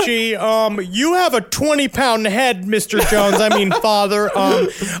itchy. You have a 20-pound head, Mr. Jones. I mean, father.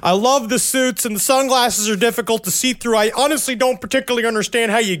 I love the suits, and the sunglasses are difficult to see through. I honestly don't particularly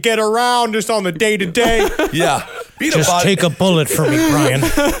understand how you get around just on the day-to-day. Yeah. Take a bullet for me, Brian.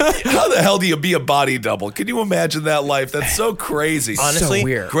 How the hell do you be a body double? Can you imagine that life? That's so crazy. Honestly, so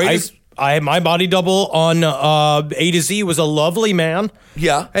weird. My body double on A to Z was a lovely man.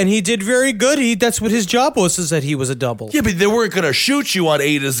 Yeah. And he did very good. That's what his job was, is that he was a double. Yeah, but they weren't going to shoot you on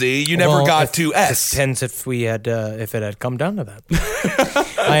A to Z. You never got to S. It depends if it had come down to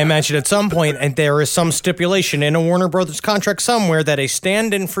that. I imagine at some point, and there is some stipulation in a Warner Brothers contract somewhere that a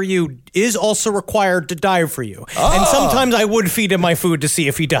stand-in for you is also required to die for you. Oh. And sometimes I would feed him my food to see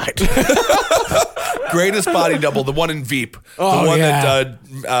if he died. Greatest body double, the one in Veep. The one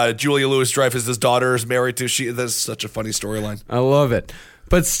that Julia Louis-Dreyfus' daughter is married to. That's such a funny storyline. I love it.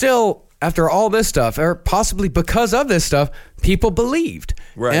 But still, after all this stuff, or possibly because of this stuff, people believed.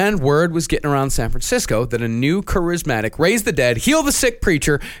 Right. And word was getting around San Francisco that a new charismatic, raise the dead, heal the sick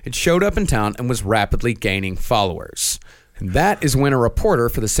preacher had showed up in town and was rapidly gaining followers. And that is when a reporter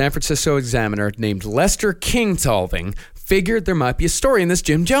for the San Francisco Examiner named Lester Kingsolving figured there might be a story in this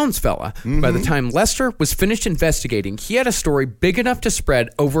Jim Jones fella. Mm-hmm. By the time Lester was finished investigating, he had a story big enough to spread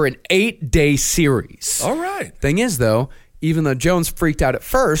over an 8-day series. All right. Thing is, though, even though Jones freaked out at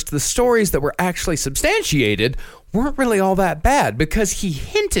first, the stories that were actually substantiated weren't really all that bad because he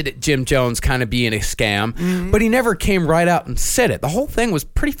hinted at Jim Jones kind of being a scam, but he never came right out and said it. The whole thing was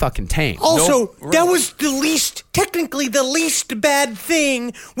pretty fucking tame. Also, that was technically the least bad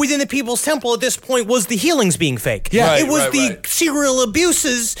thing within the People's Temple at this point was the healings being fake. Yeah. Right, it was right. serial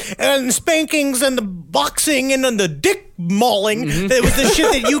abuses and spankings and the boxing and then the dick mauling. That was the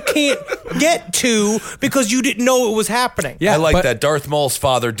shit that you can't get to because you didn't know it was happening. Yeah, I like that. Darth Maul's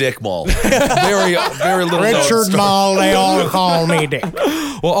father, Dick Maul. Very little Richard Maul, they all call me Dick.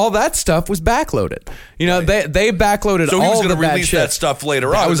 Well, all that stuff was backloaded. You know, they backloaded so all the bad shit. So he was going to release that stuff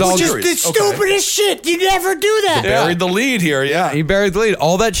later on. It was all just the stupidest shit. You never do that. He buried the lead here, yeah. He buried the lead.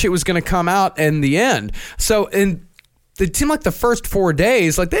 All that shit was going to come out in the end. So it seemed like the first 4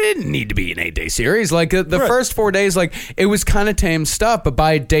 days, like they didn't need to be an 8-day series. Like the first 4 days, like it was kind of tame stuff. But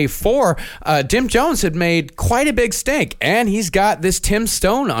by day 4, Jim Jones had made quite a big stink, and he's got this Tim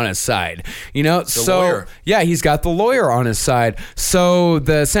Stone on his side. You know, lawyer. Yeah, he's got the lawyer on his side. So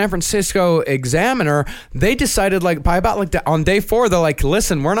the San Francisco Examiner, they decided on day 4, they're like,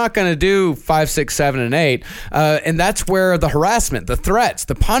 listen, we're not going to do 5, 6, 7, and 8, and that's where the harassment, the threats,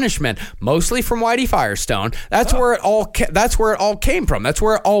 the punishment, mostly from Whitey Firestone. That's where it all came from. That's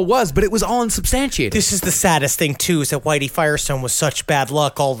where it all was, but it was all unsubstantiated. This is the saddest thing, too, is that Whitey Firestone was such bad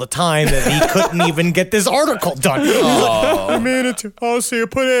luck all the time that he couldn't even get this article done. I mean, you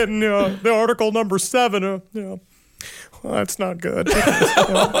put it in the article number 7, well, that's not good.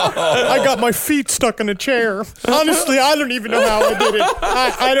 I got my feet stuck in a chair. Honestly, I don't even know how I did it.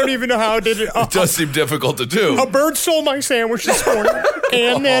 I don't even know how I did it. It does seem difficult to do. A bird stole my sandwich this morning,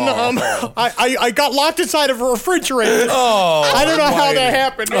 and then I got locked inside of a refrigerator. I don't know how that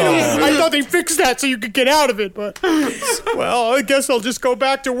happened. I thought they fixed that so you could get out of it, but well, I guess I'll just go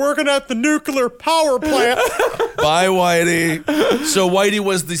back to working at the nuclear power plant. Bye, Whitey. So Whitey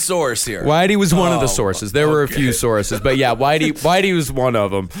was the source here. Whitey was one of the sources. There were a few sources, but yeah, Whitey was one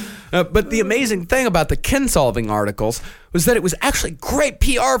of them. But the amazing thing about the Kinsolving articles was that it was actually great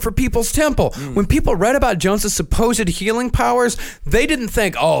PR for People's Temple. When people read about Jones's supposed healing powers, they didn't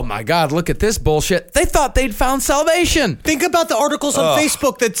think, oh my God, look at this bullshit. They thought they'd found salvation. Think about the articles on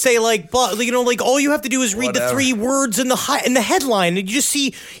Facebook that say like all you have to do is read the 3 words in the headline, and you just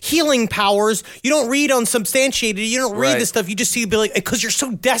see healing powers. You don't read unsubstantiated. You don't read this stuff. You just see because you're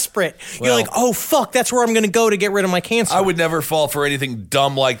so desperate. You're like, oh fuck, that's where I'm going to go to get rid of my cancer. I would never fall for anything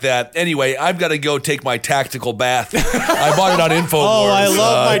dumb like that. Anyway, I've got to go take my tactical bath. I bought it on InfoWars. Oh, I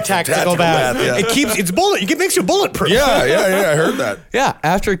love my tactical bath. Yeah. It makes you bulletproof. Yeah, I heard that. Yeah,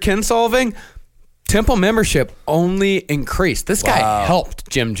 after Kinsolving, Temple membership only increased. This guy helped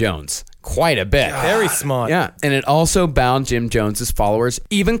Jim Jones quite a bit. Very smart. Yeah, and it also bound Jim Jones's followers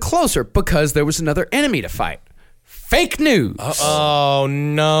even closer because there was another enemy to fight. Fake news. Oh,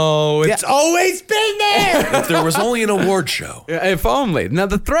 no. It's always been there. If there was only an award show. If only. Now,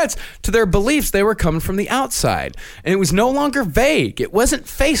 the threats to their beliefs, they were coming from the outside. And it was no longer vague. It wasn't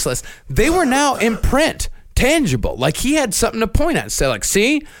faceless. They were now in print, tangible. Like he had something to point at and say, like,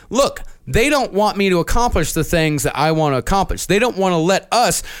 see, look, they don't want me to accomplish the things that I want to accomplish. They don't want to let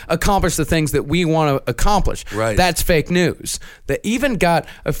us accomplish the things that we want to accomplish. Right. That's fake news. They even got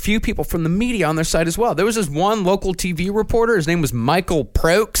a few people from the media on their side as well. There was this one local TV reporter. His name was Michael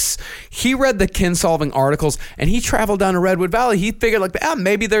Prokes. He read the Kinsolving articles, and he traveled down to Redwood Valley. He figured,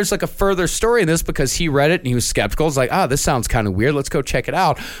 maybe there's a further story in this because he read it, and he was skeptical. He's like, this sounds kind of weird. Let's go check it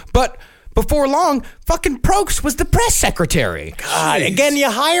out. But Before long, fucking Prokes was the press secretary. God, again, you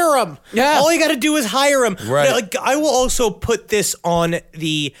hire him. Yeah. All you got to do is hire him. Right. Like, I will also put this on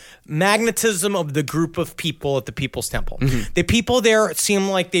the magnetism of the group of people at the People's Temple. The people there seemed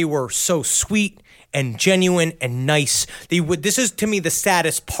like they were so sweet and genuine and nice. This is, to me, the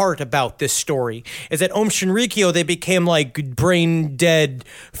saddest part about this story, is that Om Shinrikyo, they became like brain dead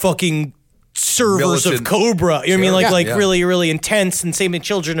fucking servers Militant. of Cobra. You know what I mean? Like Yeah. really, really intense. And same in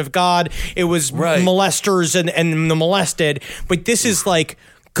Children of God. It was molesters and the molested. But this is like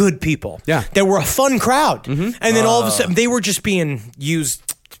good people. Yeah. That were a fun crowd. And then all of a sudden, they were just being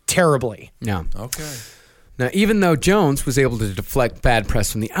used terribly. Yeah. Okay. Now, even though Jones was able to deflect bad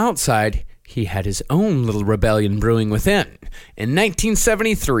press from the outside, he had his own little rebellion brewing within. In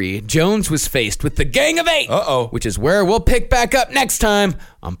 1973, Jones was faced with the Gang of Eight. Which is where we'll pick back up next time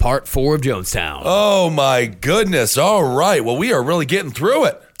on Part 4 of Jonestown. Oh, my goodness. All right. Well, we are really getting through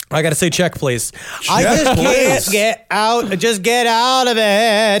it. I got to say check, please. I just can't get out. Just get out of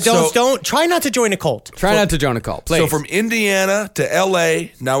it. Don't try not to join a cult. Try not to join a cult, please. So from Indiana to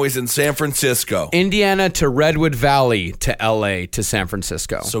L.A., now he's in San Francisco. Indiana to Redwood Valley to L.A. to San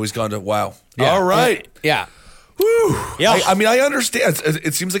Francisco. So he's gone to, wow. Yeah. All right. Yeah. Whew. Yeah. I mean, I understand.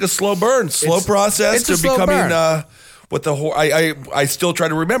 It seems like a slow burn, process it's a to slow becoming burn. what the I still try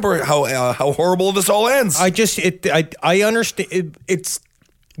to remember how horrible this all ends. I understand.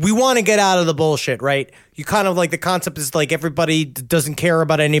 We want to get out of the bullshit, right? You kind of like the concept is like everybody doesn't care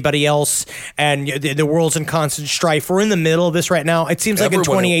about anybody else, and the world's in constant strife. We're in the middle of this right now. It seems like in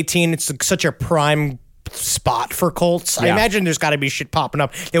 2018, it's such a prime spot for cults. I imagine there's got to be shit popping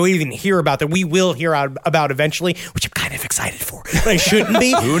up that we even hear about, that we will hear about eventually, which I'm kind of excited for. But I shouldn't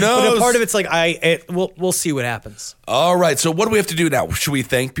be. Who knows? But a part of it's like we'll see what happens. All right. So what do we have to do now? Should we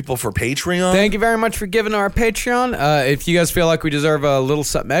thank people for Patreon? Thank you very much for giving our Patreon. If you guys feel like we deserve a little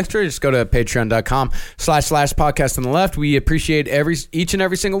something extra, just go to patreon.com/podcast on the left. We appreciate each and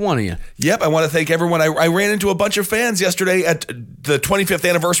every single one of you. Yep. I want to thank everyone. I ran into a bunch of fans yesterday at the 25th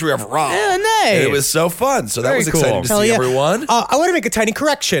anniversary of Raw. Yeah, nice. And it was so fun. So that was exciting to see everyone. I want to make a tiny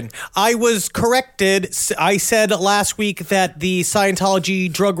correction. I was corrected. I said last week that the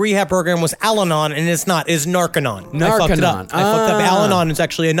Scientology drug rehab program was Al-Anon, and it's not. It's Narcanon. I fucked it up. Al-Anon is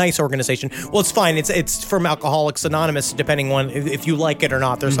actually a nice organization. Well, it's fine. It's from Alcoholics Anonymous, depending on if you like it or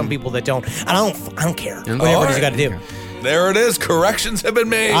not. There's some people that don't. And I don't care. Whatever he's got to do. There it is. Corrections have been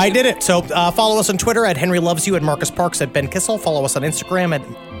made. I did it. So follow us on Twitter at Henry Loves You, at Marcus Parks, at Ben Kissel. Follow us on Instagram at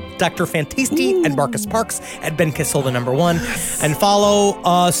Dr. Fantasty and Marcus Parks, at Ben Kissel, the number 1. And follow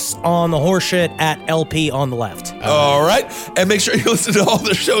us on the horseshit at LP on the left. All right. And make sure you listen to all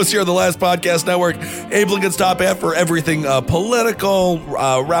the shows here on the Last Podcast Network. Abe Lincoln's Top Hat for everything political,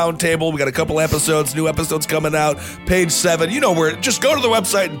 roundtable. We got a couple episodes, new episodes coming out. Page 7. You know where. Just go to the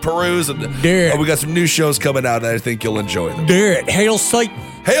website and peruse. And we got some new shows coming out, and I think you'll enjoy them. Hail Satan.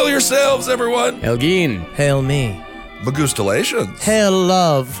 Hail yourselves, everyone. Elgin. Hail me. Magustalations. Hail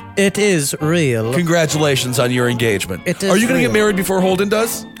love. It is real. Congratulations on your engagement. It is Are you going to real. get married before Holden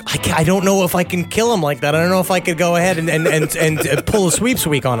does? I don't know if I can kill him like that. I don't know if I could go ahead and pull a sweeps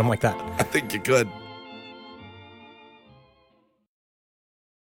week on him like that. I think you could.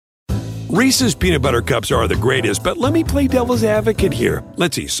 Reese's peanut butter cups are the greatest, but let me play devil's advocate here.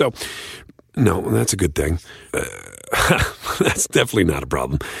 Let's see. So, no, that's a good thing. That's definitely not a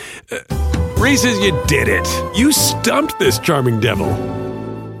problem. Reese's, you did it. You stumped this charming devil.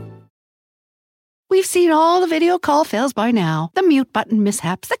 We've seen all the video call fails by now. The mute button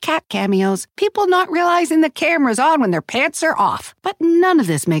mishaps, the cat cameos, people not realizing the camera's on when their pants are off. But none of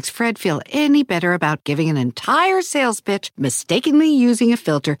this makes Fred feel any better about giving an entire sales pitch, mistakenly using a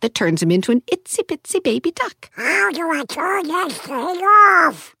filter that turns him into an itsy-bitsy baby duck. How do I turn that thing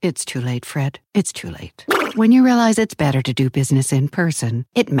off? It's too late, Fred. It's too late. When you realize it's better to do business in person,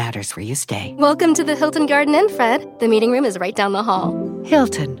 it matters where you stay. Welcome to the Hilton Garden Inn, Fred. The meeting room is right down the hall.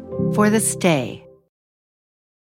 Hilton, for the stay.